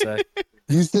I gotta say.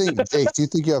 You think, Jake, do you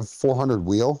think you have 400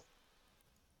 wheel?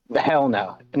 the hell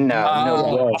no. No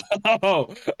Oh, way.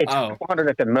 oh, It's oh. 400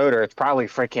 at the motor. It's probably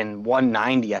freaking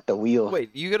 190 at the wheel. Wait,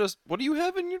 you got what do you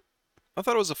have in your? I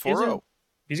thought it was a He's 4.0.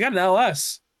 He's got an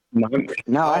LS. No,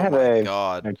 I Oh have my a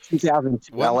god.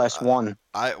 2002 When- LS1.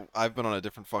 I've been on a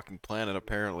different fucking planet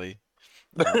apparently.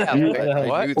 Yeah, I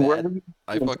what? knew Where that. were you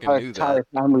I the fucking knew entire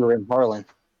that. time we were in Harlan.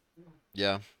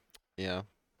 Yeah. Yeah.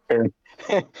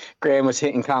 Graham was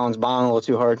hitting Colin's bong a little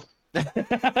too hard.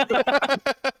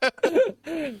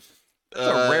 It's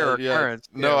a rare Yeah. occurrence.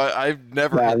 No, I've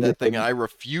never Nah, hit I'm that just thing. kidding. I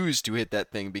refuse to hit that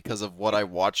thing because of what I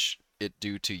watch it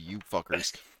do to you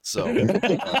fuckers. So, and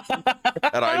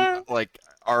I'm like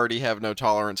already have no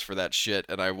tolerance for that shit,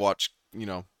 and I watch,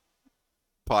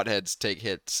 potheads take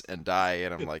hits and die,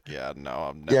 and I'm like, yeah, no,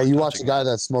 I'm never. Yeah, you watch a touching guy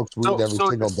that. that smokes weed every So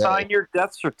single just sign day. your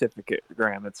death certificate,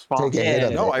 Graham. It's fine. Take a hit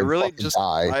of No, it I and really fucking just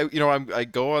die. I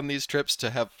go on these trips to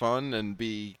have fun and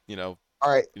be, All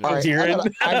right, you know, all right. Kieran.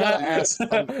 I gotta ask.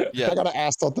 yeah. I gotta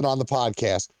ask something on the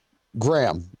podcast.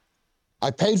 Graham, I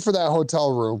paid for that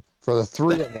hotel room for the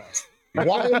three of us.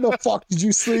 Why in the fuck did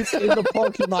you sleep in the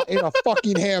parking lot in a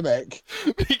fucking hammock?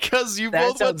 Because you That both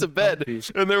went sounds to bed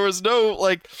comfy. and there was no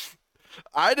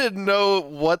I didn't know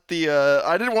what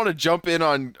I didn't want to jump in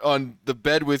on the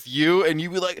bed with you and you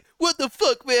be like, what the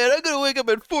fuck, man, I'm gonna wake up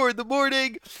at 4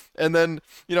 a.m. and then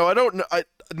I don't know,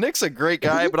 Nick's a great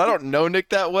guy but I don't know Nick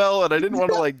that well and I didn't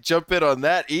want to jump in on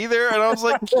that either and I was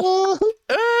like,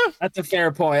 That's a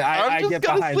fair point. I'm I just get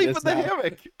gonna behind sleep this in the now.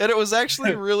 hammock and it was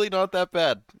actually really not that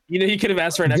bad. You could have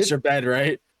asked for an extra bed,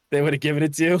 right? They would have given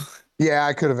it to you. Yeah,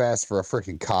 I could have asked for a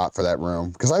freaking cot for that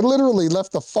room because I literally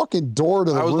left the fucking door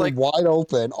to the I was room like- wide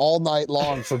open all night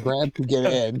long for Graham to get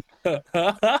in. And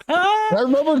I I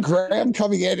remember Graham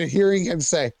coming in and hearing him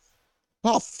say,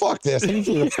 "Oh fuck this!"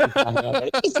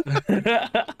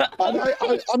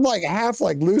 I'm like half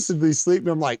like lucidly sleeping.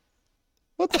 I'm like,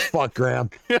 "What the fuck, Graham?"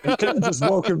 You could have just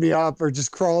woken me up or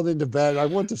just crawled into bed. I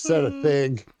wouldn't have said a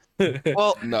thing.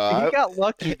 Well, No, he got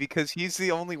lucky because he's the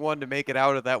only one to make it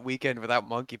out of that weekend without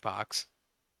monkeypox.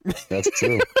 That's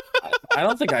true.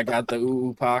 don't think I got the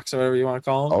ooh pox or whatever you want to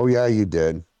call them. Oh yeah, you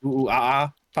did. Ooh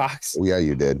pox. Oh yeah,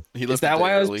 you did. he Is left a that day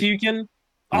why I was early. puking? He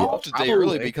Oh, left a day early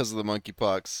probably. because of the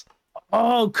monkeypox.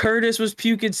 Oh, Curtis was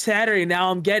puking Saturday.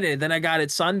 Now I'm getting it. Then I got it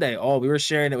Sunday. Oh, we were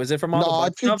sharing it. Was it from all No, I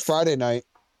the butt puked stuff? Friday night.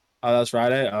 Oh, that was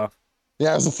Friday. Oh.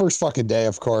 Yeah, it was the first fucking day,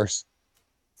 of course.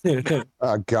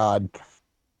 Oh God,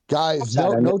 guys,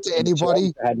 note to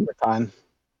anybody: I had more time.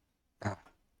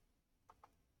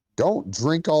 don't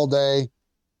drink all day,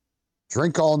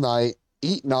 drink all night,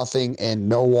 eat nothing, and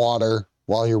no water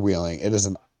while you're wheeling. It is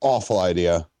an awful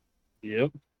idea.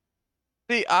 Yep.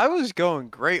 See, I was going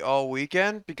great all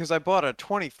weekend because I bought a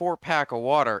 24-pack of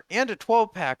water and a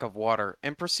 12-pack of water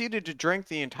and proceeded to drink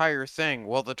the entire thing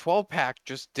while the 12-pack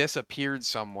just disappeared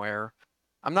somewhere.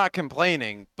 I'm not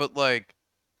complaining, but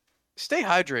stay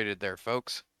hydrated there,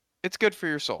 folks. It's good for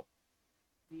your soul.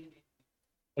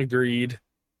 Agreed.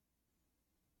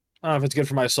 I don't know if it's good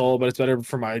for my soul, but it's better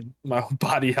for my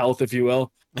body health, if you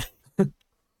will.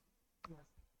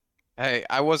 Hey,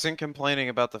 I wasn't complaining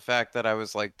about the fact that I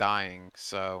was dying,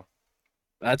 so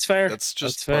That's fair. That's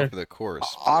just fair. par for the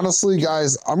course. Honestly,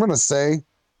 guys, I'm gonna say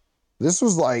this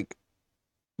was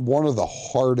one of the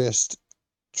hardest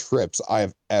trips I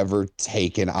have ever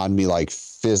taken on me, like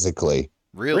physically.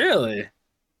 Really?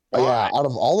 Yeah, out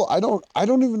of all, I don't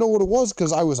even know what it was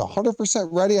because I was 100%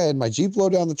 ready. I had my Jeep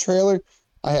loaded on the trailer.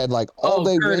 I had like all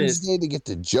day Curtis, Wednesday to get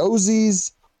to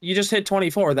Josie's. you just hit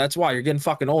 24. That's why you're getting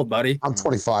fucking old, buddy. I'm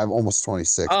 25, almost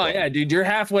 26. Oh But yeah, dude, you're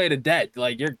halfway to debt.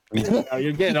 Like you're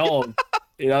getting old.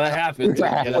 You know that happens. you're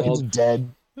When you get halfway to old. dead.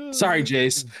 Sorry,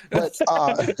 Jace. But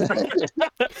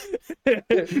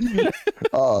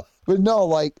but no,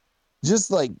 like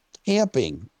just like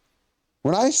camping.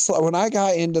 When I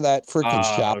got into that freaking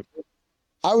shop,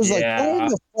 I was like, "Where yeah.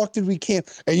 the fuck did we camp?"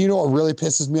 And you know what really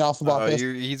pisses me off about this?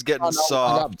 He's getting Oh, no, I got-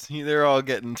 soft. They're all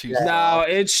getting too Yeah. No, soft.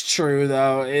 it's true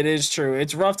though. It is true.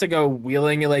 It's rough to go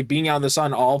wheeling, like being out in the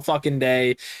sun all fucking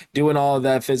day, doing all of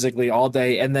that physically all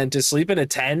day, and then to sleep in a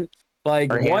tent,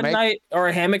 like Or a one hammock. night or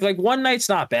a hammock, like one night's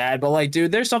not bad. But like,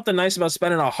 dude, there's something nice about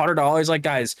spending $100. Like,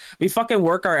 guys, we fucking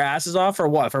work our asses off for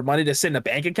what? For money to sit in a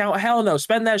bank account? Hell no.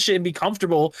 Spend that shit and be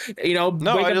comfortable. You know,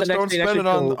 No, wake I up just the next don't day spend it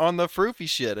next to on the froofy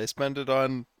shit. I spend it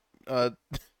on not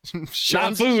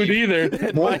Sean's food Jeep either.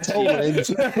 and my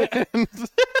Jeep.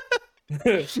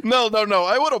 No.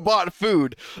 I would have bought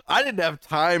food. I didn't have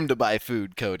time to buy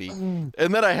food, Cody. And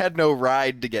then I had no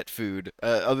ride to get food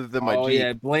other than my Oh Jeep.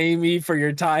 yeah, blame me for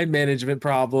your time management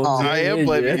problems. I am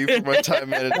blaming you for my time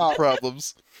management No.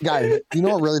 problems. Guys, you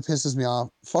know what really pisses me off?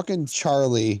 Fucking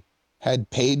Charlie had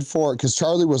paid for it because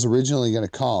Charlie was originally going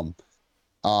to come.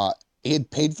 He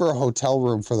had paid for a hotel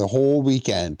room for the whole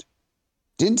weekend.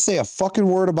 Didn't say a fucking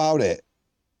word about it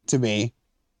to me.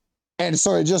 And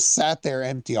so it just sat there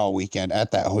empty all weekend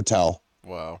at that hotel.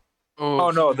 Wow.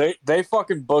 Oh no, they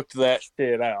fucking booked that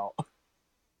shit out.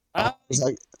 I was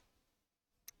like,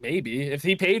 Maybe if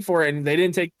he paid for it and they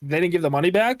didn't give the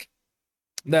money back,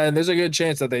 then there's a good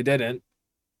chance that they didn't.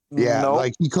 yeah, Nope.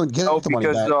 like he couldn't get No, the money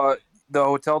because back. the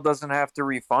hotel doesn't have to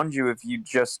refund you if you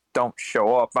just don't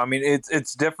show up. I mean,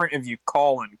 it's different if you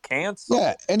call and cancel.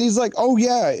 Yeah, and he's like, "Oh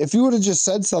yeah, if you would have just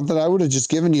said something, I would have just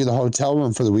given you the hotel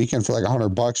room for the weekend for like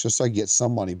 $100 just so I could get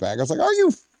some money back." I was like, "Are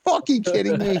you fucking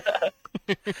kidding me?"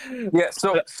 Yeah,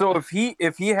 so if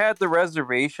he had the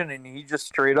reservation and he just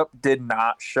straight up did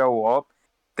not show up,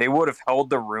 they would have held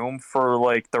the room for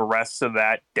like the rest of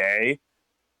that day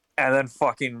and then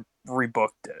fucking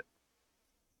rebooked it.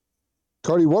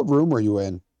 Cody, what room were you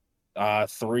in?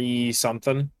 3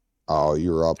 something. Oh,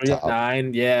 you were up top.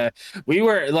 9. Yeah. We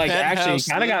were like actually Penthouse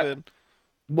kind of got living.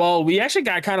 well, we actually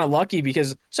got kind of lucky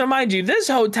because so mind you, this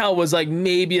hotel was like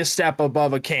maybe a step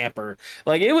above a camper.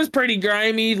 Like it was pretty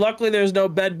grimy. Luckily there's no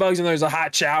bed bugs and there's a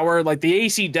hot shower. Like the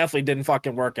AC definitely didn't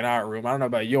fucking work in our room. I don't know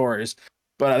about yours.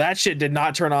 But that shit did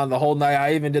not turn on the whole night.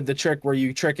 I even did the trick where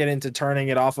you trick it into turning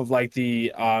it off of like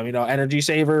the energy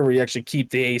saver where you actually keep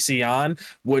the AC on,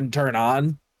 wouldn't turn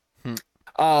on.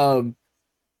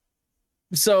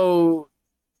 So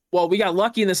well, we got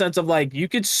lucky in the sense of like you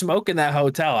could smoke in that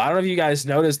hotel. I don't know if you guys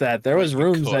noticed that there was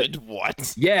rooms that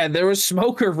What? yeah, there was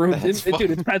smoker rooms. That's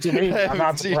Dude, it's Pennsylvania. I'm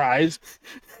not Dude. surprised.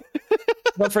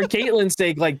 But for Caitlin's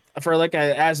sake, like for like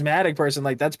an asthmatic person,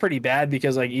 like that's pretty bad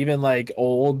because like even like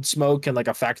old smoke can like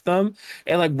affect them.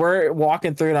 And like we're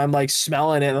walking through and I'm like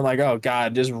smelling it and I'm like, oh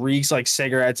god, it just reeks like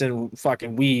cigarettes and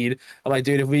fucking weed. I'm like,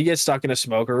 dude, if we get stuck in a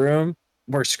smoker room,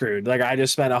 we're screwed. Like I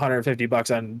just spent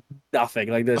 $150 on nothing.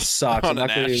 Like this sucks. On And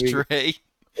an luckily ashtray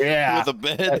yeah. with a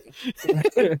bed.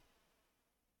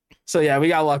 So yeah, we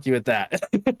got lucky with that.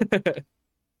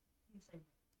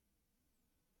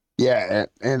 Yeah,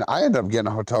 and I ended up getting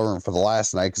a hotel room for the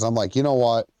last night because I'm like, you know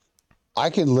what? I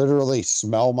can literally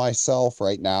smell myself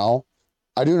right now.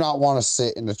 I do not want to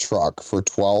sit in the truck for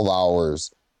 12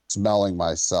 hours smelling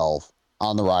myself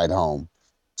on the ride home.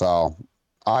 So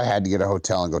I had to get a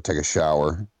hotel and go take a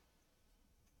shower.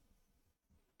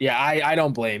 Yeah, I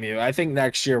don't blame you. I think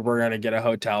next year we're gonna get a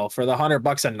hotel for the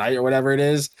 $100 a night or whatever it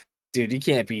is. Dude, you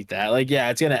can't beat that. Like, yeah,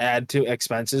 it's gonna add to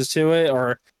expenses to it.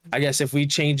 Or I guess if we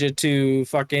change it to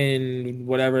fucking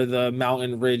whatever the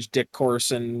Mountain Ridge Dick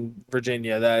course in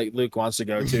Virginia that Luke wants to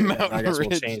go to, then I Mountain guess we'll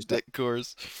Ridge change that. Dick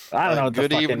Course. I don't know what the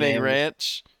Good fucking Evening name is.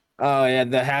 Ranch. Oh yeah,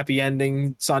 the happy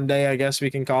ending Sunday, I guess we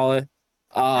can call it.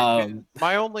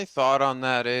 My only thought on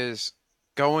that is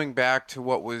going back to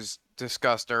what was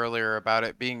discussed earlier about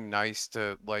it being nice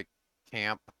to like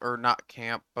camp or not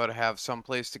camp, but have some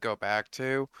place to go back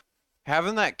to.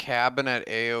 Having that cabin at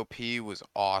AOP was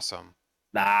awesome.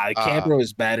 Nah, the camper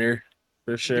was better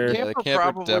for sure. Yeah, the camper camper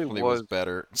probably definitely was was.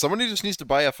 better. Somebody just needs to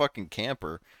buy a fucking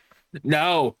camper.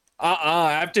 No,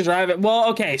 I have to drive it. Well,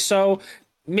 okay, so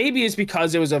maybe it's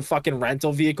because it was a fucking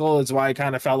rental vehicle. It's why I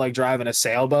kind of felt like driving a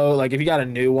sailboat. Like if you got a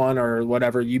new one or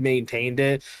whatever, you maintained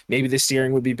it. Maybe the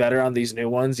steering would be better on these new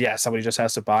ones. Yeah, somebody just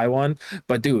has to buy one.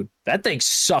 But dude, that thing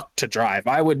sucked to drive.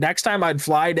 I would next time I'd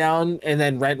fly down and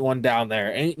then rent one down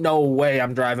there. Ain't no way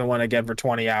I'm driving one again for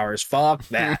 20 hours. Fuck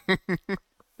that.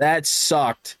 That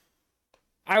sucked.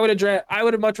 I would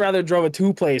have much rather drove a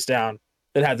two-place down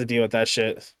than had to deal with that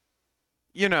shit.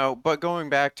 But going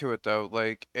back to it though,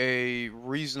 like a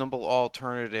reasonable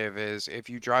alternative is if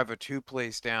you drive a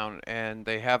two-place down and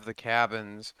they have the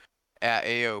cabins at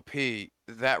AOP,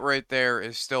 that right there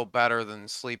is still better than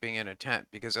sleeping in a tent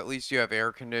because at least you have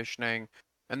air conditioning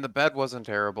and the bed wasn't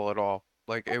terrible at all.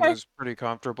 Like it Okay. was pretty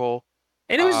comfortable.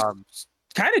 And it was Um,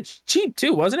 kind of cheap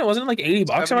too, wasn't it? Wasn't it like 80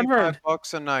 bucks or whatever? 75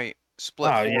 bucks a night,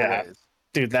 split Oh four yeah. ways.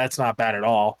 Dude, that's not bad at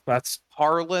all. That's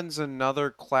Harlan's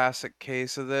another classic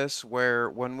case of this where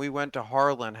when we went to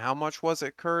Harlan, how much was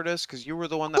it, Curtis? Because you were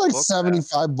the one that Like booked that.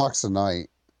 75 bucks a night.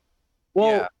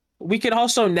 well, Yeah. we could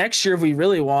also next year if we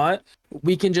really want,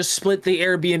 we can just split the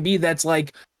Airbnb that's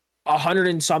like 100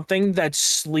 and something that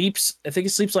sleeps. I think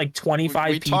it sleeps like We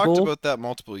 25 talked people. about that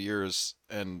multiple years,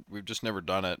 and we've just never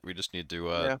done it. We just need to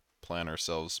Yeah. plan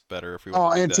ourselves better if we want Oh,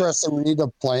 to do that. interesting. We need a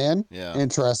plan. Yeah.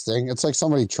 Interesting. It's like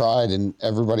somebody tried and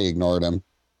everybody ignored him.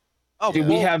 Oh, Dude, Yeah.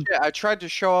 we have bullshit. I tried to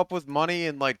show up with money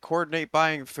and like coordinate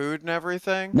buying food and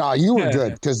everything. Nah, you were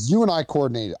good because you and I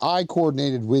coordinated. I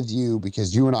coordinated with you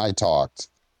because you and I talked.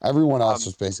 Everyone else Um,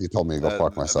 just basically told me to go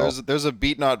fuck myself. There's a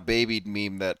beat not babied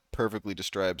meme that perfectly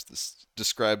describes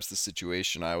the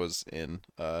situation I was in.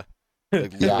 Like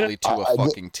Yeah, literally to a I-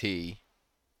 fucking T.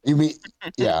 You mean,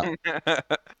 yeah,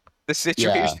 The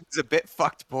situation's a bit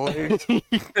fucked, boys.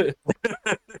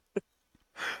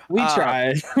 we Uh,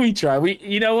 try. We try.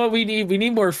 You know what we need? We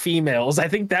need more females. I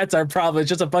think that's our problem. It's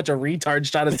just a bunch of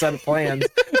retards trying to set plans.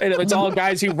 And it's all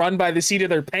guys who run by the seat of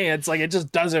their pants. Like it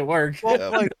just doesn't work. Well, Yeah.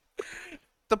 like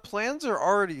the plans are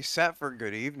already set for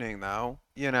good evening, though.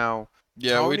 Yeah,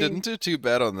 we Tony- didn't do too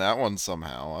bad on that one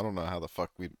somehow. I don't know how the fuck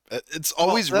we. It's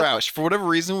always that- Rausch. For whatever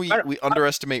reason, we I-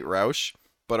 underestimate Rausch,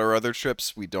 but our other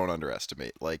trips we don't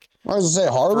underestimate. Like, I was gonna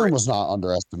say Harlan was not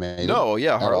underestimated. no,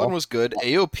 yeah, at Harlan all. was good.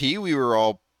 AOP, we were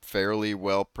all fairly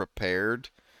well prepared.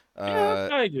 Yeah,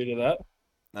 I agree to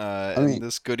that. And mean-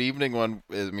 this good evening one,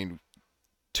 I mean,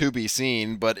 to be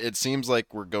seen, but it seems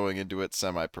like we're going into it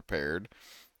semi-prepared.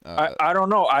 I don't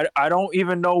know. I don't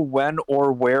even know when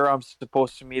or where I'm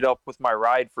supposed to meet up with my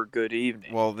ride for good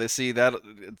evening. Well, they see that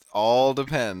it all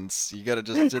depends. You gotta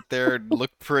just sit there and look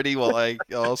pretty while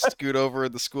I'll scoot over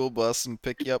in the school bus and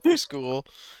pick you up from school,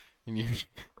 and you'll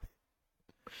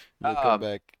come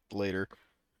back later.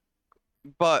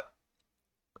 But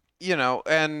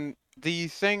and the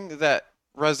thing that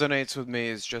resonates with me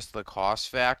is just the cost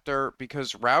factor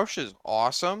because Rausch is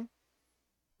awesome.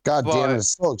 God damn But- it,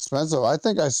 it's so expensive. I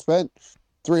think I spent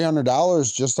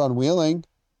 $300 just on wheeling.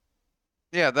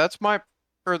 Yeah, that's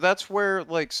where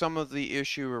like some of the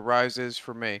issue arises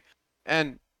for me.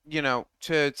 And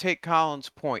to take Colin's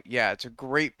point, yeah, it's a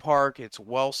great park. It's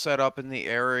well set up in the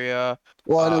area.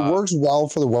 Well, and it Uh, works well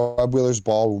for the Web Wheelers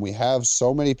Ball when we have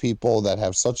so many people that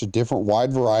have such a different,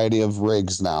 wide variety of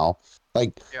rigs now.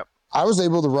 Like, Yep. I was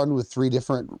able to run with three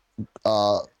different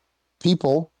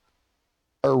people,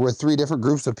 or with three different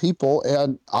groups of people,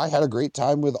 and I had a great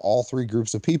time with all three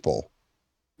groups of people.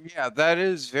 Yeah, that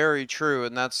is very true,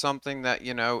 and that's something that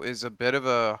is a bit of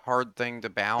a hard thing to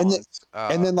balance.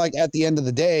 And then, like, at the end of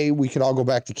the day, we could all go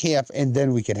back to camp, and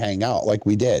then we could hang out like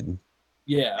we did.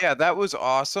 Yeah. Yeah, that was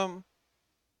awesome.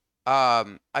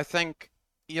 I think,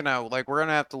 like we're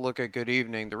gonna have to look at good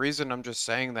evening. The reason I'm just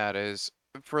saying that is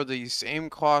for the same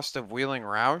cost of wheeling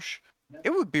Roush, it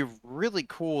would be really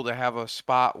cool to have a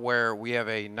spot where we have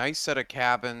a nice set of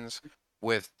cabins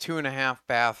with 2.5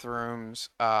 bathrooms,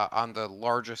 on the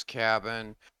largest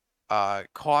cabin.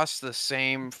 Costs the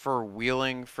same for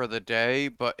wheeling for the day,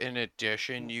 but in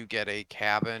addition, you get a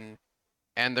cabin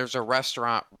and there's a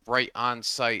restaurant right on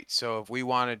site. So if we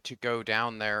wanted to go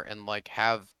down there and like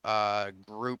have a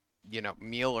group,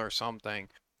 meal or something,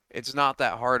 it's not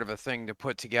that hard of a thing to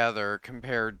put together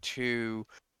compared to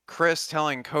Chris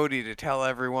telling Cody to tell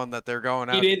everyone that they're going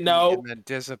out He to didn't eat know. and then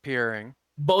disappearing.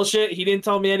 Bullshit. He didn't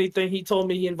tell me anything. He told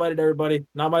me he invited everybody.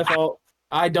 Not my fault.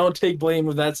 I don't take blame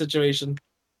of that situation.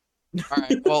 All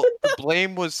right. Well, the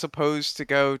blame was supposed to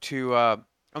go to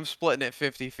I'm splitting it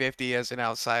 50-50 as an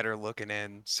outsider looking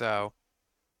in. So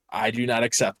I do not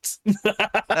accept.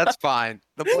 that's fine.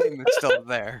 The blame is still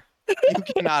there. You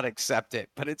cannot accept it,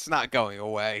 but it's not going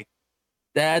away.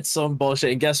 That's some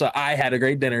bullshit. And guess what? I had a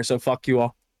great dinner, so fuck you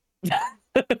all.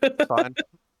 Fine.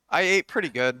 I ate pretty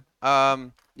good.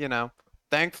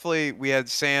 thankfully we had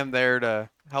Sam there to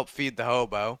help feed the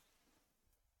hobo.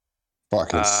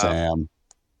 Fucking Uh, Sam.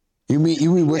 You mean he a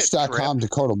trip. Wish.com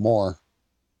Dakota Moore.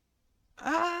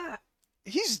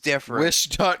 He's different.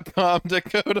 Wish.com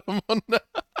Dakota Mundo.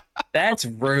 That's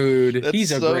rude. That's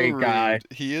He's a so great guy. rude.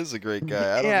 He is a great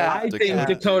guy. I don't Yeah, know. I If think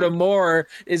Dakota Moore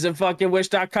is a fucking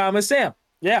Wish.com as Sam.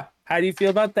 Yeah. How do you feel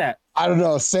about that? I don't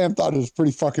know. Sam thought it was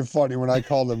pretty fucking funny when I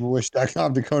called him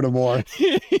Wish.com Dakota Moore.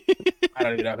 I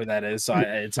don't even know who that is, so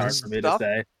it's hard for me to Stuff.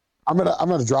 say. I'm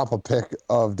gonna drop a pic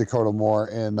of Dakota Moore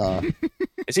and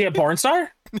Is he a porn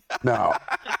star? no.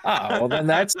 Oh, well then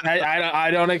that's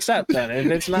I don't accept that. If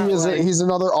it's not He's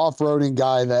another off-roading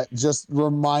guy that just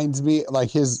reminds me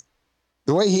like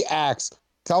the way he acts.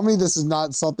 Tell me this is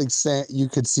not something Sam you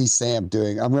could see Sam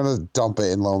doing. I'm gonna dump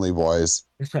it in Lonely Boys.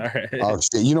 all right. Oh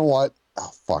shit! You know what?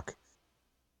 Oh fuck.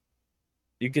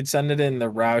 You could send it in the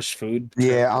Rausch food.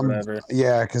 Yeah, or whatever.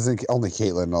 Yeah, because only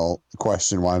Caitlin will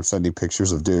question why I'm sending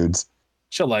pictures of dudes.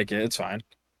 She'll like it. It's fine.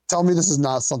 Tell me this is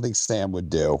not something Sam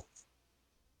would do.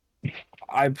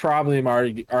 I probably am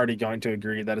already going to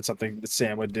agree that it's something that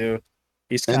Sam would do.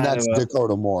 He's And kind that's of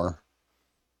Dakota Moore.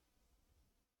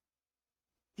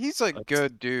 He's a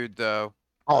good dude, though.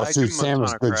 Oh, I dude, give him a Sam ton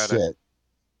is of good credit. shit.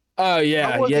 Oh How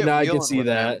yeah, was yeah. it No, I can wheeling see with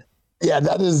that. him? Yeah,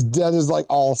 that is like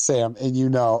all Sam, and you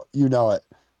know it.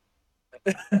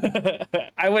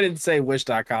 I wouldn't say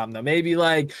Wish.com though. Maybe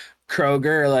like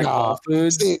Kroger or like Nah, Whole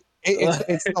Foods. see,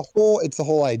 it's the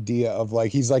whole idea of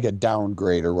like he's like a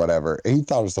downgrade or whatever. And he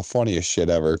thought it was the funniest shit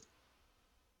ever.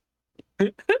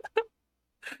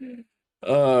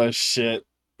 Oh shit.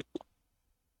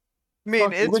 I mean,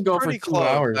 Fuck, we've it's been going for pretty 2 close.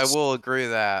 hours. I will agree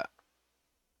that.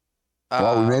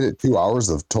 Wow, we made it 2 hours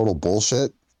of total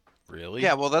bullshit. Really?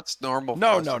 Yeah, well, that's normal.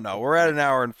 No, for us no, at no. this We're at point. an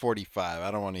hour and 45.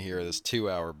 I don't want to hear this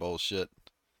 2-hour bullshit.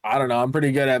 I don't know. I'm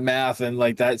pretty good at math, and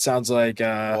like that sounds like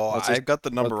Well, let's just- I've got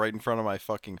the number right in front of my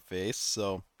fucking face,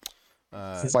 so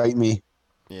Fight me.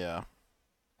 yeah.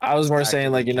 I was more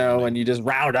saying like actively when counting. you just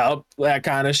round up that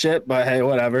kind of shit. But hey,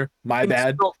 whatever. My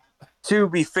bad. So, to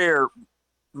be fair,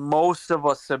 most of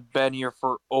us have been here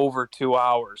for over 2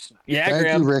 hours. Yeah, Thank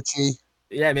Graham. you, Richie.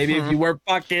 Yeah, maybe if you weren't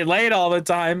fucking late all the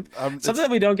time. It's- Something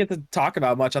that we don't get to talk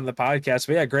about much on the podcast.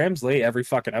 But yeah, Graham's late every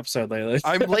fucking episode lately.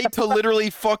 I'm late to literally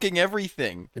fucking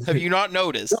everything. Have you not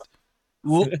noticed?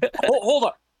 Hold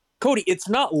on, Cody. It's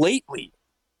not lately.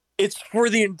 It's for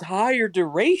the entire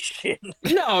duration.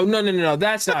 No.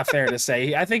 That's not fair to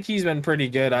say. I think he's been pretty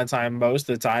good on time most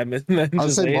of the time. And then I would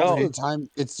just say most lately. of the time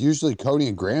it's usually Cody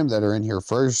and Graham that are in here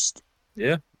first.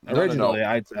 Yeah, No, no, originally no.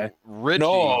 I'd say. Richie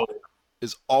No,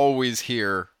 is always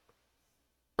here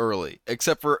early,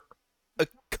 except for a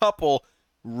couple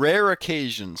rare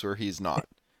occasions where he's not.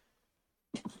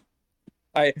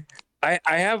 I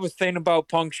have a thing about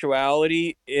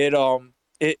punctuality.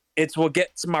 It's what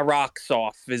gets my rocks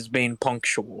off is being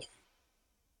punctual.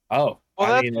 Oh, Well,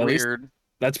 I that's mean, at least weird.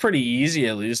 that's pretty easy.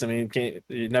 At least, I mean,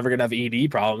 you're never gonna have ED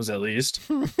problems. At least,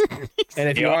 and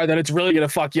if you Yeah. are, then it's really gonna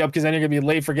fuck you up because then you're gonna be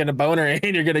late for getting a boner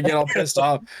and you're gonna get all pissed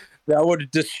off. That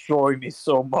would destroy me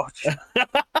so much.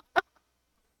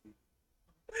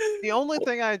 The only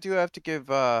thing I do have to give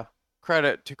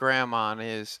credit to Graham on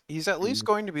is he's at least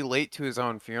going to be late to his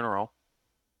own funeral.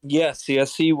 Yes,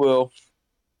 he will.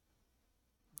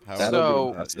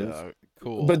 So- yeah,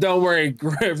 cool. But don't worry,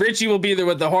 Richie will be there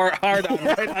with the hard on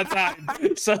right on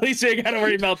time. So at least you ain't gotta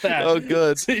worry about that. Oh,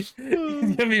 good. He's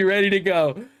gonna be ready to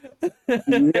go.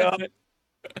 Yep.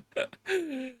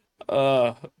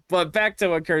 But back to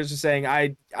what Curtis was saying,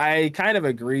 I kind of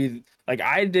agree. Like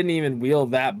I didn't even wheel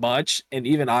that much, and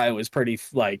even I was pretty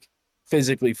like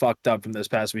physically fucked up from this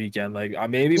past weekend. Like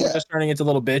maybe we're Yeah. just turning into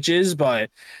little bitches, but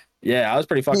yeah, I was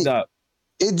pretty fucked up.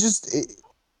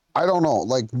 I don't know.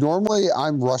 Like normally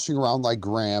I'm rushing around like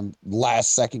Graham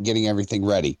last second getting everything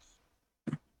ready.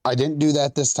 I didn't do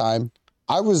that this time.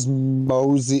 I was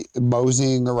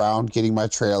moseying around getting my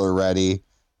trailer ready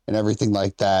and everything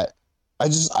like that.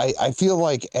 I feel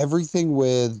like everything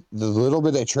with the little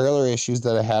bit of trailer issues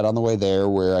that I had on the way there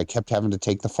where I kept having to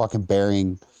take the fucking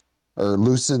bearing or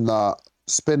loosen the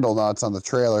spindle nuts on the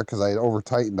trailer because I had over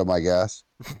tightened them, I guess.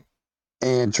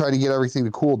 And try to get everything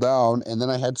to cool down. And then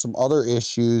I had some other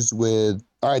issues with,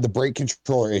 the brake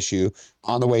controller issue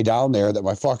on the way down there that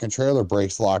my fucking trailer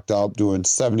brakes locked up doing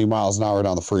 70 miles an hour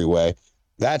down the freeway.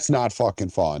 That's not fucking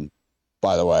fun,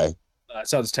 by the way. That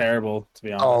sounds terrible, to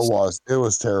be Oh, honest. it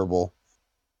was terrible.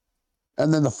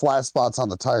 And then the flat spots on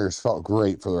the tires felt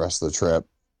great for the rest of the trip.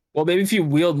 Well, maybe if you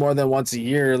wheeled more than once a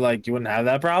year, like you wouldn't have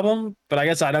that problem. But I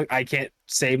guess I can't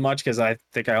say much because I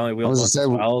think I only wheeled was once gonna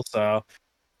as say- well. So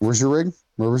Where's your rig?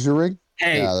 Where was your rig?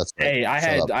 Hey, Yeah, that's right.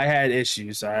 Shut up. I had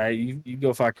issues. All right, you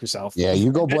go fuck yourself. Yeah,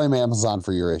 you go blame Amazon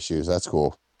for your issues. That's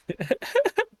cool.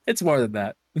 It's more than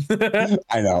that.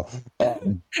 I know.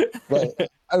 But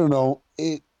I don't know.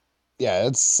 It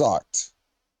sucked.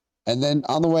 And then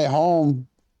on the way home,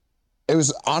 it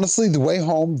was honestly the way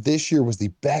home this year was the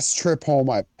best trip home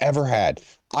I've ever had.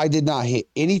 I did not hit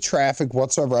any traffic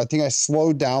whatsoever. I think I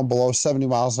slowed down below 70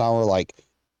 miles an hour like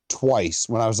twice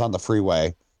when I was on the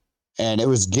freeway. And it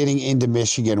was getting into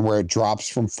Michigan where it drops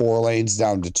from 4 lanes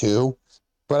down to 2.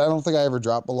 But I don't think I ever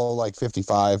dropped below like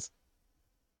 55.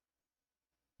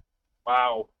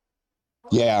 Wow.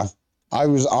 Yeah. I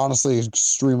was honestly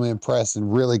extremely impressed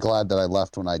and really glad that I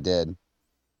left when I did.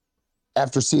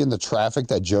 After seeing the traffic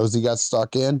that Josie got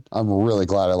stuck in, I'm really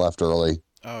glad I left early.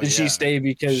 Oh Did she yeah. stay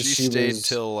because She she stayed was?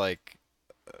 till like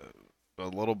a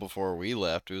little before we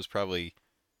left. It was probably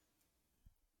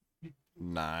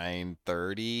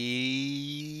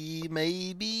 9:30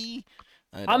 maybe.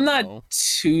 I I'm don't not know.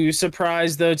 too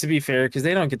surprised though, to be fair, because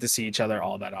they don't get to see each other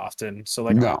all that often. So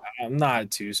like, No. I'm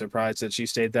not too surprised that she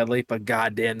stayed that late. But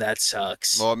goddamn, that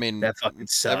sucks. Well, I mean, That fucking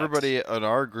sucks. everybody in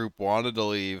our group wanted to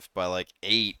leave by like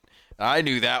 8. I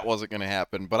knew that wasn't going to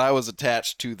happen, but I was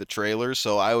attached to the trailer,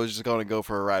 so I was just going to go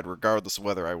for a ride regardless of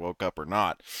whether I woke up or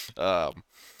not.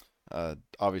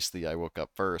 Obviously, I woke up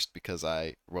first because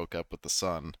I woke up with the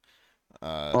sun.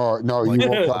 Oh, no, Like you a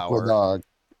woke up with flower.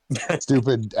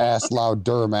 stupid ass loud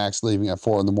Duramax leaving at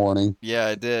 4 in the morning. Yeah,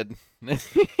 I did.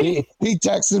 He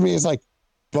texted me. He's like,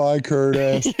 "Bye,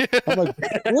 Curtis." I'm like,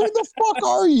 "Where the fuck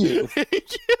are you?"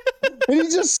 And he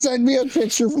just sent me a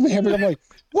picture from the hammock. I'm like,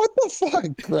 "What the fuck,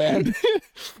 Grant?"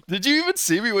 Did you even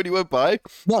see me when you went by?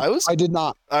 No, I was I did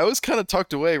not. I was kind of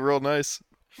tucked away, real nice.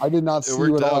 I did not It see you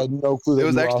worked at all. I out. had no clue It that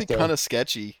was you were actually out there. kind of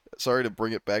sketchy. Sorry to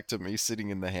bring it back to me sitting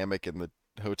in the hammock in the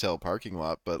hotel parking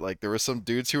lot, but like there were some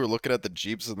dudes who were looking at the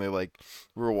Jeeps and they like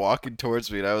were walking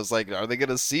towards me, and I was like, are they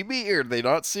gonna see me or do they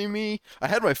not see me? I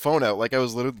had my phone out, like I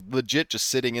was legit just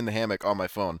sitting in the hammock on my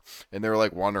phone, and they were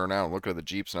like wandering around looking at the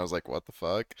Jeeps, and I was like, what the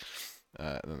fuck?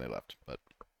 And then they left, but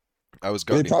I was They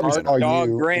guarding the probably Our saw itinerary, dog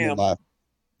you and then Graham. left.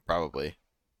 probably.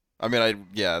 I mean, I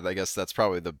guess that's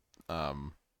probably the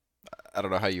um I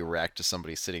don't know how you react to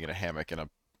somebody sitting in a hammock in a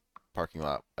parking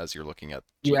lot as you're looking at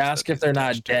You Jeeps ask that if he's they're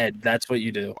not attached to. dead. That's what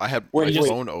you do. I had Wait, my wait.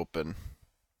 phone open.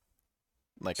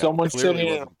 Like I Someone clearly sitting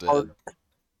in a wasn't park. dead.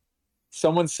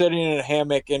 Someone sitting in a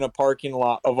hammock in a parking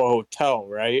lot of a hotel,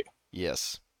 right?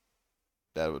 Yes,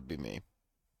 that would be me.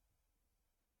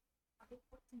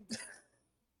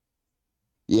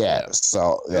 Yeah. Yeah,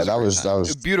 So it yeah, was a that great was time.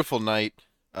 A beautiful night.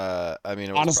 I mean,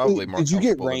 it was honestly. probably more Did you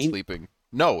get comfortable than rain? sleeping.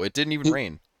 No, it didn't even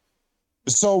rain.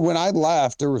 So when I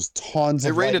left, there was tons It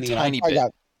of rained a lightning, and tiny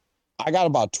bit. I got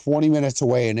about 20 minutes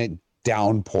away, and it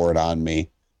downpoured on me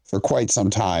for quite some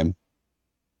time.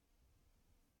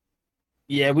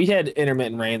 Yeah, we had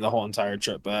intermittent rain the whole entire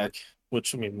trip back,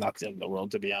 which I mean, not the end of the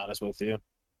world, to be honest with you.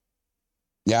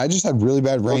 Yeah, I just had really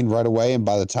bad rain right away, and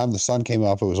by the time the sun came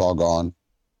up, it was all gone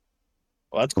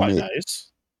Well, that's for quite me.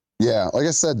 nice. Yeah, like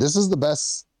I said, this is the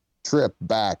best trip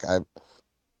back I've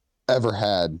ever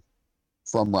had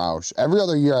from Rausch. Every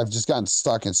other year, I've just gotten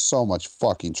stuck in so much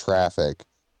fucking traffic.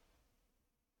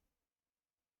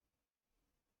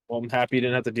 Well, I'm happy you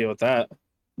didn't have to deal with that.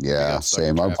 We Yeah, got stuck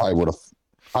in same. traffic.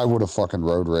 I would have fucking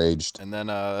road raged. And then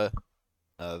the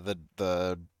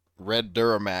red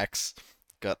Duramax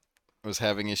got was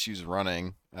having issues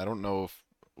running. I don't know if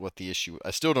what the issue.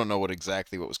 I still don't know what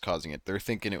was causing it. They're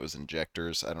thinking it was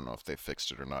injectors. I don't know if they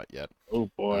fixed it or not yet. Oh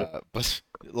boy. But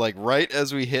like right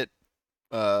as we hit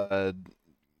uh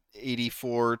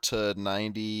 84 to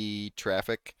 90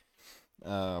 traffic,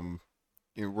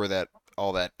 where that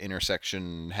all that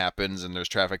intersection happens and there's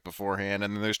traffic beforehand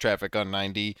and then there's traffic on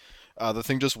 90, the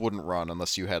thing just wouldn't run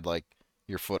unless you had like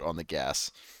your foot on the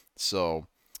gas. So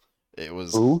it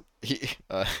was Who?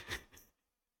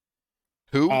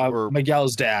 who or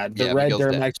Miguel's dad, the yeah, red Miguel's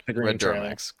dad. Duramax, the green Red trailer.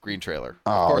 Duramax, green trailer. Of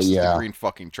Oh course, it's the yeah. green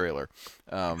fucking trailer.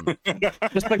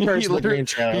 Just the He curse of the literally green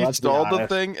trailer. he Let's be stalled the honest.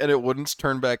 thing and it wouldn't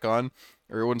turn back on,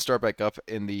 or it wouldn't start back up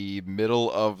in the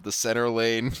middle of the center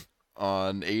lane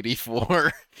on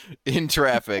 84 in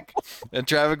traffic, and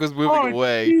traffic was moving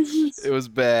away. Jesus. It was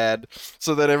bad.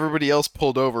 So then everybody else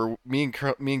pulled over. Me and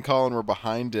Colin were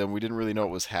behind him. We didn't really know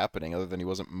what was happening other than he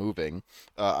wasn't moving.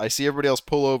 I see everybody else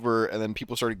pull over, and then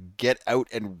people started to get out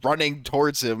and running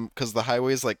towards him because the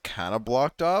highway is like kind of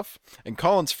blocked off. And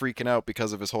Colin's freaking out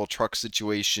because of his whole truck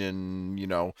situation. You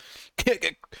know, can't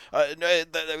get,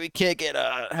 we can't get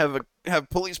have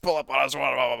police pull up on us,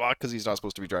 blah blah blah, because he's not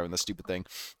supposed to be driving this stupid thing.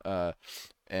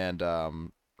 And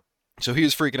So he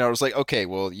was freaking out. I was like, okay,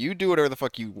 well, you do whatever the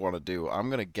fuck you want to do. I'm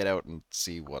gonna get out and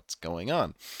see what's going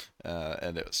on,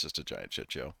 and it was just a giant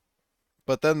shit show.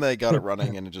 But then they got it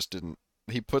running, and it just didn't.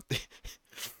 He put the,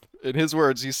 in his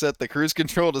words, he set the cruise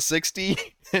control to 60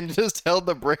 and just held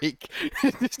the brake,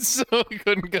 so he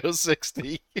couldn't go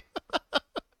 60.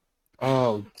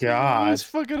 Oh It God. was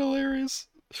fucking hilarious.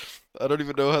 I don't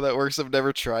even know how that works. I've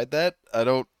never tried that. I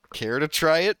don't care to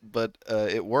try it, but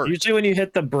it worked. Usually when you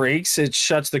hit the brakes, it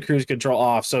shuts the cruise control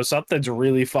off. So something's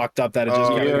really fucked up that it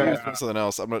just Oh, got maybe Yeah. he was doing something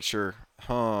else. I'm not sure.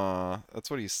 Huh? That's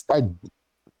what he's. I'd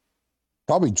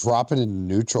probably drop it in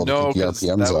neutral to No, keep the because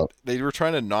RPMs up. they were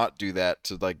trying to not do that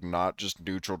to like not just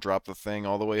neutral drop the thing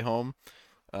all the way home.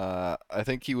 I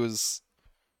think he was.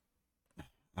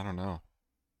 I don't know.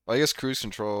 Well, I guess cruise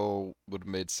control would have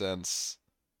made sense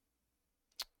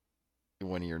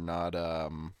when you're not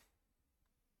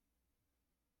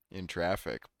in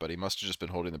traffic, but he must have just been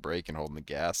holding the brake and holding the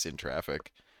gas in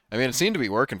traffic. I mean, it seemed to be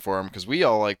working for him because we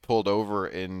all like pulled over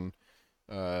in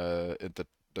at the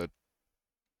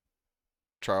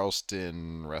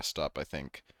Charleston rest stop, I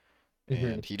think.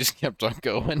 And he just kept on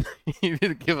going. He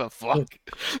didn't give a fuck.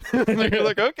 They're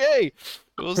like, okay,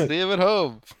 we'll see him at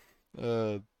home.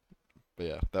 But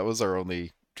yeah, that was our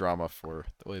only drama for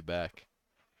the way back,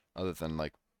 other than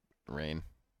like rain.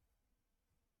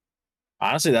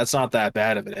 Honestly, that's not that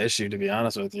bad of an issue, to be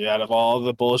honest with you. Out of all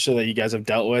the bullshit that you guys have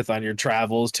dealt with on your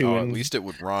travels to Oh, at and least it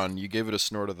would run. You gave it a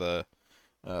snort of the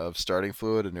of starting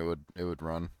fluid, and it would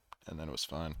run, and then it was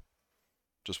fine.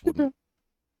 Just wouldn't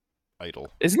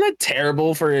idle. isn't that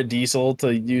terrible for a diesel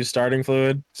to use starting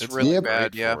fluid? It's really Yep.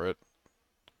 bad, great yeah. for it.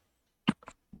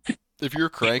 If you're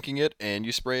cranking it and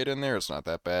you spray it in there, it's not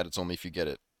that bad. It's only if you get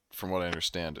it, from what I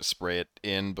understand, to spray it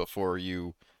in before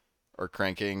you are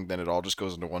cranking, then it all just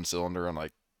goes into one cylinder and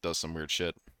like does some weird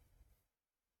shit.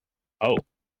 Oh,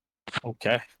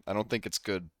 okay. I don't think it's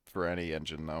good for any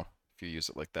engine though. If you use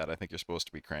it like that, I think you're supposed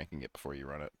to be cranking it before you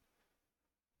run it.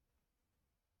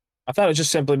 I thought it was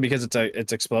just simply because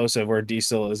it's explosive, where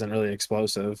diesel isn't really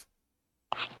explosive.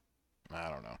 I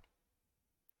don't know.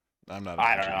 I'm not an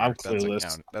I don't know. engineer. I'm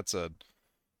clueless. That's a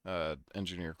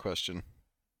engineer question.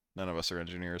 None of us are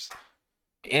engineers.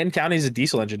 And County's a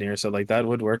diesel engineer, so like that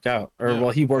would work out. Or Yeah, well,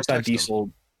 he works on text him.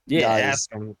 diesel. Yeah, Guys.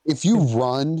 ask him. If you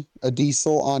run a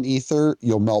diesel on ether,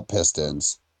 you'll melt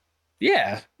pistons.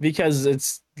 Yeah, because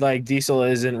it's like diesel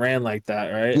isn't ran like that,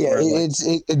 right? Yeah, Where, like,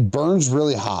 it burns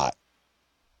really hot.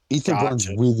 Ether burns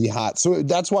Gotcha. really hot. So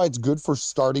that's why it's good for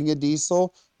starting a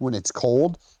diesel when it's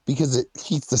cold, because it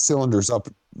heats the cylinders up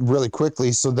really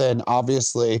quickly. So then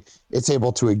obviously it's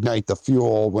able to ignite the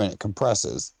fuel when it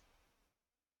compresses.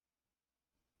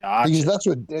 Because gotcha. that's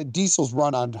what diesels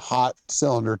run on, hot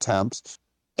cylinder temps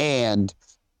and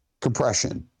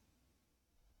compression.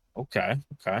 Okay.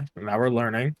 Now we're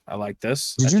learning. I like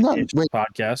this. Did you not- Educational wait.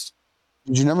 podcast?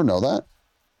 Did you never know that?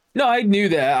 No, I knew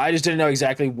that. I just didn't know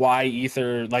exactly why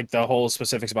ether, like the whole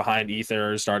specifics behind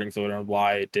ether or starting fluid and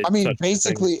why it did. I mean, such a thing.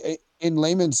 basically, in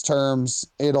layman's terms,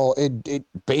 it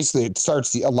basically it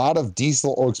starts a lot of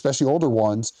diesel, or especially older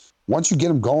ones. Once you get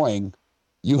them going,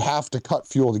 you have to cut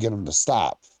fuel to get them to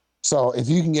stop. So if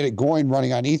you can get it going,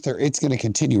 running on ether, it's going to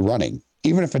continue running,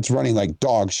 even if it's running like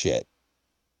dog shit.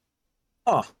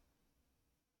 Huh.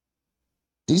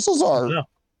 Diesels are Yeah.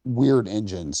 weird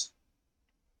engines.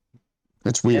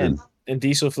 It's weird. And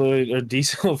diesel fuel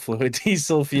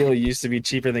used to be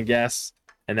cheaper than gas,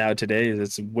 and now today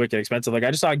it's wicked expensive. Like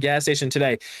I just saw a gas station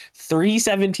today,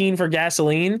 $3.17 for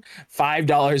gasoline,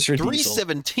 $5 for diesel.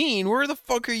 $3.17? Where the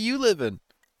fuck are you living?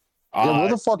 Yeah, where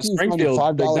the fuck are you finding Springfield,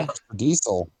 $5 for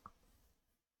diesel?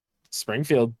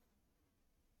 Springfield.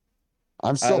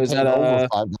 I'm still was paying at, over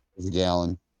 $5 a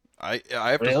gallon. I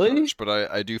have to Really? search, but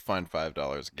I do find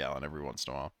 $5 a gallon every once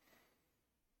in a while.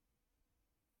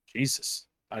 Jesus.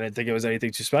 I didn't think it was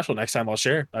anything too special. Next time I'll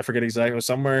share. I forget exactly. It was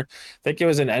somewhere. I think it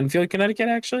was in Enfield, Connecticut,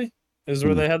 actually, is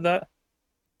where Hmm. they had that.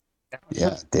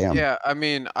 Yeah, damn. Yeah, I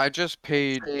mean, I just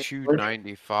paid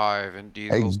 $2.95 and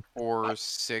diesel's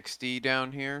 $4.60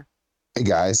 down here. Hey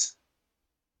guys,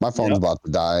 my phone's Yep. about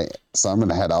to die, so I'm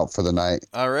gonna head out for the night.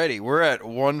 Alrighty, we're at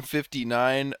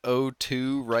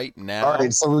 1:59:02 right now. All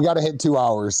right, so we got to hit 2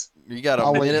 hours. You got a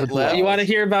I'll wait minute for 2 left. You want to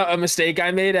hear about a mistake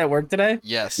I made at work today?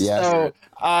 Yes. Yeah. So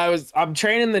I'm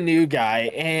training the new guy,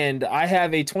 and I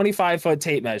have a 25-foot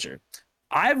tape measure.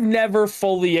 I've never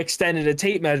fully extended a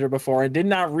tape measure before and did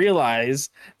not realize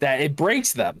that it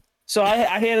breaks them. So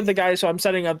I handed the guy. So I'm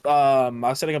setting up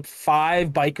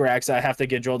 5 bike racks that I have to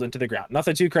get drilled into the ground.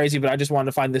 Nothing too crazy, but I just wanted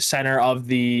to find the center of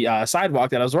the sidewalk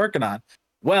that I was working on.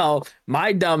 Well,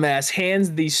 my dumbass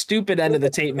hands the stupid end of the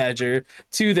tape measure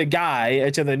to the guy,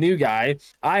 to the new guy.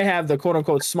 I have the quote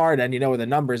unquote smart end, where the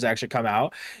numbers actually come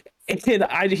out.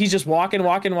 And he's just walking.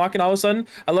 All of a sudden,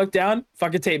 I look down,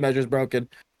 fucking tape measure's broken.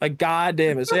 Like, god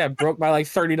damn it. So yeah, I broke my like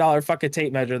 $30 fucking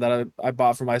tape measure that I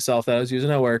bought for myself that I was using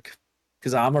at work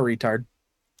because I'm a retard.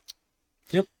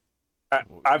 Yep.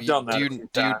 I've done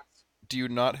that. Do you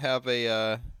not have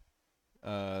a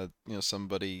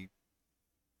somebody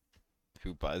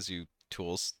who buys you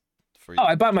tools for you? Oh,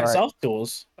 I buy myself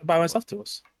tools. All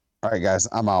right, guys,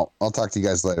 I'm out. I'll talk to you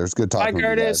guys later. It's good Bye, talking with you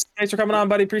Curtis. guys. Thanks for coming on,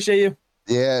 buddy. Appreciate you.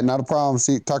 Yeah, not a problem.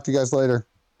 Talk to you guys later.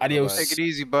 Adios. Take it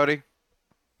easy, buddy.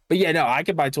 But yeah, no, I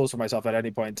could buy tools for myself at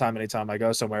any point in time, anytime I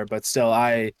go somewhere. But still,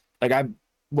 I had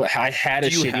a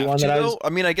Do you shitty have one to, that I though? was. I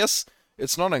mean, I guess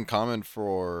it's not uncommon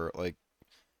for like,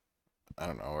 I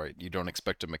don't know, right? You don't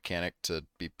expect a mechanic to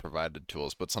be provided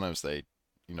tools, but sometimes they,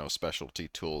 specialty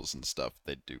tools and stuff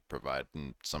they do provide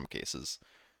in some cases.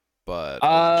 But I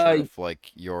wasn't sure if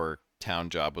like your town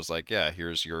job was like, yeah,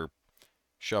 here's your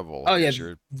shovel, here's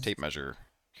your tape measure,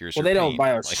 here's your They paint. don't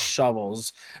buy our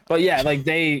shovels, but yeah, like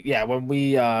when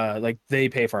we they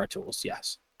pay for our tools.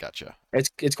 Yes. Gotcha.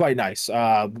 It's quite nice.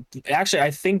 Actually,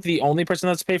 I think the only person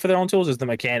that's paid for their own tools is the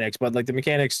mechanics, but like the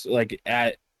mechanics like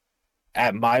at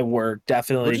my work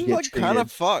definitely Which is get like kind of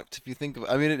fucked if you think of.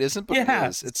 I mean, it isn't, but Yeah. it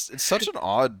is. It's such an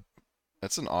odd.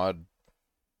 That's an odd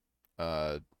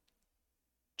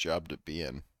job to be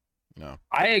in.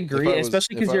 I agree,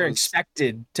 especially because if I you're was-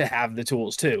 expected to have the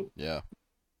tools too. Yeah.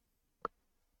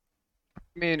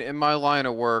 I mean, in my line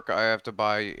of work, I have to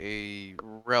buy a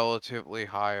relatively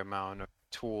high amount of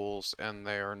tools, and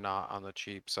they are not on the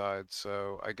cheap side.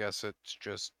 So I guess it's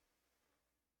just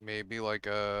maybe like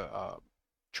a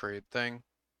trade thing.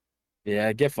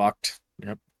 Yeah, get fucked.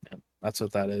 Yep. That's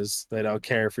what that is. They don't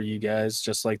care for you guys,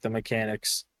 just like the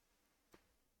mechanics.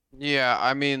 Yeah,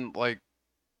 I mean, like,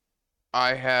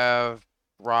 I have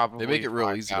probably They make it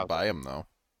real easy to 5,000. buy them though.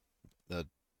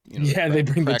 Yeah, they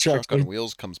bring the crack truck on in.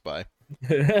 wheels comes by.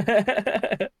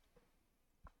 I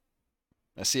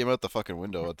see him out the fucking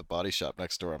window at the body shop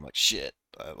next door. I'm like, shit.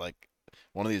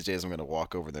 One of these days I'm gonna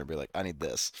walk over there and be like, I need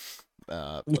this.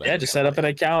 But Yeah, just set up an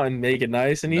account and make it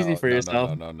nice and easy for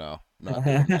yourself. No, not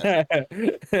doing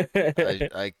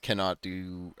that. I cannot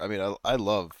do. I mean, I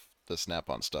love the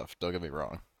Snap-on stuff. Don't get me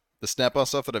wrong. The Snap-on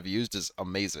stuff that I've used is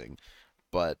amazing,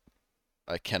 but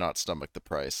I cannot stomach the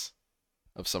price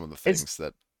of some of the things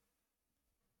that.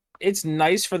 It's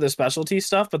nice for the specialty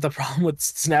stuff, but the problem with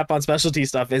Snap-on specialty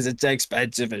stuff is it's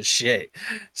expensive as shit.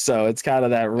 So it's kind of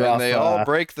that rough. And they all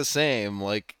break the same.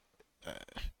 Like,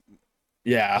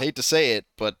 yeah. I hate to say it,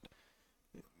 but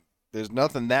there's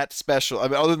nothing that special. I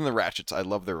mean, other than the ratchets, I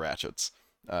love their ratchets.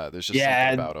 There's just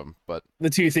something about them. But the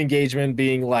tooth engagement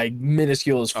being like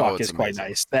minuscule as fuck is quite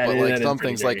nice. But like some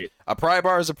things, like a pry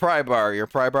bar is a pry bar. Your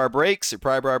pry bar breaks. Your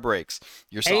pry bar breaks.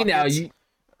 Your sockets. Hey, now you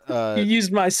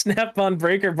used my Snap-on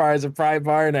breaker bar as a pry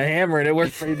bar and a hammer, and it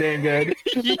worked pretty damn good.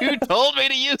 You told me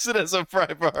to use it as a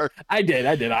pry bar. I did.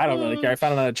 I don't really care. I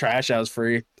found it on a trash house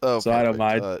free, so perfect. I don't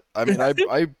mind. I mean,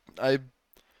 I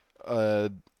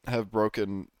have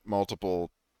broken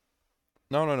multiple.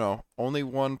 No. Only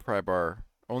one pry bar.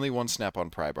 Only one Snap-on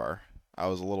pry bar. I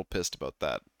was a little pissed about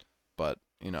that, but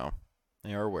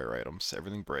they are wear items.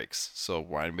 Everything breaks, so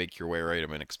why make your wear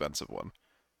item an expensive one?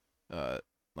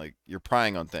 Like, you're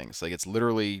prying on things. Like, it's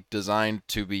literally designed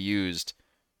to be used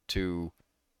to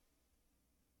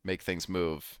make things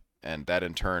move, and that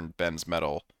in turn bends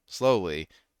metal slowly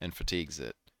and fatigues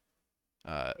it.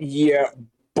 Yeah,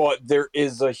 but there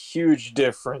is a huge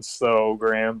difference, though,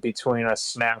 Graham, between a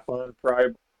Snap-on pry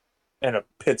and a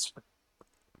Pittsburgh.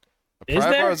 A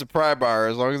pry bar is a pry bar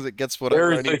as long as it gets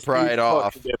whatever I need pried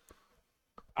off.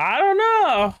 I don't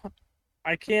know.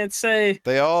 I can't say.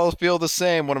 They all feel the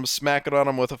same when I'm smacking on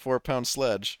them with a 4-pound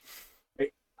sledge.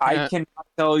 I cannot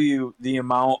tell you the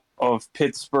amount of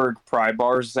Pittsburgh pry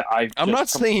bars that I'm not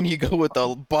saying you go with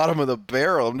the bottom of the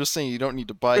barrel. I'm just saying you don't need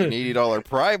to buy an $80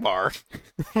 pry bar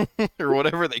or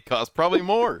whatever they cost. Probably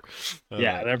more.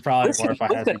 Yeah, they're probably more. If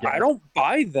I don't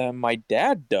buy them. My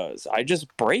dad does. I just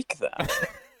break them.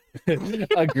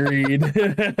 Agreed.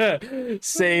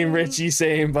 Same, Richie,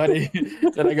 same, buddy.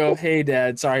 Then I go, hey,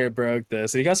 Dad, sorry I broke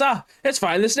this. And he goes, it's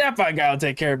fine. The Snap-on guy will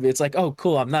take care of me. It's like, oh,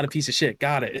 cool. I'm not a piece of shit.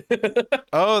 Got it.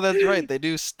 Oh, that's right. They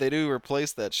do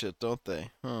replace that shit, don't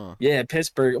they? Huh. Yeah,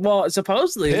 Pittsburgh. Well,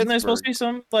 supposedly, isn't there supposed to be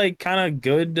some like kind of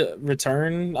good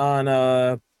return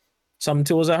on some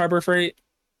tools at Harbor Freight?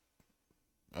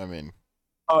 I mean,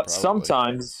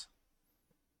 sometimes.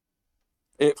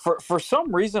 For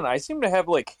some reason, I seem to have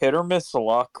like hit or miss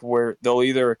luck where they'll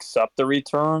either accept the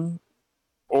return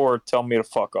or tell me to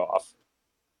fuck off.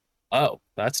 Oh,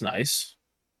 that's nice.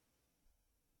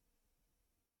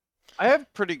 I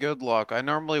have pretty good luck. I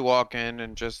normally walk in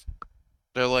and just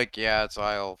they're like, yeah, it's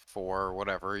aisle 4 or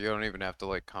whatever. You don't even have to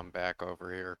like come back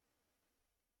over here.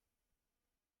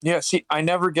 Yeah, see, I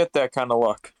never get that kind of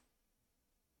luck.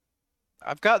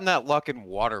 I've gotten that luck in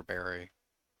Waterbury.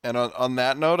 And on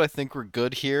that note, I think we're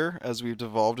good here as we've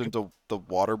devolved into the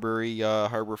Waterbury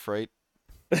Harbor Freight.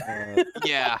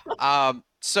 Yeah.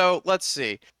 So let's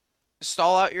see.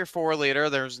 Stall out your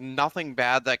 4-liter. There's nothing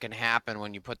bad that can happen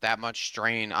when you put that much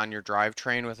strain on your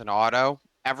drivetrain with an auto.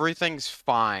 Everything's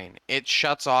fine. It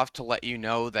shuts off to let you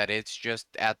know that it's just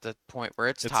at the point where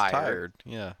it's tired.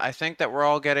 Yeah. I think that we're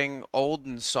all getting old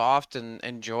and soft and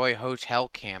enjoy hotel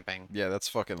camping, Yeah, that's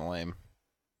fucking lame.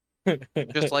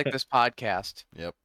 just like this podcast. Yep.